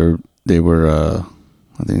 they were, I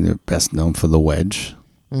think they're best known for the wedge.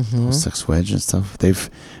 Sex wedge and stuff. They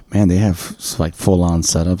have like full-on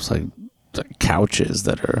setups, like couches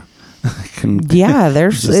that are...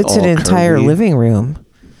 it's an entire living room.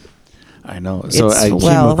 I know. So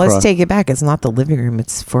let's take it back. It's not the living room.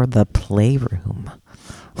 It's for the playroom.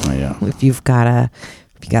 Oh yeah. If you've got a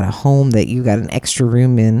home that you got an extra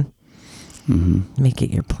room in, make it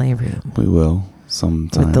your playroom. We will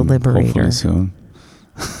sometime with the Liberator. Hopefully soon.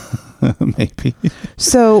 Maybe.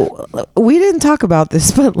 So we didn't talk about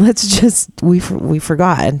this, but we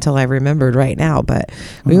forgot until I remembered right now. But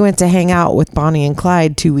we went to hang out with Bonnie and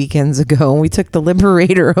Clyde 2 weekends ago, and we took the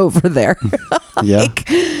Liberator over there. Yeah.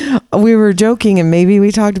 We were joking, and maybe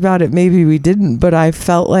we talked about it, maybe we didn't. But I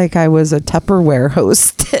felt like I was a Tupperware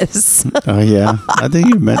hostess. Oh yeah, I think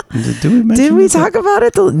you meant. Did we talk about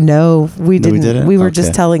it? No, we didn't. We were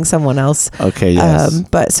just telling someone else. Okay. Yes.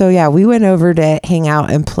 But so yeah, we went over to hang out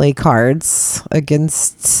and play Cards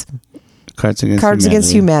Against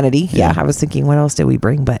Humanity. Yeah, I was thinking, what else did we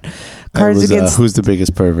bring? But Cards Against Who's the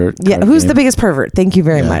Biggest Pervert? Yeah, Who's the Biggest Pervert? Thank you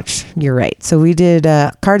very much. You're right. So we did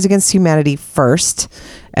Cards Against Humanity first,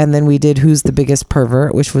 and then we did Who's the Biggest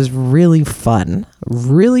Pervert, which was really fun.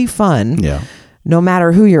 Really fun. Yeah. No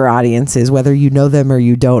matter who your audience is, whether you know them or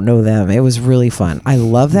you don't know them, it was really fun. I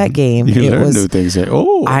love that game. You learn new things.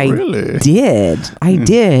 Really? I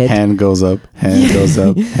did. Hand goes up, hand goes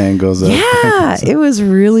up, hand goes up. Yeah, it was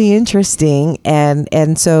really interesting.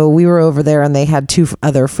 And so we were over there, and they had 2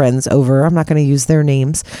 other friends over. I'm not going to use their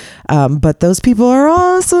names, but those people are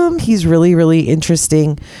awesome. He's really, really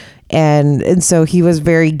interesting. And so he was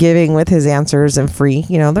very giving with his answers and free.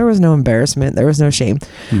 There was no embarrassment. There was no shame.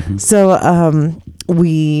 So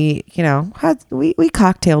we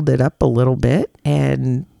cocktailed it up a little bit,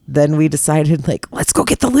 and then we decided, let's go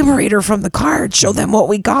get the Liberator from the card. Show them what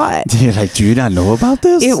we got. You're like, do you not know about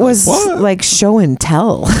this? It was like show and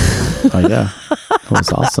tell. Oh yeah, it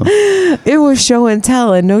was awesome. It was show and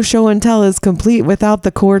tell, and no show and tell is complete without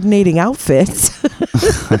the coordinating outfit.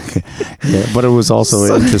 Yeah, but it was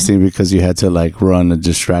also interesting because you had to like run a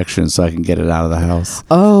distraction so I can get it out of the house.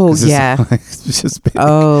 Oh yeah. It's just big.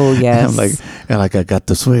 Oh yes. And I got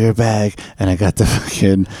the Sawyer bag and I got the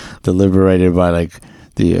fucking Liberator by like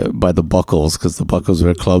by the buckles because the buckles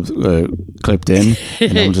were clipped in,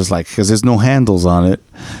 and I'm just like, because there's no handles on it,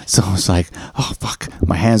 so it's like, oh fuck,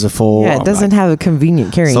 my hands are full. Yeah, it doesn't have a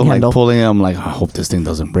convenient carrying handle. Like pulling it, I'm like, I hope this thing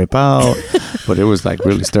doesn't rip out, but it was like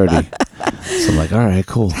really sturdy. So I'm like, all right,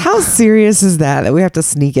 cool. How serious is that we have to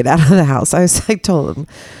sneak it out of the house? I told him,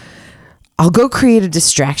 I'll go create a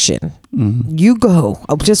distraction. Mm-hmm. You go.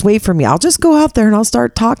 I'll just wait for me. I'll just go out there and I'll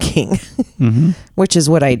start talking, which is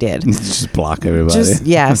what I did. Just block everybody.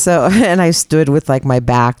 Yeah. So, and I stood with like my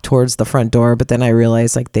back towards the front door, but then I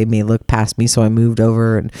realized like they may look past me. So I moved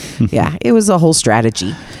over and yeah, it was a whole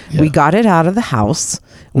strategy. Yeah. We got it out of the house.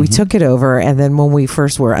 We took it over. And then when we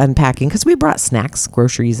first were unpacking, because we brought snacks,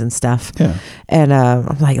 groceries and stuff. Yeah. And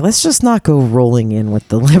I'm like, let's just not go rolling in with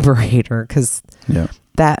the Liberator because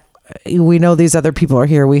we know these other people are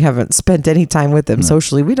here. We haven't spent any time with them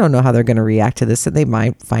socially. We don't know how they're going to react to this, and they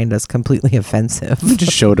might find us completely offensive. We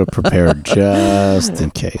just showed up prepared just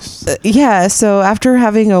in case. Yeah. So after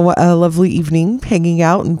having a lovely evening, hanging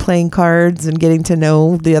out and playing cards and getting to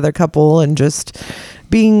know the other couple and just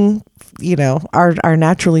being, our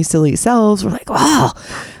naturally silly selves, we're like, wow,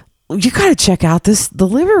 you got to check out the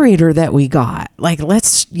Liberator that we got. Like,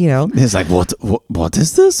 let's, It's like, what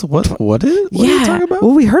is this? What are you talking about?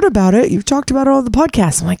 Well, we heard about it. You've talked about it on the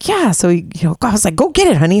podcast. I'm like, yeah. So, I was like, go get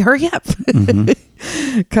it, honey. Hurry up.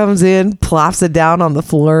 Comes in, plops it down on the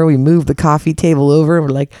floor. We move the coffee table over and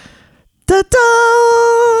we're like,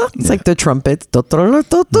 da-da! It's like the trumpets.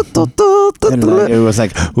 And it was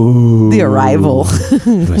like, ooh. The arrival.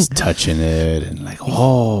 It was touching it and like,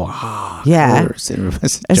 yeah.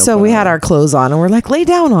 And so we had our clothes on and we're like, lay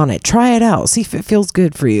down on it. Try it out. See if it feels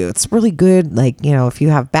good for you. It's really good. Like, if you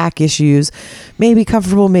have back issues, maybe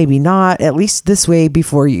comfortable, maybe not. At least this way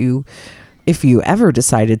before if you ever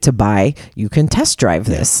decided to buy, you can test drive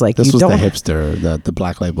this. Like, this was the hipster, the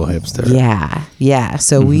Black Label hipster. Yeah.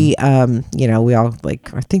 So we, we all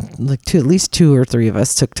like, I think like at least 2 or 3 of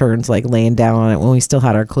us took turns like laying down on it when we still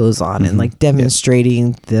had our clothes on and like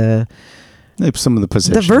demonstrating some of the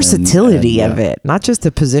positions, the versatility of it, not just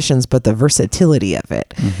the positions, but the versatility of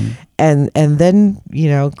it. And then,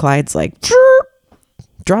 Clyde's like,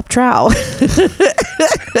 drop trowel.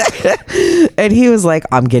 And he was like,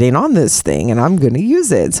 I'm getting on this thing and I'm going to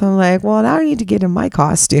use it. So I'm like, well, now I need to get in my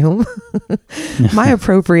costume, my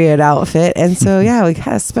appropriate outfit. And so, we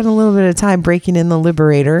kind of spent a little bit of time breaking in the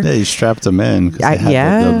Liberator. Yeah, you strapped them in.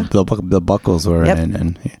 The buckles were in.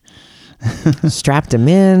 And strapped them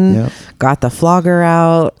in, got the flogger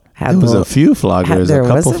out. There was a few floggers, a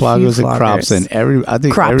couple floggers and crops, and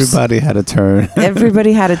everybody had a turn.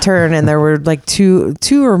 Everybody had a turn, and there were like two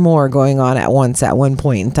or more going on at once at one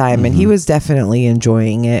point in time, and he was definitely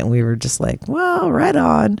enjoying it, and we were just like, well, right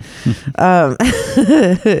on.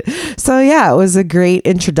 So yeah, it was a great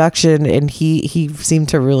introduction, and he seemed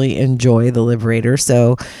to really enjoy the Liberator.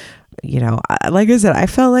 So, like I said, I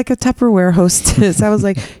felt like a Tupperware hostess. I was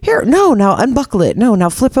like, here, now unbuckle it. No, now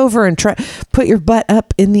flip over and try, put your butt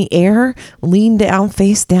up in the air, lean down,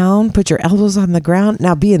 face down, put your elbows on the ground.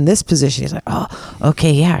 Now be in this position. He's like, oh,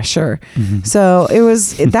 okay, yeah, sure. So it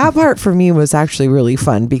was, that part for me was actually really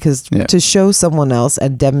fun because to show someone else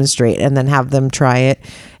and demonstrate and then have them try it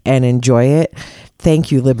and enjoy it.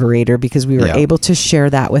 Thank you, Liberator, because we were able to share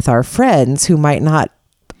that with our friends who might not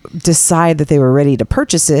decide that they were ready to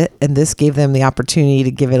purchase it, and this gave them the opportunity to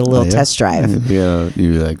give it a little test drive.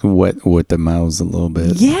 You like wet the mouths a little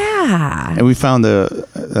bit. And we found the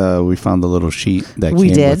little sheet that came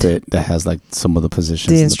with it that has like some of the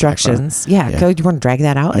positions, the instructions. Do you want to drag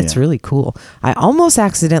that out? It's really cool. I almost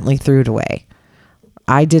accidentally threw it away.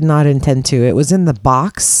 I did not intend to. It was in the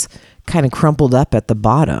box, kind of crumpled up at the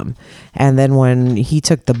bottom, and then when he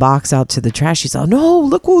took the box out to the trash, he said, no,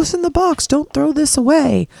 look what was in the box, don't throw this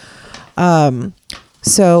away.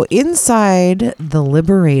 So inside the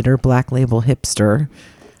Liberator Black Label hipster,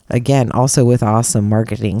 again, also with awesome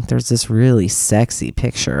marketing, there's this really sexy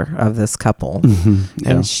picture of this couple,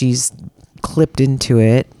 and she's clipped into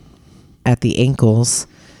it at the ankles.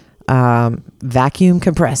 Vacuum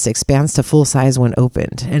compressed, expands to full size when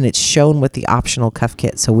opened, and it's shown with the optional cuff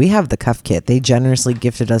kit. So we have the cuff kit. They generously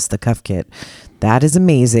gifted us the cuff kit. That is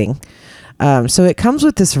amazing. So it comes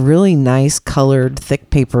with this really nice colored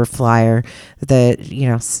thick paper flyer that,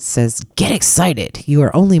 says, get excited. You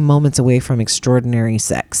are only moments away from extraordinary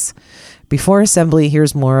sex. Before assembly,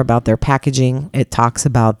 here's more about their packaging. It talks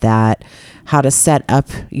about that, how to set up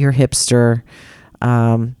your hipster,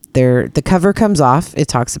 the cover comes off. It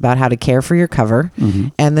talks about how to care for your cover.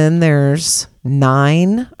 And then there's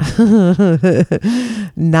 9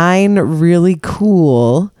 really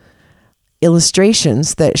cool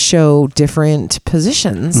illustrations that show different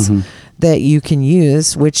positions that you can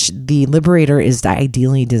use, which the Liberator is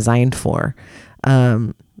ideally designed for.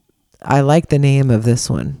 I like the name of this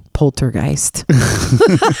one, Poltergeist.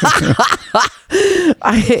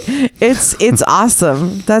 It's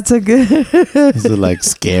awesome. That's a good. Is it like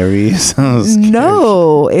scary? Sounds scary.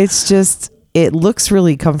 No, it's just, it looks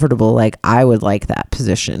really comfortable. Like, I would like that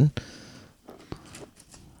position.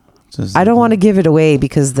 I don't want to give it away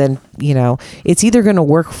because then, it's either going to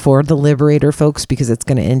work for the Liberator folks because it's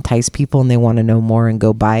going to entice people and they want to know more and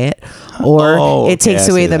go buy it, or it takes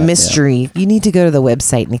away the mystery. Yeah. You need to go to the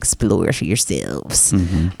website and explore for yourselves.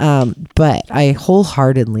 But I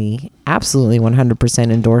wholeheartedly, absolutely 100%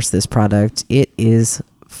 endorse this product. It is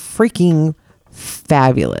freaking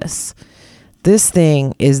fabulous. This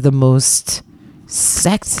thing is the most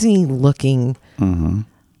sexy looking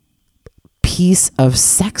piece of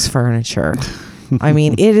sex furniture. I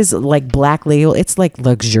mean, it is like Black Label. It's like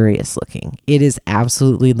luxurious looking. It is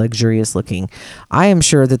absolutely luxurious looking. I am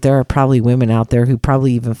sure that there are probably women out there who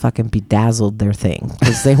probably even fucking bedazzled their thing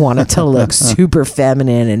because they want it to look super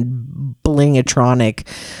feminine and blingatronic.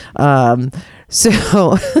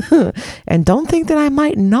 So, and don't think that I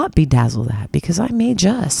might not bedazzle that because I may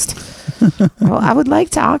just. Well, I would like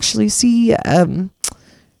to actually see.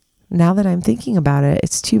 Now that I'm thinking about it,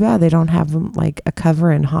 it's too bad they don't have like a cover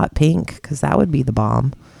in hot pink because that would be the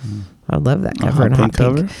bomb. I would love that cover in hot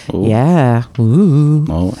pink. Ooh. Yeah. Ooh.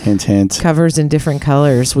 Oh, hint, hint. Covers in different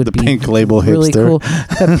colors would be pink label really hipster. Cool.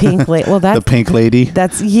 The pink label. Well, that's the pink lady.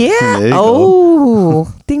 That's oh,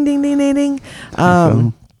 ding, ding, ding, ding, ding.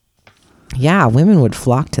 Yeah, women would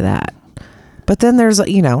flock to that. But then there's,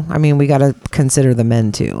 we got to consider the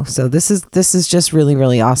men too. So this is just really,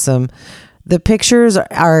 really awesome. The pictures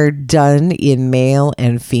are done in male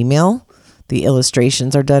and female. The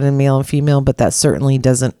illustrations are done in male and female, but that certainly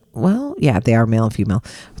doesn't, they are male and female.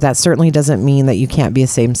 But that certainly doesn't mean that you can't be a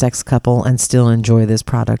same-sex couple and still enjoy this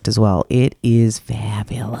product as well. It is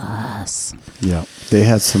fabulous. Yeah. They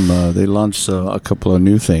had some, they launched a couple of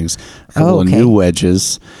new things, a couple of new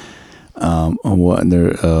wedges. The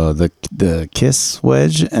Kiss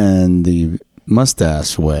wedge and the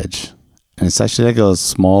Mustache wedge. And it's actually like a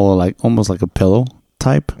small, like almost like a pillow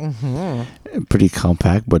type. Pretty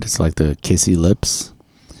compact, but it's like the kissy lips.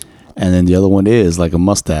 And then the other one is like a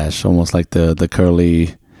mustache, almost like the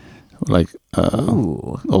curly, like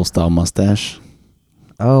old style mustache.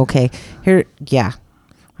 Okay. Here, yeah.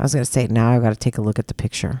 I was going to say, now I've got to take a look at the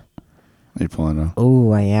picture. Are you pulling it up?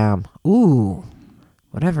 Oh, I am. Ooh.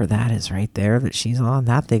 Whatever that is right there that she's on,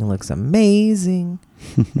 that thing looks amazing.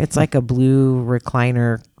 It's like a blue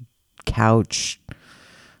recliner couch,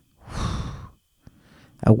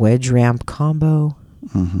 a wedge ramp combo,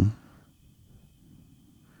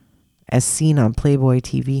 as seen on Playboy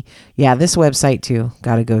TV. Yeah, this website too.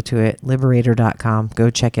 Got to go to it. Liberator.com. Go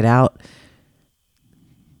check it out.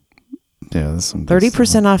 Yeah, that's some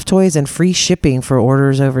 30% off toys and free shipping for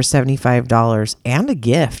orders over $75 and a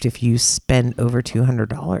gift if you spend over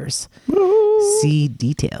 $200. Woo. See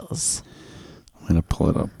details. I'm going to pull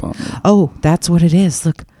it up. Oh, that's what it is.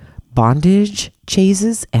 Look. Bondage,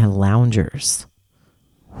 chases, and loungers.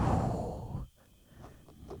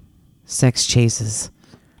 Sex chases.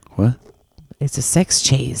 What? It's a sex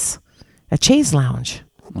chase. A chase lounge.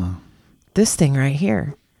 Wow. This thing right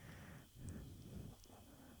here.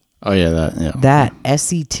 Oh, yeah, that. Yeah. That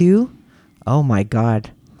SE2. Oh, my God.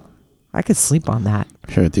 I could sleep on that.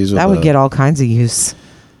 Sure, that would get all kinds of use.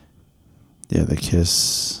 Yeah, the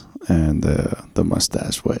Kiss and the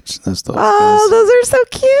mustache wedge. That's those. Those are so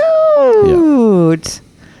cute. Yeah.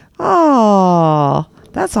 Oh,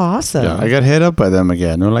 that's awesome. Yeah, I got hit up by them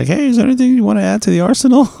again. They're like, "Hey, is there anything you want to add to the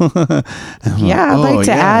arcil?" Yeah, I'd like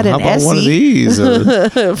to add an SE one of these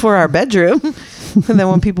for our bedroom. And then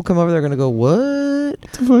when people come over, they're gonna go, "What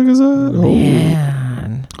the fuck is that?"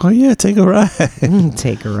 Man. Oh yeah, take a ride.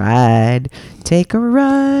 Take a ride. Take a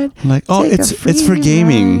ride. I'm like, it's for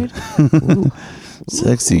gaming.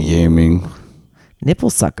 Sexy gaming.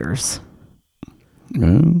 Nipple suckers.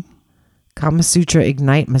 Oh. Kama Sutra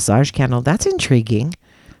Ignite massage candle. That's intriguing.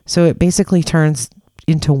 So it basically turns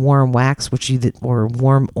into warm wax, or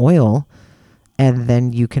warm oil, and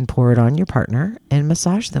then you can pour it on your partner and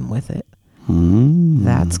massage them with it.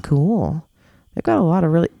 That's cool. They've got a lot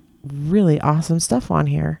of really, really awesome stuff on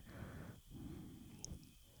here.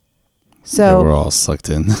 So yeah, we're all sucked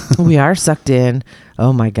in. We are sucked in.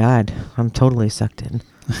 Oh my God. I'm totally sucked in.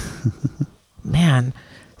 Man.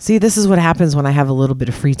 See, this is what happens when I have a little bit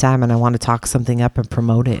of free time and I want to talk something up and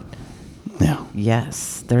promote it. Yeah.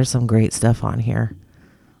 Yes, there's some great stuff on here.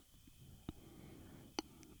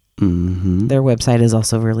 Mm-hmm. Their website is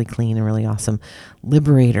also really clean and really awesome.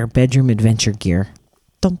 Liberator bedroom adventure gear.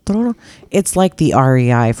 Dun, dun, dun. It's like the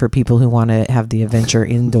REI for people who want to have the adventure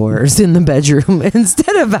indoors in the bedroom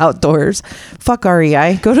instead of outdoors. Fuck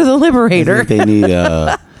REI. Go to the Liberator. I think they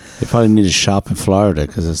need they probably need a shop in Florida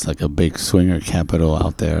because it's like a big swinger capital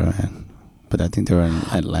out there. Man. But I think they're in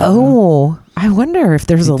Atlanta. Oh, I wonder if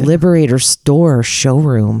there's a Liberator store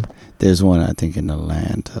showroom. There's one, I think, in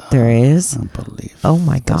Atlanta. There is? I believe. Oh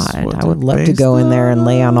my That's God. what I would they're love to based go in there and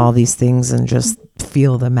lay on on. all these things and just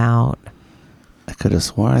feel them out. I could have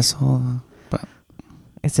swore I saw, but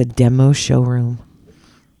It's a demo showroom.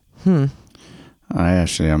 I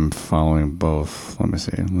actually am following both. Let me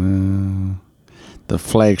see. The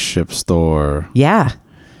flagship store Yeah.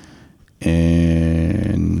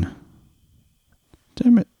 in.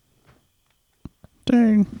 Damn it.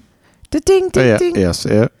 Dang. Ding, ding, Oh, yeah. ding. Yes,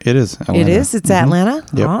 it is. Atlanta. It is? It's Mhm. Atlanta?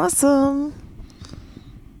 Yep. Awesome.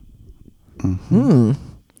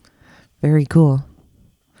 Very cool.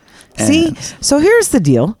 See, And- so here's the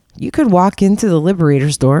deal. You could walk into the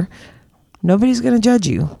Liberator store. Nobody's going to judge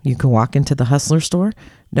you. You can walk into the Hustler store.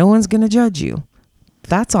 No one's going to judge you.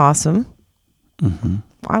 That's awesome.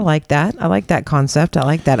 I like that. I like that concept. I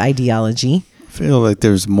like that ideology. I feel like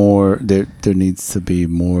there's more. There needs to be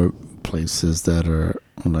more places that are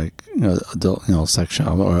like adult, sex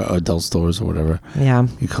shop or adult stores or whatever Yeah.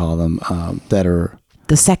 you call them, that are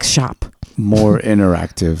The sex shop. more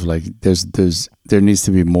interactive. Like there needs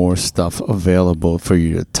to be more stuff available for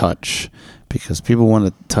you to touch because people want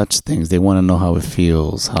to touch things. They want to know how it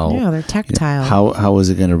feels. How Yeah, they're tactile. how is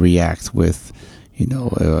it going to react with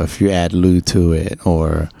if you add lube to it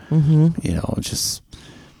or just.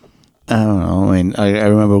 I don't know. I mean, I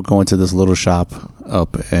remember going to this little shop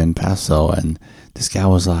up in Paso, and this guy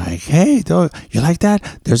was like, "Hey, dog, you like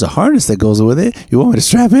that? There's a harness that goes with it. You want me to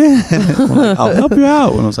strap in? I'm like, I'll help you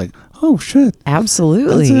out." And I was like, "Oh shit,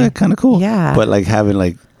 Absolutely. that's kind of cool." Yeah. But like having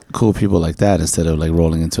like cool people like that instead of like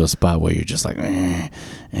rolling into a spot where you're just like,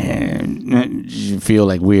 and you feel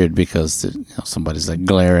like weird because somebody's like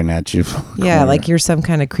glaring at you. from the Yeah, corner. like you're some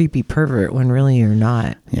kind of creepy pervert when really you're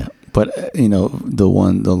not. Yeah, but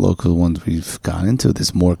the local ones we've gone into,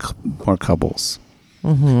 there's more couples.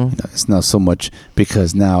 Mm-hmm. It's not so much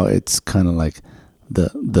because now it's kind of like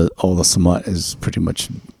all the smut is pretty much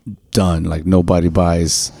done. Like nobody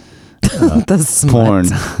buys The smut. porn.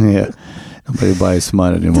 Yeah, nobody buys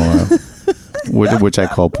smut anymore, which I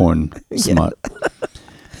call porn smut.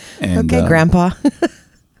 And, Okay, Grandpa. I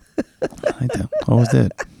like that. What was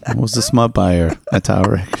that? What was the smut buyer at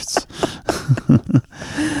Tower Records?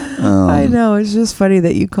 I know. It's just funny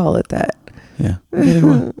that you call it that. Yeah,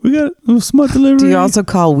 we got a smut delivery. Do you also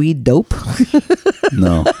call weed dope?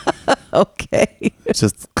 No, Okay.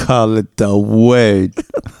 just call it the weed.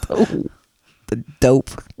 The dope.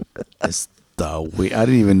 It's the weed. I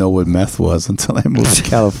didn't even know what meth was until I moved to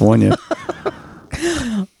California.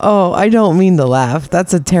 Oh, I don't mean to laugh.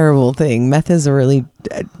 That's a terrible thing. Meth is a really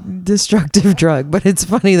destructive drug, but it's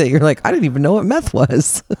funny that you're like, I didn't even know what meth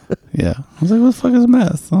was. Yeah, I was like, "What the fuck is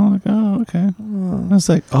meth?" I'm like, "Oh, okay." I was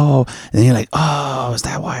like, "Oh," and then you're like, "Oh, is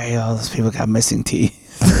that why all those people got missing teeth?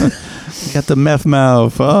 You got the meth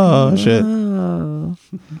mouth." Oh shit. Oh.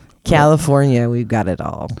 California, we've got it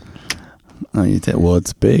all. Oh, well,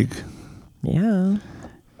 it's big. Yeah.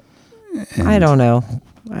 And I don't know.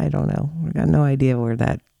 I got no idea where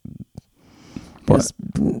that What?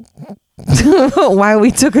 why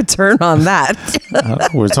we took a turn on that.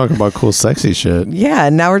 We're talking about cool, sexy shit. Yeah,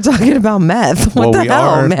 and now we're talking about meth. What Well, the we hell,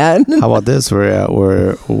 are. man? How about this?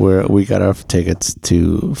 We got our tickets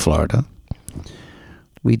to Florida.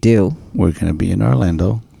 We do. We're gonna be in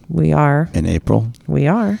Orlando We are. in April. We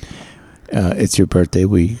are. It's your birthday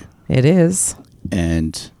week, It is.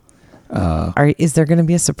 and Is there going to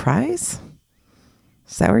be a surprise?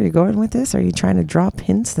 Is that where you're going with this? Are you trying to drop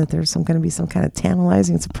hints that there's going to be some kind of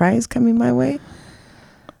tantalizing surprise coming my way?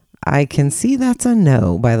 I can see that's a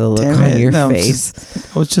no by the look on your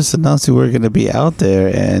face. I was just announcing we're gonna be out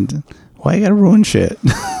there, and why you gotta ruin shit?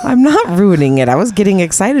 I'm not ruining it. I was getting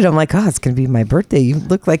excited. I'm like, oh, it's going to be my birthday. You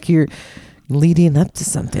look like you're leading up to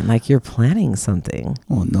something, like you're planning something.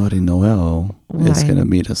 Well, Naughty Noel is Why? gonna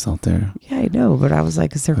meet us out there. Yeah, I know, but I was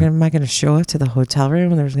like, am I going to show up to the hotel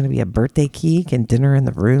room and there's going to be a birthday cake and dinner in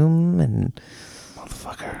the room? And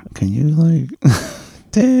Motherfucker, can you like,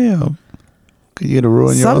 damn? Could you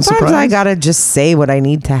ruin your own sometimes surprise? I gotta just say what I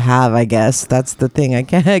need to have. I guess that's the thing. I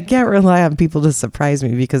can't rely on people to surprise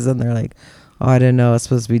me because then they're like, "Oh, I didn't know I was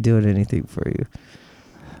supposed to be doing anything for you."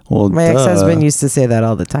 Well, My ex-husband used to say that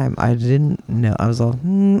all the time. I didn't know. I was all,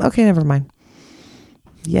 okay, never mind.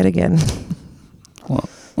 Yet again. Well,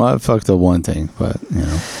 I fucked up one thing, but,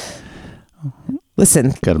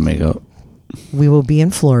 Listen. Got to make up. We will be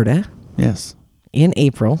in Florida. Yes. In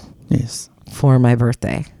April. Yes. For my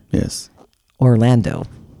birthday. Yes. Orlando.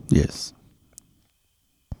 Yes.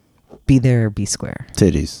 Be there or be square.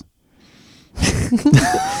 Titties.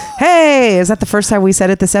 Hey, is that the first time we said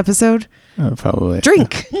it this episode? Probably.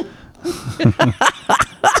 Drink.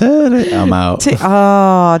 I'm out.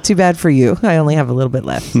 Too bad for you. I only have a little bit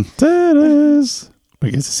left. Titties.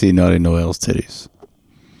 We get to see Naughty Noel's titties.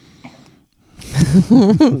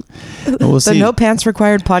 We'll The see. No Pants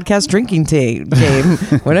Required podcast drinking game.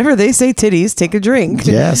 Whenever they say titties, take a drink.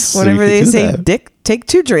 Yes. Whenever we they can do say that. dick, take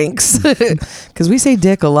 2 drinks. Because we say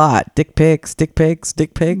dick a lot. Dick pics, dick pics,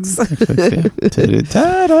 dick pics. Titties.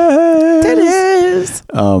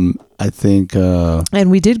 Titties. I think. And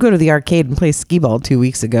we did go to the arcade and play skee-ball 2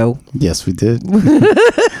 weeks ago. Yes, we did.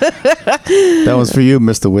 That was for you,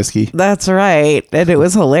 Mr. Whiskey. That's right. And it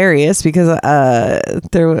was hilarious because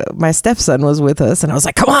my stepson was with us and I was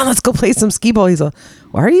like, come on, let's go play some skee-ball. He's like,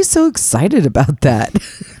 why are you so excited about that?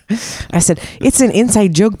 I said, it's an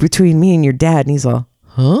inside joke between me and your dad. And he's all,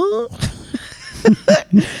 huh?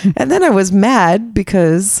 And then I was mad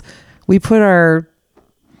because we put our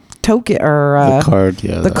token or The card,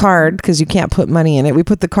 the card, because you can't put money in it. We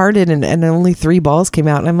put the card in and only 3 balls came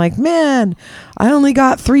out. And I'm like, man, I only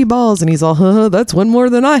got 3 balls. And he's all, huh, that's one more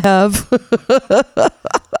than I have.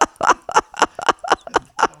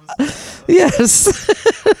 Yes.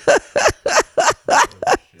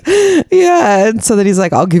 Yeah. And so then he's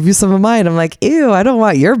like, I'll give you some of mine. I'm like, ew, I don't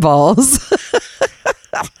want your balls.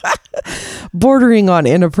 Bordering on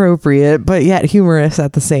inappropriate, but yet humorous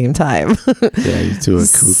at the same time. Yeah, you two are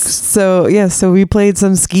kooks. So we played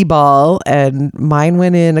some skee ball and mine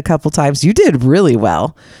went in a couple times. You did really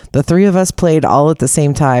well. The 3 of us played all at the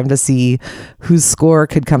same time to see whose score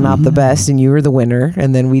could come out the best, and you were the winner.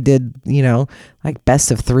 And then we did, like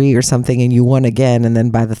best of 3 or something, and you won again. And then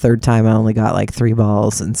by the 3rd time, I only got like 3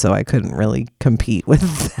 balls, and so I couldn't really compete with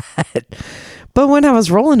that. But when I was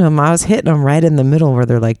rolling them, I was hitting them right in the middle where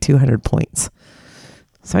they're like 200 points.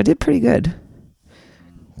 So I did pretty good.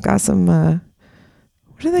 Got some, what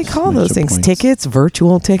do they call those things? Points. Tickets?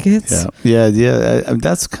 Virtual tickets? Yeah.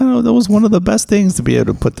 That was one of the best things, to be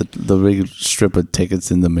able to put the big strip of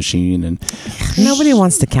tickets in the machine. And Nobody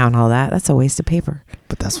wants to count all that. That's a waste of paper.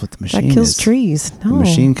 But that's what the machine That kills is. trees. No. The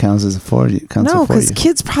machine counts for you. No, because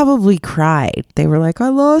kids probably cried. They were like, I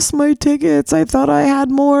lost my tickets. I thought I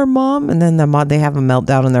had more, Mom. And then they have a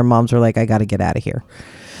meltdown and their moms were like, I got to get out of here.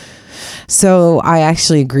 So I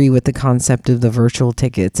actually agree with the concept of the virtual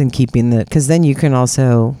tickets and keeping because then you can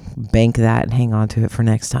also bank that and hang on to it for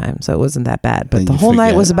next time. So it wasn't that bad. But Then the you whole night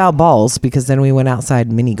forget. was about balls, because then we went outside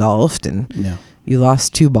and mini golfed and you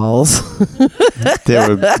lost 2 balls. They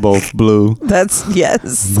were both blue.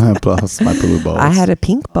 Yes. I lost my blue balls. I had a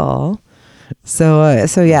pink ball. So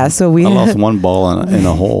we I lost 1 ball in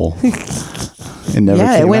a hole. It never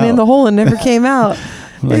it came went in out. the hole and never came out.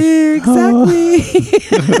 Exactly.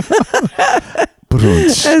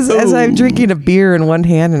 As I'm drinking a beer in one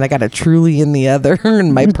hand and I got a Truly in the other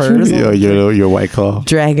in my purse. Your White Claw.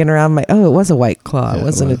 Dragging around it was a White Claw. Yeah, It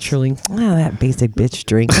wasn't it a was. Truly. Oh, that basic bitch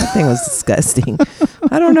drink. That thing was disgusting.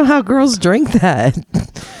 I don't know how girls drink that.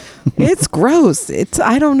 It's gross.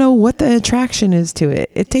 I don't know what the attraction is to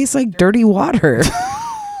it. It tastes like dirty water.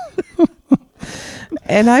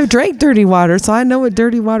 And I've drank dirty water, so I know what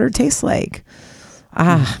dirty water tastes like.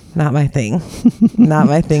 Not my thing. Not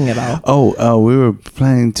my thing at all. We were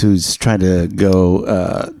planning to try to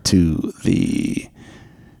go to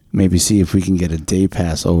maybe see if we can get a day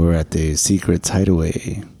pass over at the Secrets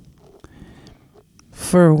Hideaway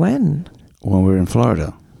For when? when we're in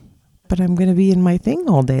Florida. But I'm going to be in my thing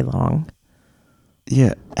all day long.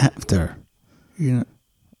 Yeah, after.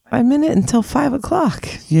 I'm in it until 5 o'clock.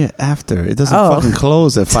 Yeah, after. It doesn't fucking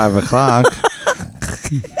close at 5 o'clock.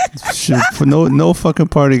 No fucking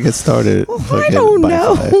party gets started. I don't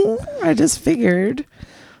know. I just figured.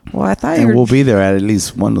 Well, I thought And we'll be there at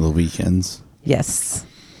least one of the weekends. Yes.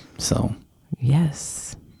 So.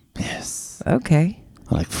 Yes. Yes. Okay.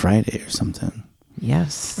 Like Friday or something.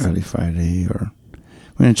 Yes. Early Friday, or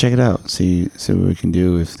we're gonna check it out. See what we can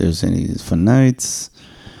do, if there's any fun nights,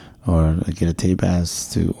 or get a day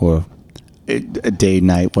pass or a day,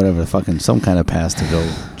 night, whatever, fucking some kind of pass to go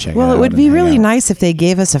check it out. Well, it would and be hang really out. nice if they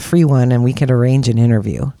gave us a free one and we could arrange an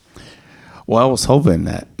interview. Well, I was hoping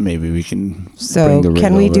that maybe we can. So bring the rig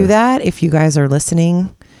can we over. do that? If you guys are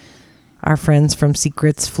listening, our friends from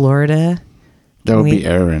Secrets Florida, That would be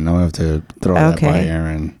Aaron. I'll have to throw that by Okay.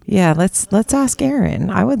 Aaron. Yeah, let's ask Aaron.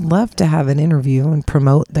 I would love to have an interview and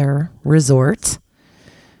promote their resort.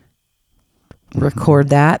 Record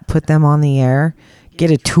that, put them on the air, get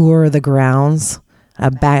a tour of the grounds, a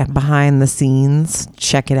back behind the scenes,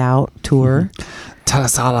 check it out tour. Tell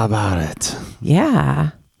us all about it.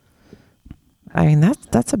 Yeah. I mean,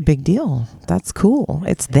 that's a big deal. That's cool.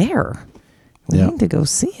 It's there. We Yeah. need to go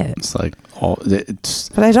see it. It's like it's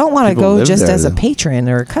But I don't want to People go live just there. as a patron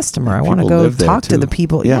or a customer. I want to People go live there, talk to the too.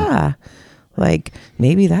 people. Yeah. Yeah. Like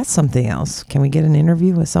maybe that's something else. Can we get an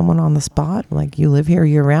interview with someone on the spot? Like, you live here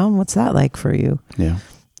year round. What's that like for you? yeah.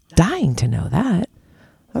 Dying to know that.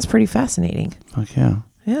 That's pretty fascinating. Fuck yeah.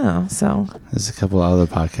 Yeah. So There's a couple other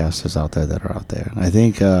podcasters out there that are out there. I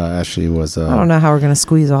think Ashley was I don't know how we're going to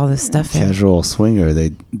squeeze all this stuff in. Casual Swinger. They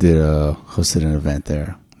did hosted an event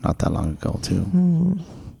there not that long ago too.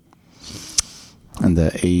 And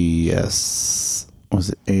the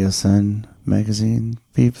ASN magazine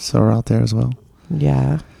peeps are out there as well.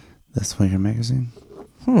 Yeah. The Swinger magazine.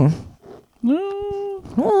 Mm.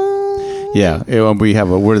 Yeah,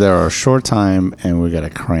 we're there a short time and we got to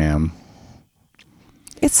cram.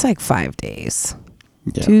 It's like 5 days.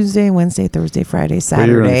 Yeah. Tuesday, Wednesday, Thursday, Friday, you're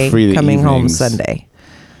Saturday, free the coming home evenings. Sunday.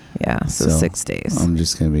 Yeah, so 6 days. I'm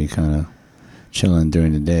just gonna be kind of chilling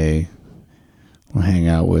during the day. We'll hang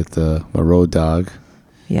out with my road dog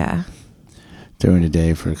Yeah. during the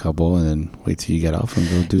day for a couple, and then wait till you get off and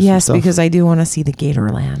go do Yes, some stuff. because I do want to see the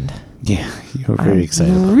Gatorland. Yeah, you're very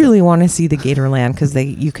excited. I About really want to see the Gatorland because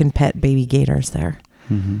you can pet baby gators there.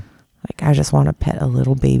 Mm-hmm. Like, I just want to pet a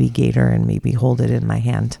little baby gator and maybe hold it in my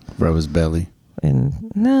hand. Rub his belly. And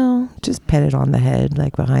no, just pet it on the head,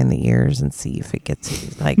 like behind the ears, and see if it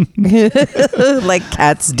gets like like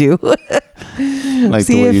cats do. Like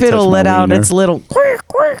See the way if you touch it'll my let out wiener. its little quirk,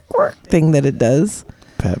 quirk, quirk thing that it does.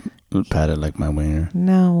 Pat it like my wiener.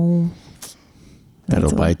 No. That'll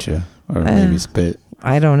That's a- bite you, or maybe spit.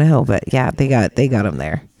 I don't know, but yeah, they got them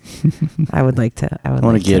there. I would like to. I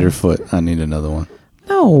want a gator foot. I need another one.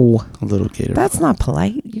 No, A little gator. that's not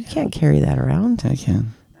polite. You can't carry that around. I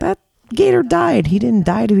can. That gator died. He didn't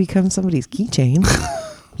die to become somebody's keychain.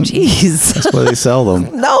 Jeez. That's why they sell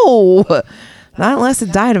them. No. Not unless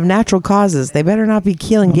it died of natural causes. They better not be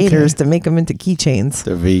killing Okay. gators to make them into keychains.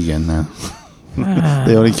 They're vegan now.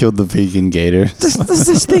 They only killed the vegan gators. There's no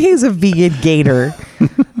such thing as a vegan gator.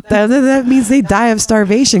 That means they die of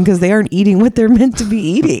starvation because they aren't eating what they're meant to be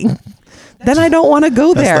eating. Then I don't want to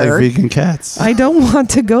go That's there. like vegan cats. I don't want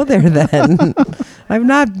to go there then. I'm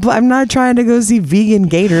not trying to go see vegan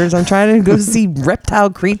gators. I'm trying to go see reptile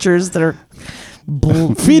creatures that are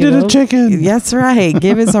Feed it a chicken. That's right.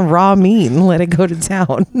 Give it some raw meat and let it go to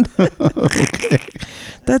town. Okay.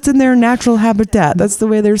 That's in their natural habitat. That's the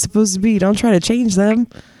way they're supposed to be. Don't try to change them.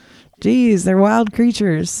 Jeez, they're wild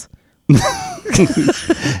creatures.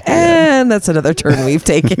 And that's another turn we've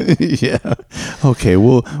taken. Yeah. Okay.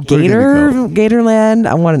 Well, we're gonna go. Gatorland.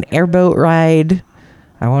 I want an airboat ride.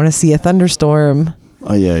 I want to see a thunderstorm.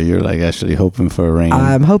 Oh yeah, you're like actually hoping for a rain.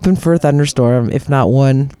 I'm hoping for a thunderstorm, if not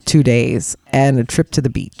 1-2 days, and a trip to the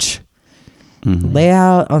beach. Mhm. Lay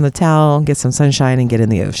out on the towel, get some sunshine, and get in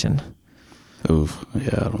the ocean. Oof.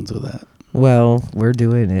 Yeah, I don't do that. Well, we're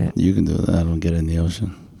doing it. You can do that. I don't get in the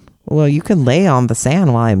ocean. Well, you can lay on the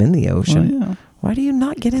sand while I'm in the ocean. Well, yeah. Why do you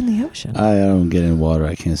not get in the ocean? I don't get in water.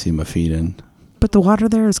 I can't see my feet in. But the water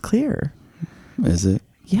there is clear. Is it?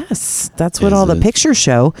 Yes, that's what Is all the it? pictures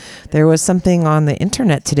show. There was something on the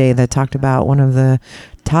internet today that talked about one of the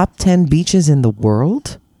top 10 beaches in the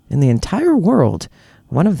world, in the entire world.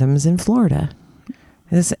 One of them is in Florida.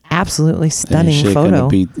 This absolutely stunning And photo.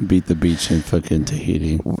 beat the beach in fucking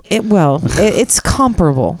Tahiti. It's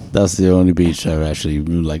comparable. That's the only beach I've actually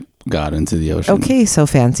like got into the ocean. Okay, so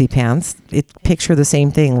fancy pants. Picture the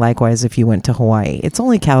same thing. Likewise, if you went to Hawaii, it's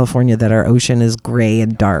only California that our ocean is gray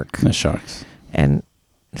and dark, The sharks. and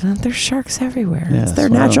there's sharks everywhere. Yeah, it's their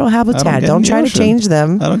that's why I natural don't habitat. get Don't in the try to ocean. change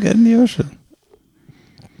them I don't get in the ocean.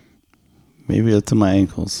 Maybe up to my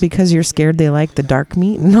ankles. because you're scared they like the dark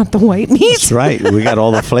meat and not the white meat. That's right. We got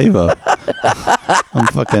all the flavor. I'm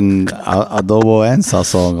fucking adobo and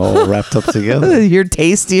sazon all wrapped up together. You're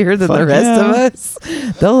tastier than the Fuck rest of yeah.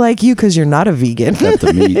 us. They'll like you because you're not a vegan. Got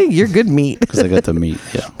the meat. You're good meat. Because I got the meat.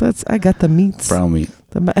 Yeah. I got the meats. Brown meat.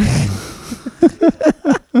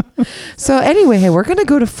 So anyway, hey, we're gonna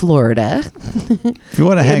go to Florida. If you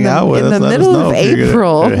want to hang out with in us, the let middle us know of if you're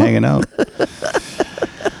April. you're hanging out.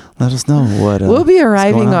 Let us know what. We'll be what's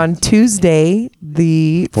arriving going on Tuesday,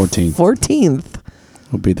 the 14th. 14th,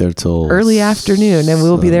 We'll be there till early afternoon, and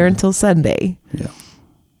we'll be there until Sunday. Yeah.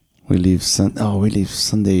 We leave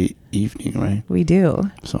Sunday evening, right? We do.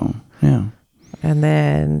 So yeah. And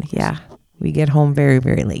then, we get home very,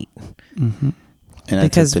 very late. And I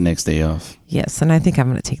took the next day off. Yes, and I think I'm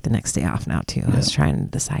going to take the next day off now, too. I was trying to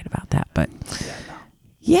decide about that, but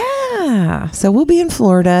so we'll be in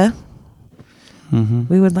Florida.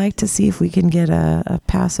 We would like to see if we can get a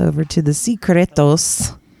pass over to the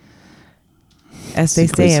Secretos, as they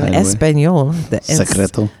say in Espanol.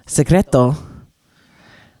 Secreto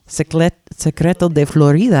de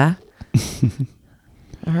Florida.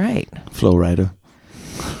 All right. Florida.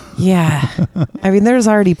 Yeah. I mean, there's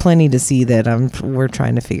already plenty to see that we're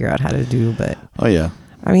trying to figure out how to do, but I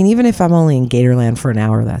mean, even if I'm only in Gatorland for an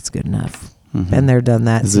hour, that's good enough. Been there, done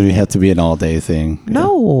that. Does it have to be an all-day thing?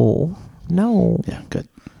 No. Yeah, good.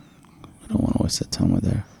 I don't want to waste that time with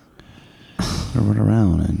there. Run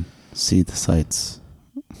around and see the sights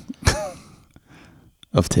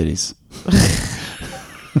of titties.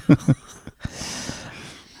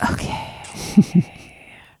 Okay.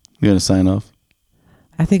 You gonna sign off?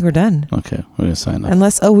 I think we're done. Okay, we're gonna sign off.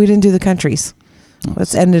 Unless, we didn't do the countries.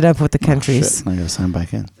 Let's end it up with the countries. Shit. I gotta sign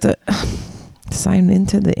back in. Sign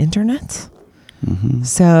into the internet?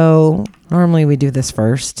 So normally we do this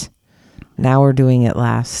first. Now we're doing it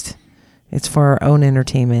last. It's for our own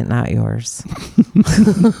entertainment, not yours.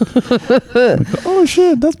 Oh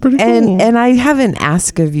shit, that's pretty cool. And I haven't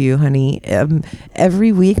asked of you, honey.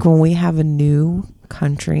 Every week when we have a new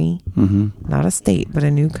country, not a state, but a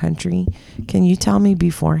new country, can you tell me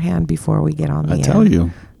beforehand before we get on the air? I tell you.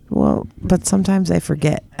 Well, but sometimes I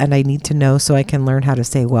forget, and I need to know so I can learn how to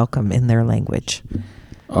say welcome in their language.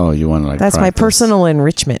 Oh, you want to That's practice. my personal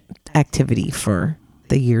enrichment activity for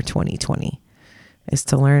the year 2020. Is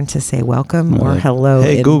to learn to say welcome or hello.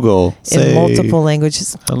 Hey, Google. In multiple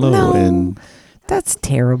languages. Hello. No, that's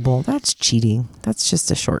terrible. That's cheating. That's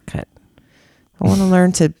just a shortcut. I want to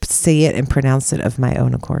learn to say it and pronounce it of my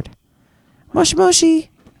own accord. Moshi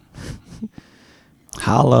moshi.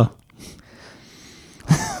 Holla.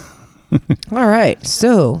 All right.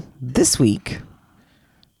 So this week,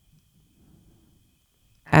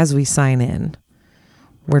 as we sign in,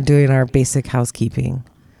 we're doing our basic housekeeping.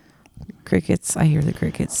 Crickets. I hear the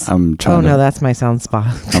crickets. I'm trying. Oh no, that's my sound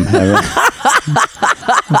spa. I'm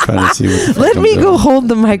trying to see what the fuck Let I'm me doing. go hold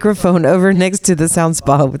the microphone over next to the sound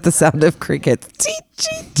spa with the sound of crickets. Cheat,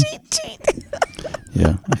 cheat, cheat, cheat.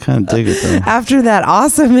 Yeah, I kind of dig it though. After that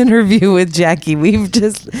awesome interview with Jackie, we've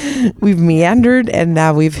meandered and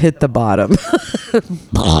now we've hit the bottom.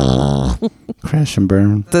 Crash and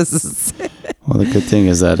burn. This is Well, the good thing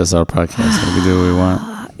is that it's our podcast. We can do what we want.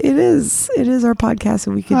 It is our podcast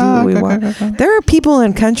and we can do what we want. There are people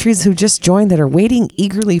in countries who just joined that are waiting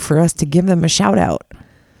eagerly for us to give them a shout out.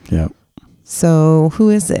 Yeah. So who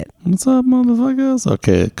is it? What's up, motherfuckers?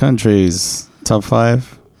 Okay, countries. Top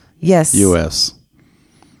 5. Yes. U.S.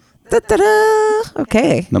 Da-da-da.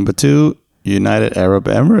 Okay. Number 2, United Arab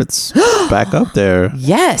Emirates. Back up there.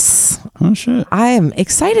 Yes. Oh, shit. I am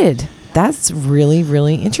excited. That's really,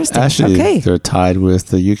 really interesting. Actually, okay. they're tied with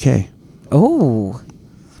the UK. Oh.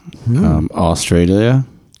 Australia.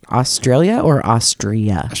 Australia or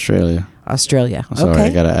Austria? Australia. Australia. I'm sorry, Okay. I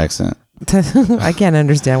got an accent. I can't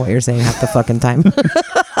understand what you're saying half the fucking time.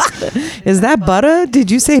 Is that butter?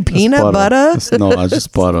 Did you say peanut butter? No, I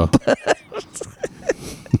just butter.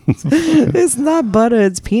 It's not butter.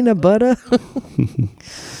 It's peanut butter.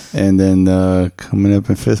 And then coming up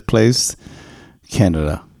in 5th place,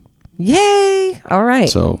 Canada. Yay. All right.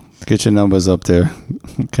 So get your numbers up there,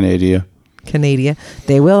 Canada.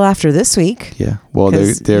 They will after this week. Yeah. Well, they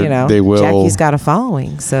 'Cause, they will. Jackie's got a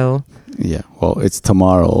following. So. Yeah. Well, it's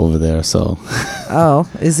tomorrow over there. So. Oh,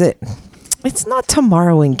 is it? It's not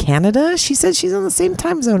tomorrow in Canada. She said she's on the same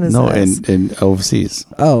time zone as us. No, in overseas.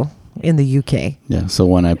 Oh, in the UK. Yeah. So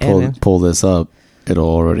when I pull this up, it'll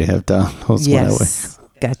already have downloads. Yes.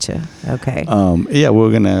 Gotcha. Okay. Yeah,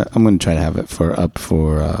 I'm gonna try to have it up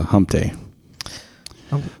for Hump Day.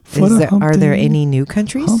 Are there any new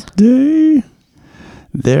countries? Hump Day.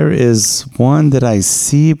 There is one that I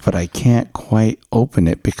see, but I can't quite open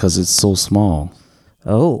it because it's so small.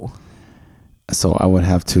 Oh. So I would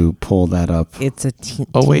have to pull that up. It's a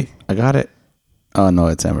Oh wait, I got it. Oh no,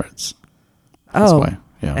 it's Emirates. That's why.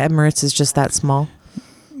 Yeah. Emirates is just that small.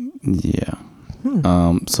 Yeah.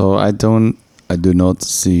 So I do not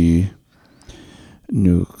see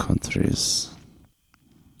new countries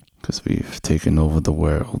because we've taken over the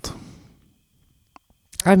world.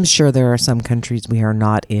 I'm sure there are some countries we are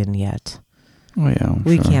not in yet. Oh yeah,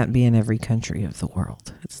 we can't be in every country of the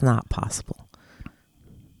world. It's not possible.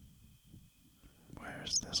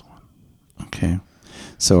 Where's this one? Okay.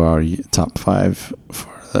 So our top 5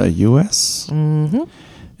 for the U.S. Mm-hmm.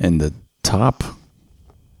 And the top,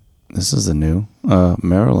 this is a new,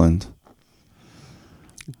 Maryland.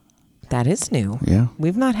 That is new. Yeah.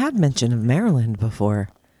 We've not had mention of Maryland before.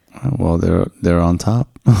 Well, they're on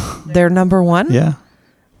top. They're number one? Yeah.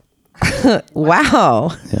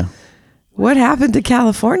 Wow. Yeah. What happened to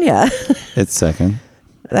California? It's second.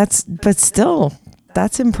 But still,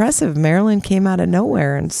 that's impressive. Maryland came out of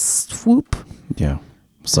nowhere and swoop. Yeah.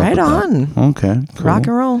 Right on. Okay. Cool. Rock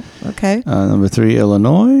and roll. Okay. Number 3,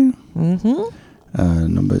 Illinois.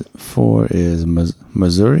 Mm-hmm. Number 4 is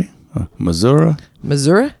Missouri. Missouri.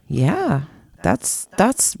 Missouri? Yeah. That's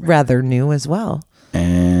rather new as well.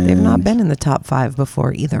 And They've not been in the top 5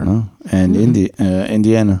 before either. No. And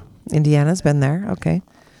Indiana. Indiana's been there. Okay.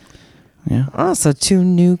 Yeah. Oh, so 2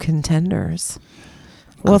 new contenders.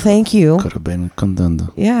 Well, thank you. Could have been contender.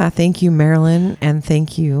 Yeah, thank you, Maryland, and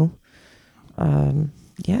thank you.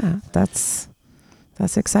 Yeah, that's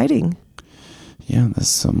exciting. Yeah, that's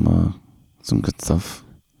some good stuff.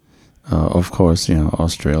 Of course,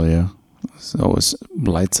 Australia always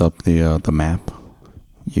lights up the map.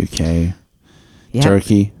 UK, Yeah.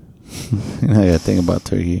 Turkey. I gotta think about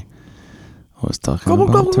Turkey. I was talking Gobble,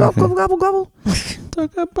 about gobble, Turkey. gobble, gobble, gobble.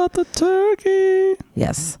 Talk about the turkey.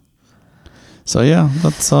 Yes. So yeah,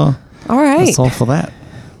 that's All right. that's all for that.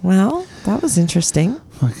 Well, that was interesting.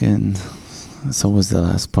 Fucking. That's always the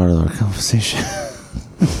last part of our conversation.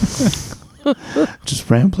 Just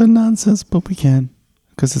rambling nonsense, but we can,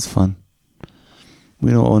 because it's fun.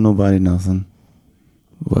 We don't owe nobody nothing.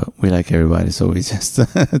 But we like everybody, so we just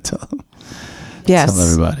tell Yes.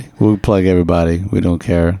 everybody. We'll plug everybody. We don't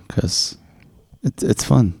care, because it's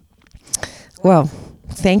fun. Well,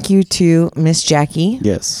 thank you to Miss Jackie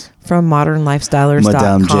Yes. from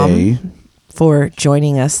modernlifestylers.com Madame J. for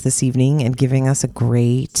joining us this evening and giving us a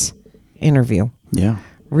great interview. Yeah.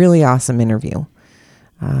 Really awesome interview.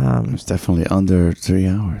 It's definitely under 3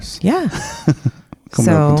 hours. Yeah.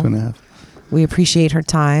 Coming up in 2.5. We appreciate her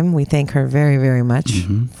time. We thank her very, very much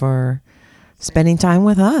for spending time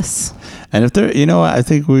with us. And if there, I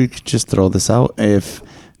think we could just throw this out. If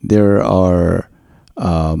there are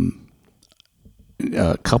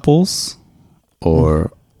couples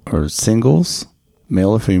or singles,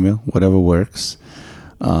 male or female, whatever works.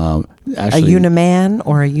 Actually, A uniman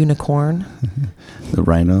or a unicorn? the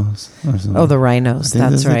rhinos. Or something. Oh, the rhinos. I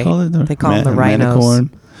think That's they right. call it They call them the rhinos. Manicorn,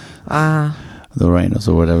 Ah, the rhinos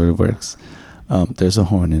or whatever it works. There's a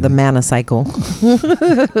horn in the it. manicycle.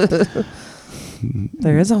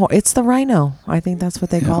 There is a horn. It's the rhino. I think that's what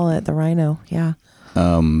they call it. The rhino. Yeah.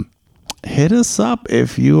 Hit us up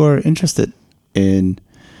if you are interested in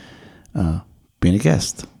being a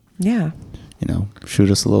guest. Yeah. Shoot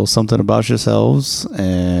us a little something about yourselves,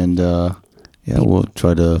 and we'll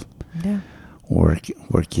try to Yeah. work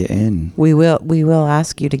you in. We will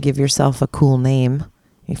ask you to give yourself a cool name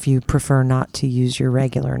if you prefer not to use your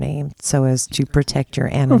regular name, so as to protect your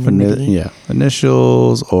anonymity.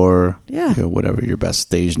 Initials or Yeah. whatever your best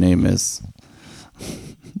stage name is.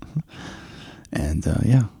 And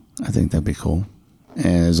I think that'd be cool.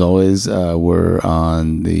 And as always, we're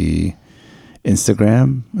on the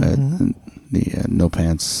Instagram at the No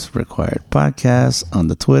Pants Required podcast, on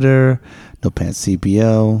the Twitter, No Pants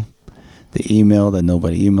CPL, the email that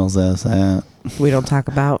nobody emails us at. We don't talk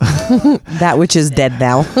about that which is dead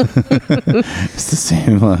now. It's the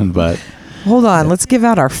same one, but Hold on, let's give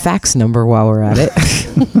out our fax number while we're at it.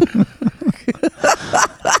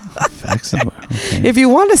 fax number. Okay. If you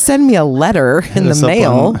want to send me a letter in the us up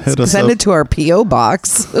mail, hit us send up. it to our P.O.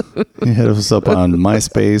 box. Hit us up on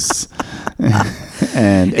MySpace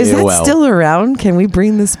and Is AOL. that still around? Can we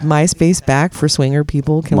bring this MySpace back for swinger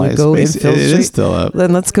people? Can we go MySpace, infiltrate? it is still up.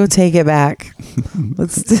 Then let's go take it back.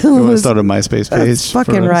 Let's do. You want to start a MySpace page? That's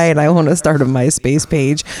fucking for us? right. I want to start a MySpace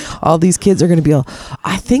page. All these kids are going to be all,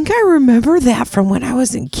 I think I remember that from when I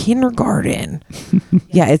was in kindergarten.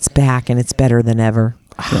 Yeah, it's back and it's better than ever.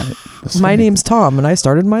 Right. My name's Tom and I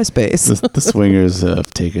started MySpace. The swingers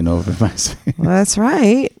have taken over MySpace. That's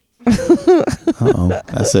right.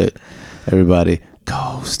 That's it. Everybody,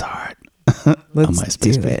 go start a Let's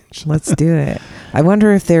MySpace do it. page. Let's do it. I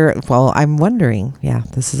wonder if I'm wondering,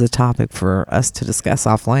 this is a topic for us to discuss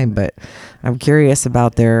offline, but I'm curious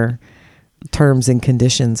about their terms and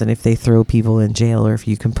conditions and if they throw people in jail or if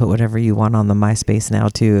you can put whatever you want on the MySpace now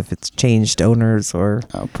too, if it's changed owners or...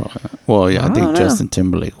 Probably not. Well, yeah, I don't think know. Justin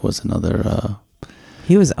Timberlake was another...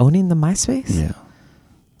 He was owning the MySpace? yeah.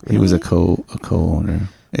 He was a co-owner.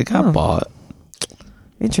 It got bought.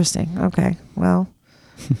 Interesting. Okay. Well,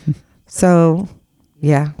 so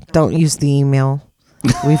don't use the email.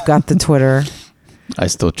 We've got the Twitter. I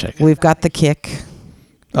still check it. We've got the Kick.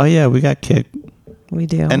 Oh, yeah, we got Kick. We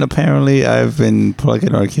do. And apparently I've been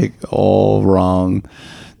plugging our Kick all wrong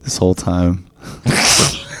this whole time.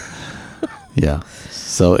 Yeah.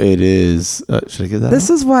 So it is. Should I get that? This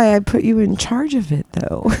is why I put you in charge of it,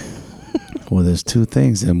 though. Well, there's two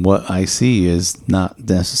things, and what I see is not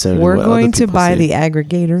necessarily. We're what going other to people buy see. the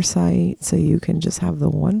aggregator site so you can just have the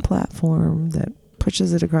one platform that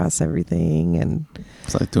pushes it across everything. And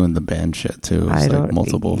It's like doing the band shit too. It's I like don't.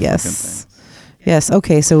 multiple. Yes. Yes.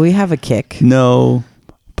 Okay. So we have a kick. No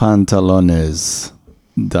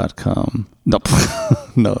pantalones.com. No,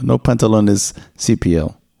 no pantalones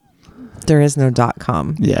CPL. There is no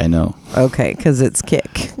 .com. Yeah, I know. Okay, because it's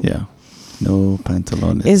kick. Yeah, no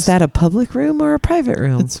pantalones. Is that a public room or a private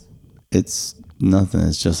room? It's nothing.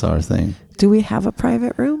 It's just our thing. Do we have a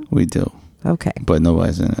private room? We do, Okay. but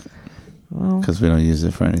nobody's in it Well, because we don't use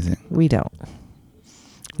it for anything. we don't.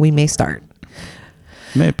 We may start.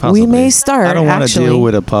 Possibly. We may start, I don't want to actually. deal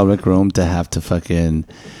with a public room to have to fucking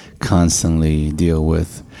constantly deal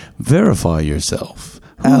with verify yourself.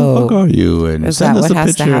 Who the fuck are you? And Is send that us what a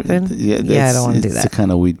has to picture. happen? Yeah, I don't wanna do It's that. to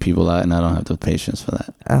kind of weed people out, and I don't have the patience for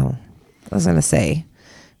that. Oh, I was going to say,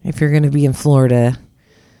 if you're going to be in Florida,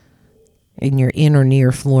 and you're in or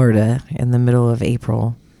near Florida in the middle of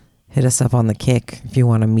April, hit us up on the kick if you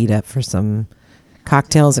want to meet up for some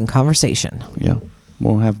cocktails and conversation. Yeah,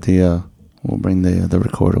 we'll have we'll bring the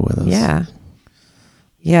recorder with us. Yeah.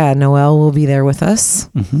 Yeah, Noelle will be there with us.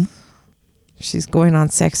 Mm-hmm. She's going on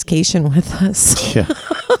sexcation with us. Yeah.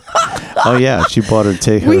 Oh yeah, she bought her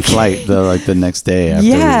flight the next day. After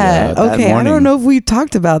Yeah. that Okay. I morning. don't know if we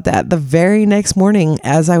talked about that. The very next morning,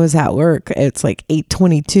 as I was at work, it's like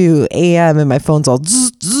 8:22 a.m. and my phone's all.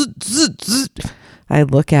 Zzz, zzz, zzz, zzz. I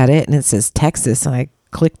look at it and it says Texas, and I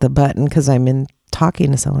click the button because I'm in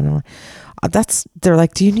talking to someone. I'm like, they're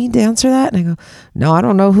like, do you need to answer that? And I go, no, I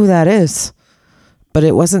don't know who that is. But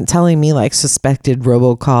it wasn't telling me like suspected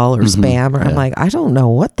robocall or spam. Or I'm like, I don't know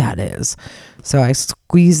what that is. So I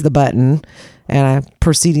squeeze the button and I'm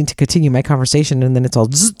proceeding to continue my conversation. And then it's all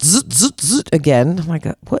zzz, zzz, zzz, zzz again. I'm like,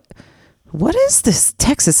 what is this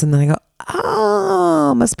Texas? And then I go,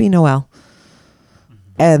 oh, must be Noelle.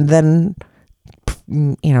 And then,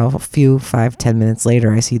 a few 5-10 minutes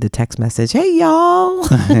later, I see the text message. Hey, y'all.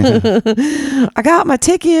 I got my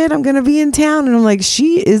ticket. I'm going to be in town. And I'm like,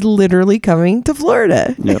 she is literally coming to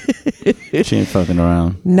Florida. Yep. She ain't fucking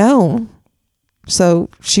around. No. So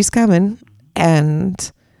she's coming. And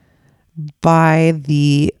by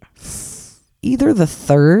either the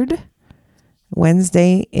 3rd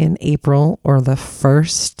Wednesday in April or the third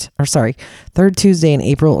Tuesday in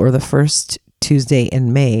April or the first Tuesday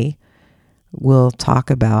in May, we'll talk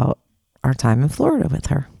about our time in Florida with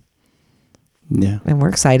her. Yeah. And we're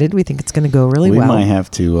excited. We think it's going to go really we well. might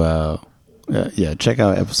have to, check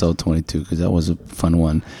out episode 22 because that was a fun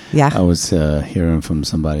one. Yeah. I was hearing from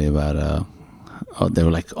somebody about, they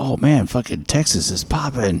were like, oh man, fucking Texas is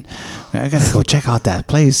popping. I got to go check out that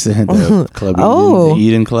place. The club, Oh. the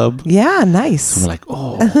Eden Club. Yeah, nice. So we're like,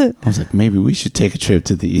 I was like, maybe we should take a trip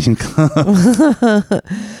to the Eden Club.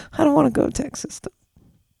 I don't want to go to Texas, though.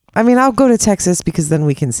 I mean, I'll go to Texas because then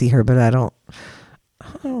we can see her, but I don't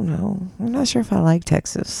know. I'm not sure if I like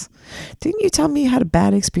Texas. Didn't you tell me you had a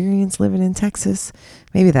bad experience living in Texas?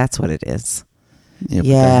 Maybe that's what it is. Yeah, but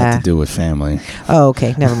that had to do with family. Oh,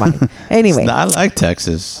 okay. Never mind. Anyway. I like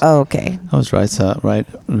Texas. Oh, okay. I was right,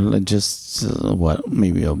 just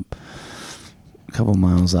maybe a couple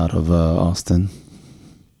miles out of Austin.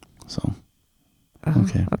 So,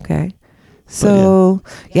 okay. Okay. So,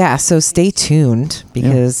 so stay tuned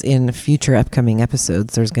because in future upcoming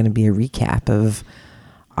episodes, there's going to be a recap of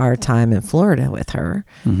our time in Florida with her,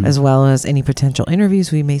 as well as any potential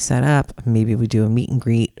interviews we may set up. Maybe we do a meet and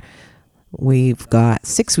greet. We've got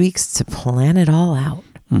 6 weeks to plan it all out,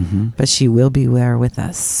 but she will be there with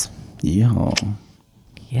us. Yeah.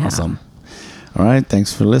 Yeah. Awesome. All right.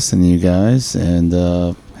 Thanks for listening, you guys. And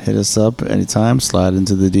hit us up anytime. Slide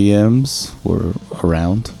into the DMs. We're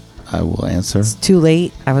around. I will answer. It's too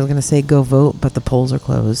late. I was going to say go vote, but the polls are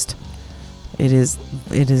closed. It is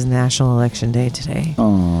National Election Day today.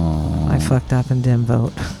 Oh. I fucked up and didn't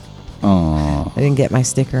vote. Oh. I didn't get my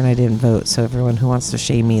sticker and I didn't vote. So everyone who wants to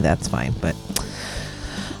shame me, that's fine. But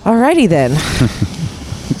alrighty then.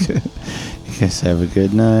 You guys have a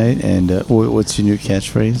good night. And what's your new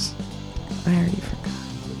catchphrase? I already forgot.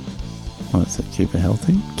 What is it? Keep it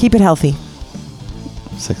healthy? Keep it healthy.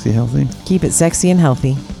 Sexy healthy? Keep it sexy and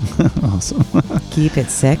healthy. Awesome. Keep it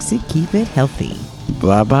sexy. Keep it healthy.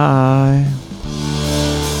 Bye-bye.